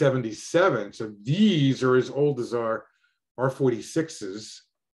in 77. So these are as old as our R46s.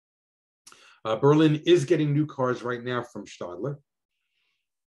 Berlin is getting new cars right now from Stadler.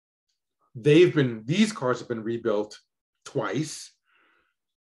 These cars have been rebuilt twice,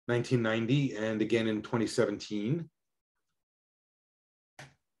 1990 and again in 2017.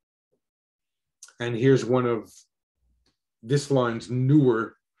 And here's one of this line's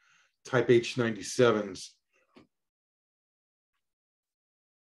newer Type H97s.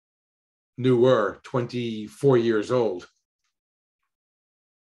 Newer, 24 years old.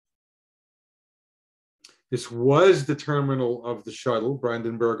 This was the terminal of the shuttle,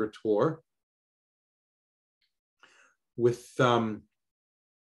 Brandenburger Tor, with a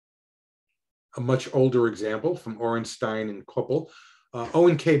much older example from Orenstein and Koppel.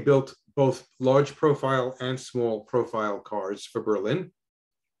 O&K built both large profile and small profile cars for Berlin.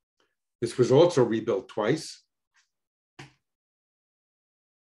 This was also rebuilt twice.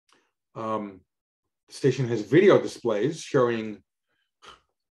 The station has video displays showing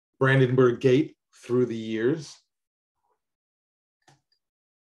Brandenburg Gate through the years.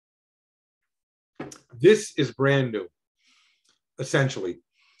 This is brand new, essentially.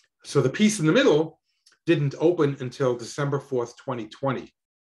 So the piece in the middle didn't open until December 4th, 2020.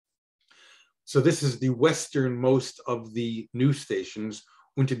 So this is the westernmost of the new stations,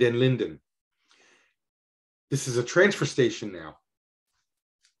 Unter den Linden. This is a transfer station now.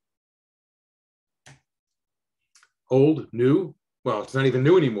 Old, new, well, it's not even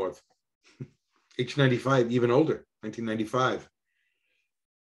new anymore. H95, even older, 1995.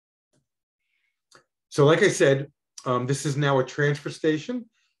 So like I said, this is now a transfer station.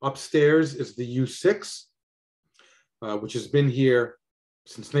 Upstairs is the U6, which has been here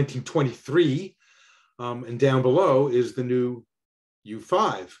since 1923. And down below is the new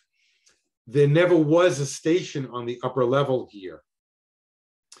U5. There never was a station on the upper level here.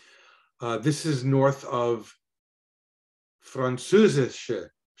 This is north of Französische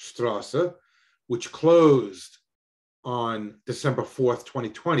Straße, which closed on December 4th,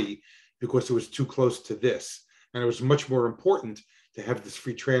 2020, because it was too close to this. And it was much more important to have this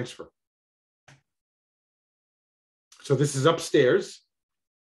free transfer. So this is upstairs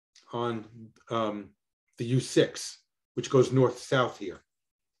on the U6, which goes north-south here.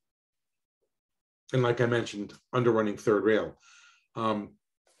 And like I mentioned, underrunning third rail.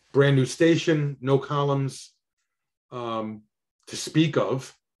 Brand new station, no columns to speak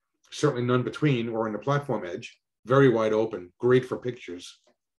of, certainly none between or in the platform edge, very wide open, great for pictures.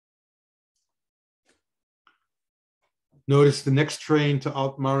 Notice the next train to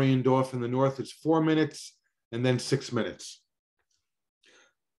Alt-Mariendorf in the north is 4 minutes and then 6 minutes.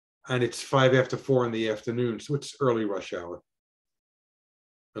 And it's 5 after 4 in the afternoon, so it's early rush hour.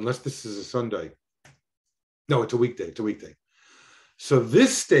 Unless this is a Sunday. No, it's a weekday, it's a weekday. So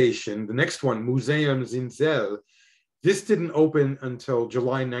this station, the next one, Museum Zinzell, this didn't open until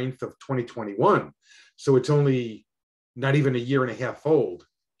July 9th of 2021. So it's only not even a year and a half old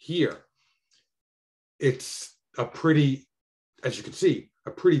here. It's a pretty, as you can see,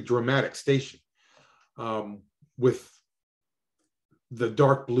 a pretty dramatic station with the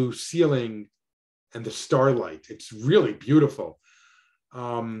dark blue ceiling and the starlight. It's really beautiful.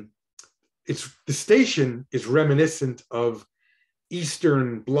 The station is reminiscent of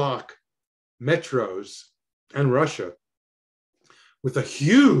Eastern Bloc metros and Russia, with a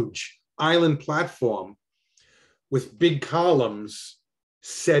huge island platform with big columns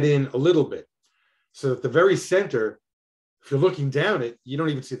set in a little bit. So at the very center, if you're looking down it, you don't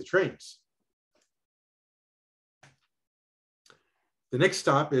even see the trains. The next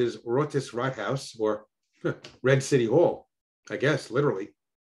stop is Rotes Rathaus, or Red City Hall, I guess, literally.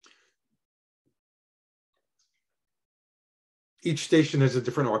 Each station has a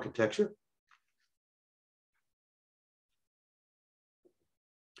different architecture.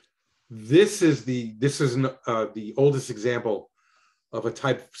 This is the oldest example of a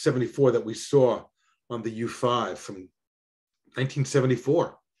Type 74 that we saw on the U5 from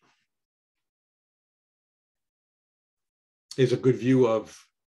 1974. Here's a good view of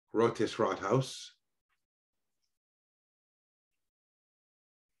Rotes Rathaus.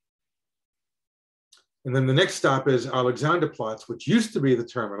 And then the next stop is Alexanderplatz, which used to be the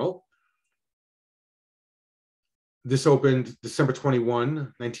terminal. This opened December 21,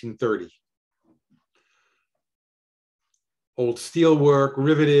 1930. Old steelwork,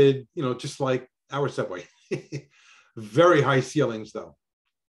 riveted, just like our subway. Very high ceilings, though.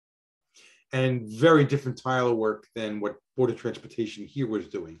 And very different tile work than what Board of Transportation here was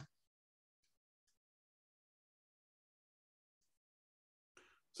doing.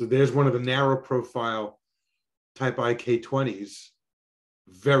 So there's one of the narrow profile type IK20s,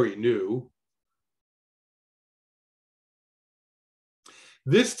 very new.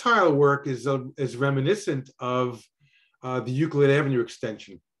 This tile work is reminiscent of the Euclid Avenue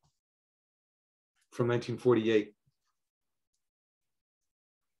extension from 1948.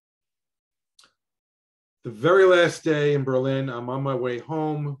 The very last day in Berlin, I'm on my way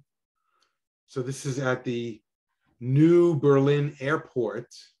home. So this is at the new Berlin airport,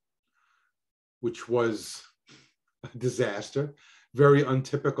 which was a disaster, very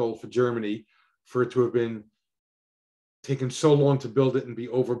untypical for Germany for it to have been taken so long to build it and be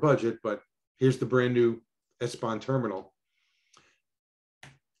over budget, but here's the brand new S-Bahn terminal.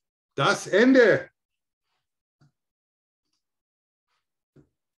 Das Ende.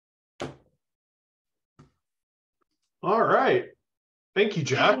 All right. Thank you,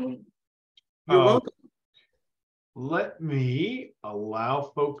 Jeff. You're welcome. Let me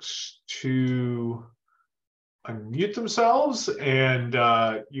allow folks to unmute themselves, and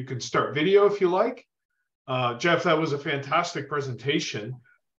you can start video if you like. Jeff, that was a fantastic presentation.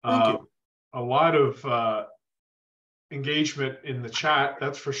 Thank you. A lot of engagement in the chat,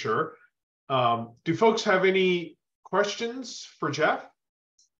 that's for sure. Do folks have any questions for Jeff?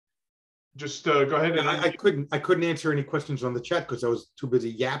 Just go ahead. And I couldn't answer any questions on the chat because I was too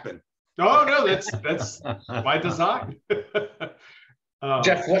busy yapping. Oh no, that's by design.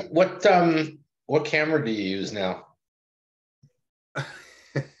 Jeff, what camera do you use now?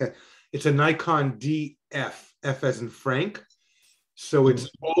 It's a Nikon DF, F as in Frank. So it's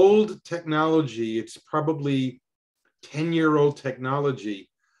old technology. It's probably 10-year-old technology.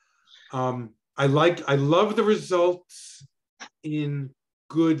 I love the results in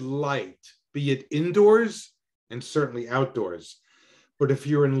good light, be it indoors and certainly outdoors. But if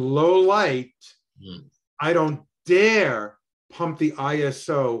you're in low light, I don't dare pump the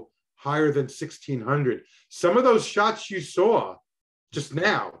ISO higher than 1600. Some of those shots you saw just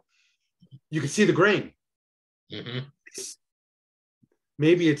now, you can see the grain. Mm-hmm.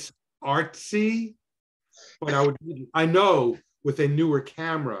 Maybe it's artsy, but I know with a newer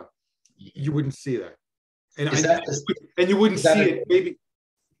camera, you wouldn't see that. And you wouldn't see it. Maybe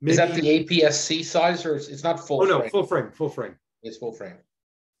is that the APS-C size, or it's not full frame? No, full frame, full frame. It's full frame.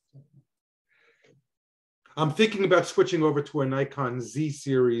 I'm thinking about switching over to a Nikon Z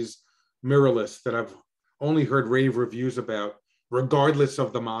series mirrorless that I've only heard rave reviews about, regardless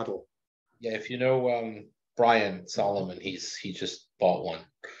of the model. Yeah, if you know Brian Solomon, he just bought one.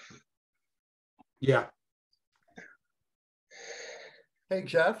 Yeah. Hey,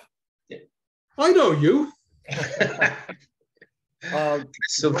 Jeff. Yeah. I know you.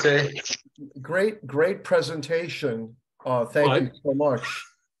 Great presentation. Thank you so much.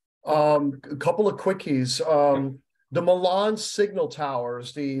 A couple of quickies. The Milan signal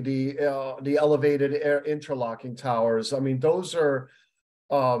towers, the elevated air interlocking towers. I mean, those are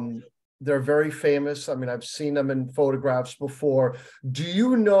they're very famous. I mean, I've seen them in photographs before. Do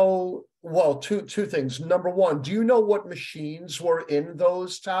you know? Well, two things. Number one, do you know what machines were in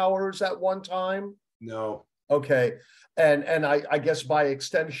those towers at one time? No. Okay. And I guess by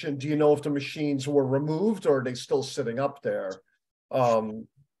extension, do you know if the machines were removed or are they still sitting up there?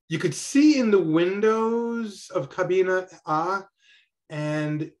 You could see in the windows of Cabina A,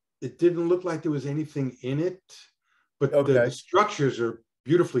 and it didn't look like there was anything in it, but the structures are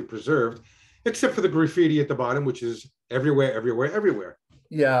beautifully preserved, except for the graffiti at the bottom, which is everywhere, everywhere, everywhere.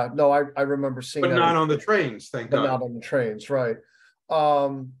 Yeah, no, I remember seeing that. But not on the trains, thank God. Not on the trains, right.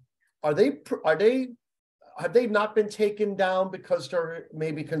 Have they not been taken down because they're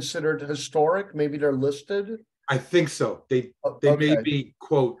maybe considered historic? Maybe they're listed? I think so. They may be,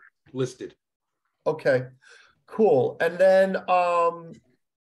 quote, listed. Okay, cool. And then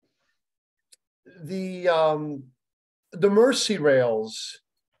the Mercy rails.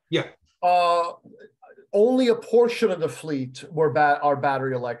 Yeah. Only a portion of the fleet are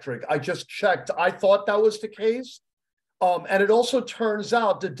battery electric. I just checked. I thought that was the case. And it also turns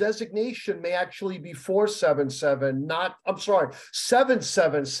out the designation may actually be 477,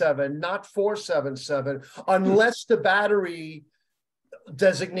 777, not 477, unless the battery,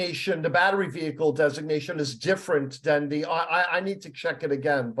 designation, the battery vehicle designation is different than the, I need to check it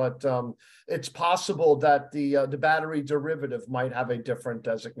again, but it's possible that the battery derivative might have a different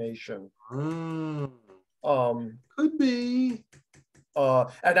designation. Could be.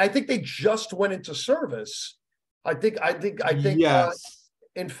 And I think they just went into service. I think Yes.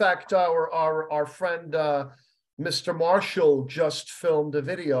 In fact, our friend Mr. Marshall just filmed a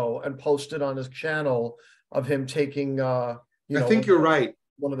video and posted on his channel of him taking I think you're right.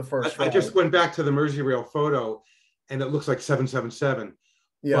 One of the first. I just went back to the Merseyrail photo, and it looks like 777.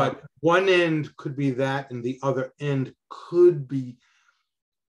 Yeah. But one end could be that, and the other end could be,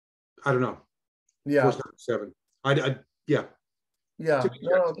 I don't know. Yeah. 477. Yeah. Yeah,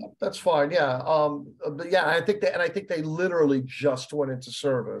 no, that's fine. Yeah, but yeah, I think they literally just went into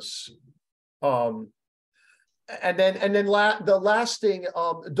service. And then the last thing,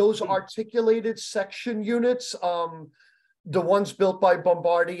 those articulated section units, the ones built by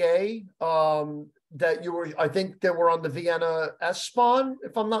Bombardier, that I think they were on the Vienna S-Bahn,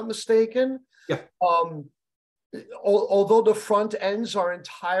 if I'm not mistaken. Yeah. Although the front ends are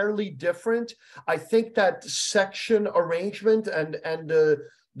entirely different, I think that section arrangement and the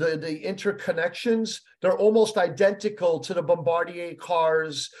interconnections, they're almost identical to the Bombardier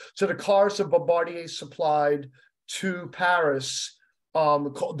cars, to the cars that Bombardier supplied to Paris,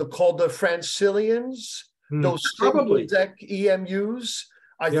 called the Francilians, those single deck EMUs.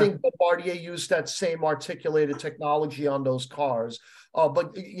 I think Bombardier used that same articulated technology on those cars.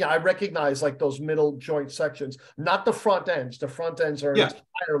 But yeah, I recognize like those middle joint sections, not the front ends. The front ends are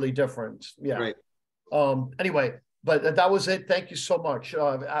entirely different. Yeah. Right. Anyway, but that was it. Thank you so much.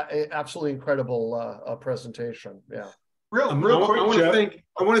 Absolutely incredible presentation. Yeah. Real quick,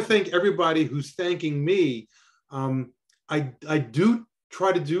 I want to thank everybody who's thanking me. I do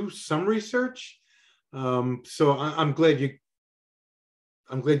try to do some research, so I'm glad you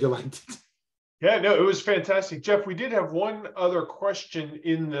liked it. Yeah, no, it was fantastic. Jeff, we did have one other question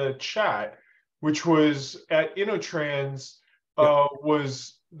in the chat, which was at InnoTrans,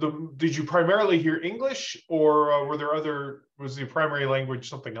 did you primarily hear English, or was the primary language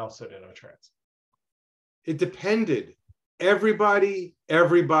something else at InnoTrans? It depended. Everybody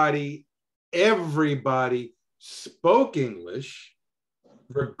spoke English,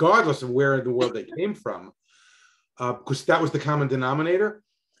 regardless of where in the world they came from, because that was the common denominator.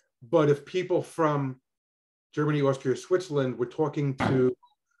 But if people from Germany, Austria, Switzerland were talking to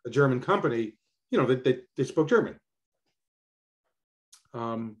a German company, they spoke German.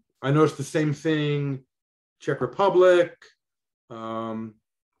 I noticed the same thing, Czech Republic,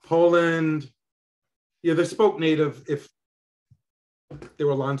 Poland. Yeah, they spoke native if they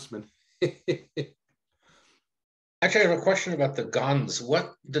were landsmen. Actually, I have a question about the guns.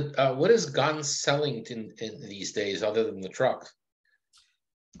 What is guns selling in these days other than the trucks?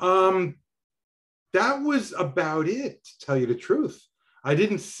 That was about it, to tell you the truth. I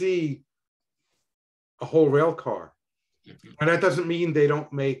didn't see a whole rail car. And that doesn't mean they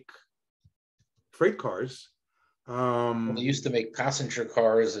don't make freight cars. Well, they used to make passenger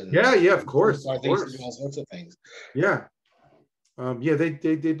cars and of course. They used to do all sorts of things. Yeah.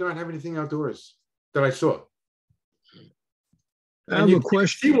 They did not have anything outdoors that I saw. I have a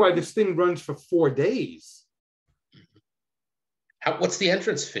question. See why this thing runs for 4 days. What's the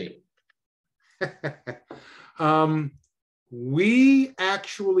entrance fee? We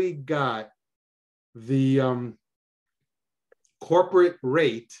actually got the corporate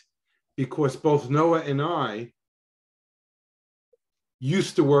rate because both Noah and I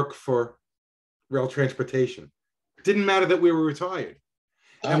used to work for rail transportation. It didn't matter that we were retired.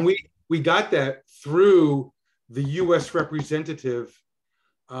 And we got that through the US representative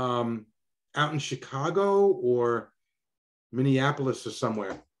out in Chicago or Minneapolis or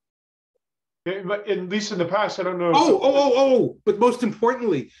somewhere. At least in the past, I don't know. But most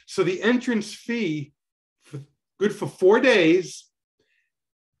importantly, so the entrance fee, good for 4 days,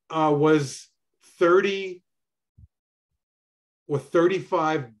 was $30 or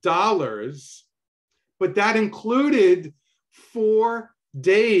 $35, but that included 4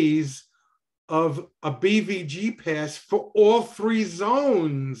 days of a BVG pass for all 3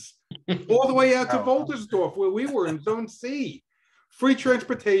 zones, all the way out to Woltersdorf, where we were in Zone C. Free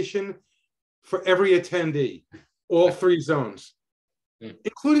transportation for every attendee, all 3 zones,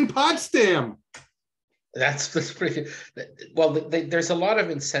 including Potsdam. That's pretty good. Well, there's a lot of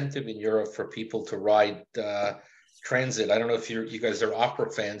incentive in Europe for people to ride transit. I don't know if you guys are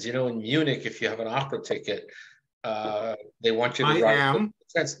opera fans. In Munich, if you have an opera ticket, they want you to ride. I am.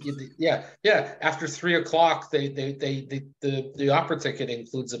 Yeah. After 3 o'clock, the opera ticket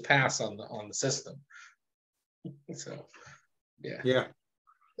includes a pass on the system. So, yeah.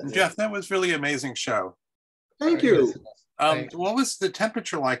 Jeff, that was really amazing show. Thank you. What was the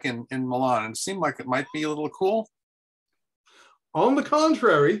temperature like in Milan? It seemed like it might be a little cool. On the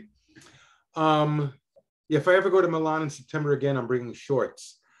contrary, if I ever go to Milan in September again, I'm bringing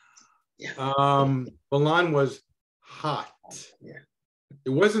shorts. Milan was hot. It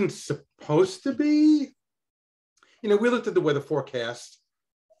wasn't supposed to be. We looked at the weather forecast,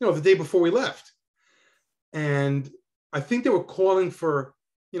 the day before we left. And I think they were calling for,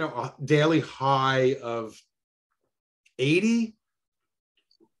 a daily high of 80.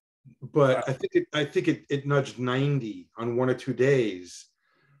 But I think it nudged 90 on 1 or 2 days.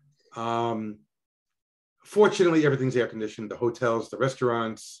 Fortunately, everything's air conditioned. The hotels, the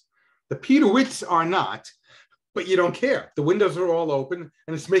restaurants, the Peterwitz are not, but you don't care. The windows are all open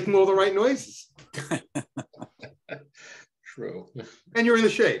and it's making all the right noises. True. And you're in the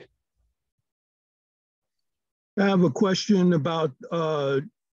shade. I have a question about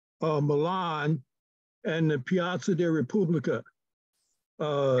Milan and the Piazza della Repubblica.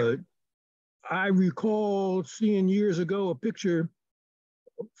 I recall seeing years ago a picture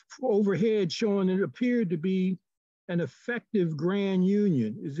overhead showing it appeared to be an effective Grand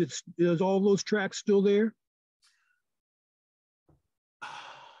Union. Is all those tracks still there?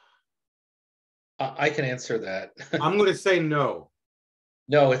 I can answer that. I'm going to say no.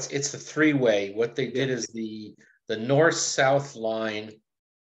 No, it's the three-way. What they did is the north-south line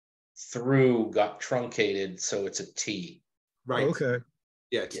through got truncated, so it's a T. Right. Okay.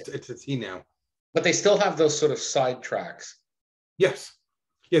 Yeah, it's a T now. But they still have those sort of side tracks. Yes.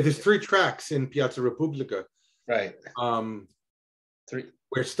 Yeah, there's 3 tracks in Piazza Repubblica. Right. 3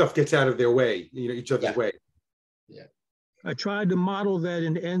 where stuff gets out of their way, each other's way. Yeah. I tried to model that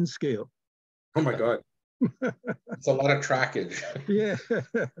in N scale. Oh my God. It's a lot of trackage. Yeah.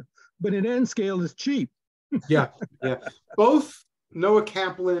 But in N scale is cheap. Yeah. Both Noah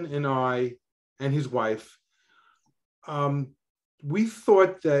Kaplan and I and his wife, we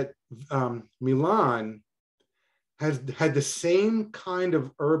thought that Milan had the same kind of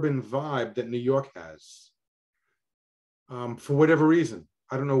urban vibe that New York has. For whatever reason.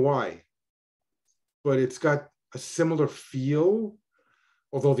 I don't know why. But it's got a similar feel,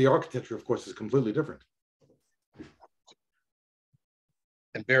 although the architecture, of course, is completely different.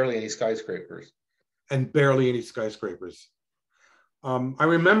 And barely any skyscrapers. I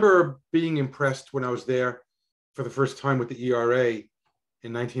remember being impressed when I was there for the first time with the ERA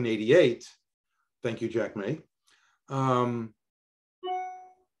in 1988. Thank you, Jack May. But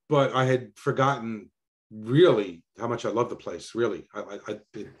I had forgotten really how much I love the place. Really,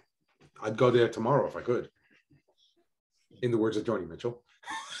 I'd go there tomorrow if I could. In the words of Joni Mitchell.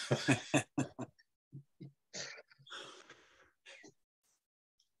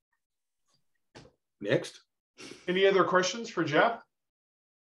 Next. Any other questions for Jeff?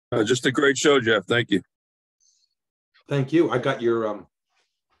 Just a great show, Jeff. Thank you. Thank you. I got your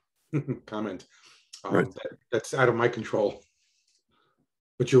comment. Right. That's out of my control.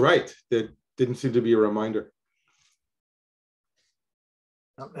 But you're right. There didn't seem to be a reminder.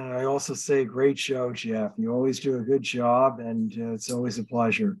 And I also say, great show, Jeff. You always do a good job, and it's always a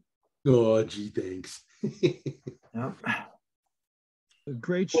pleasure. Oh, gee, thanks. Yep. A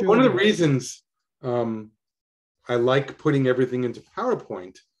great show. One of the reasons I like putting everything into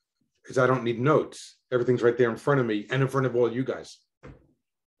PowerPoint is I don't need notes. Everything's right there in front of me and in front of all you guys.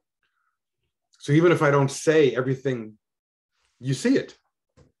 So even if I don't say everything, you see it.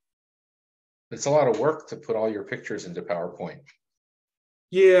 It's a lot of work to put all your pictures into PowerPoint.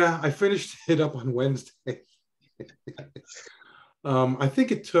 Yeah, I finished it up on Wednesday. I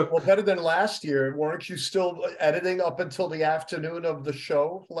think it took... Well, better than last year. Weren't you still editing up until the afternoon of the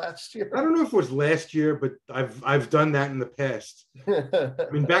show last year? I don't know if it was last year, but I've done that in the past. I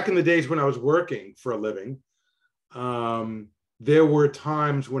mean, back in the days when I was working for a living, there were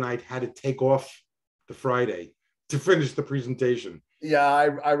times when I'd had to take off the Friday to finish the presentation. Yeah,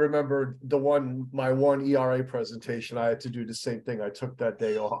 I remember my one ERA presentation. I had to do the same thing. I took that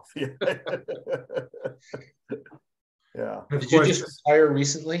day off. Yeah. Did you just retire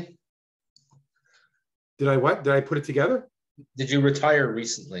recently? Did I what? Did I put it together? Did you retire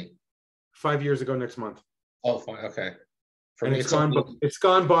recently? 5 years ago next month. Oh, fine. Okay. For and me, it's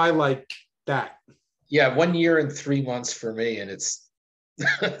gone by like that. Yeah, 1 year and 3 months for me, and it's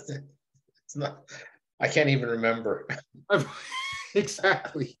it's not. I can't even remember.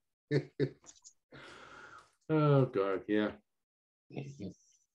 Exactly. Oh God, yeah.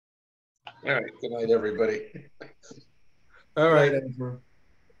 All right. Good night, everybody. All right.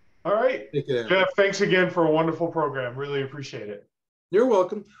 All right. Jeff, thanks again for a wonderful program. Really appreciate it. You're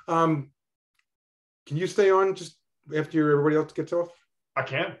welcome. Can you stay on just after everybody else gets off? I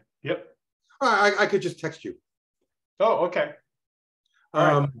can. Yep. I could just text you. Oh, okay.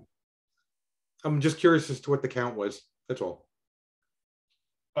 All right. I'm just curious as to what the count was. That's all.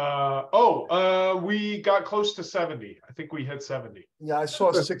 We got close to 70. I think we hit 70. Yeah, I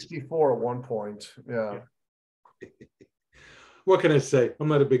saw 64 at one point. Yeah. What can I say? I'm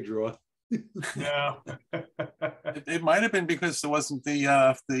not a big draw. Yeah. It might have been because there wasn't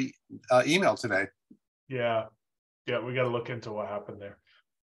the email today. Yeah. Yeah, we got to look into what happened there.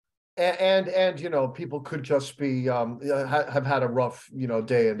 And you know, people could just be have had a rough, you know,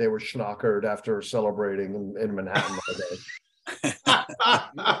 day, and they were schnockered after celebrating in Manhattan all day.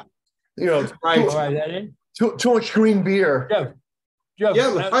 You know, Right. too much green beer. Jeff,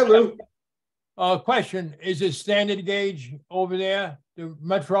 Yeah, hi Lou. question, is it standard gauge over there, the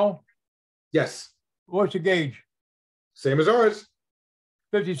Metro? Yes, What's the gauge? same as ours.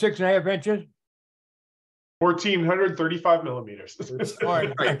 56.5 inches? 1,435 millimeters. All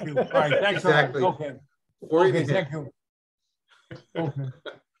right, thank you. All right, thanks. Exactly. Okay. Or Okay, even thank you. Okay.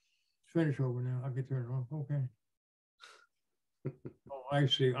 Finish over now. I can turn it off. Okay. Oh, I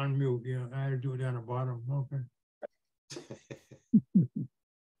see. Unmute. Yeah, I had to do it down the bottom. Okay.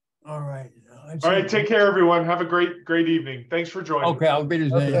 All right. All right, take care, everyone. Have a great evening. Thanks for joining. Okay, I'll be the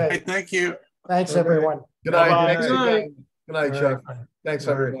same. Hey, thank you. Thanks, everyone. Good night. Bye-bye. Thanks again. Good night, Jeff. Thanks,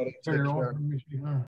 everybody. Turn Take it off. care. Let me see.